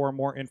Facebook for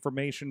more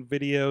information,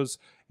 videos.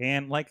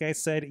 And like I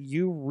said,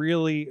 you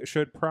really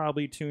should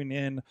probably tune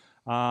in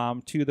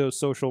to those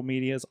social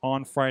medias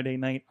on Friday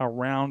night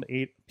around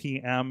 8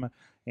 p.m.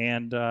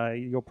 And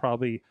you'll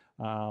probably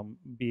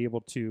be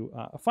able to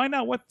find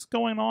out what's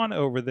going on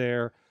over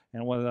there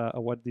and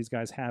what these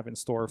guys have in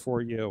store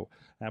for you.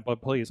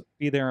 But please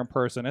be there in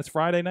person. It's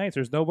Friday nights.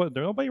 There's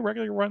nobody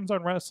regularly runs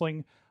on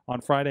wrestling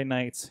on Friday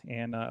nights,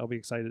 and I'll be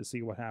excited to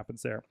see what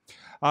happens there.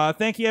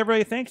 Thank you,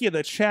 everybody. Thank you,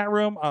 the chat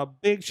room. A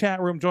big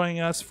chat room joining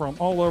us from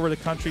all over the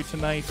country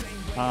tonight.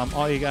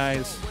 All you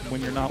guys,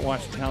 when you're not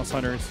watching House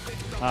Hunters,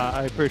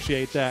 I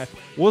appreciate that.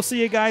 We'll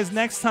see you guys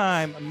next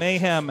time.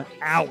 Mayhem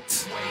out.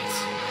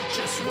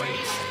 Just wait.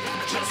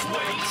 Just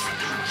wait.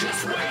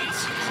 Just wait.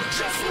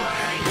 Just wait.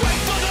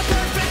 Wait for the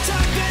perfect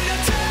time, then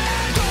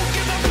attack. Don't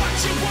give up what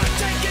you want,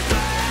 take it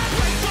back.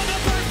 Wait for the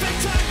perfect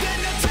time,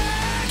 then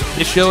attack.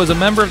 This show is a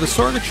member of the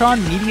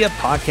Sorgatron Media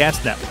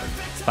Podcast Network.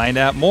 Find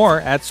out more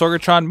at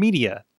sorgatronmedia.com.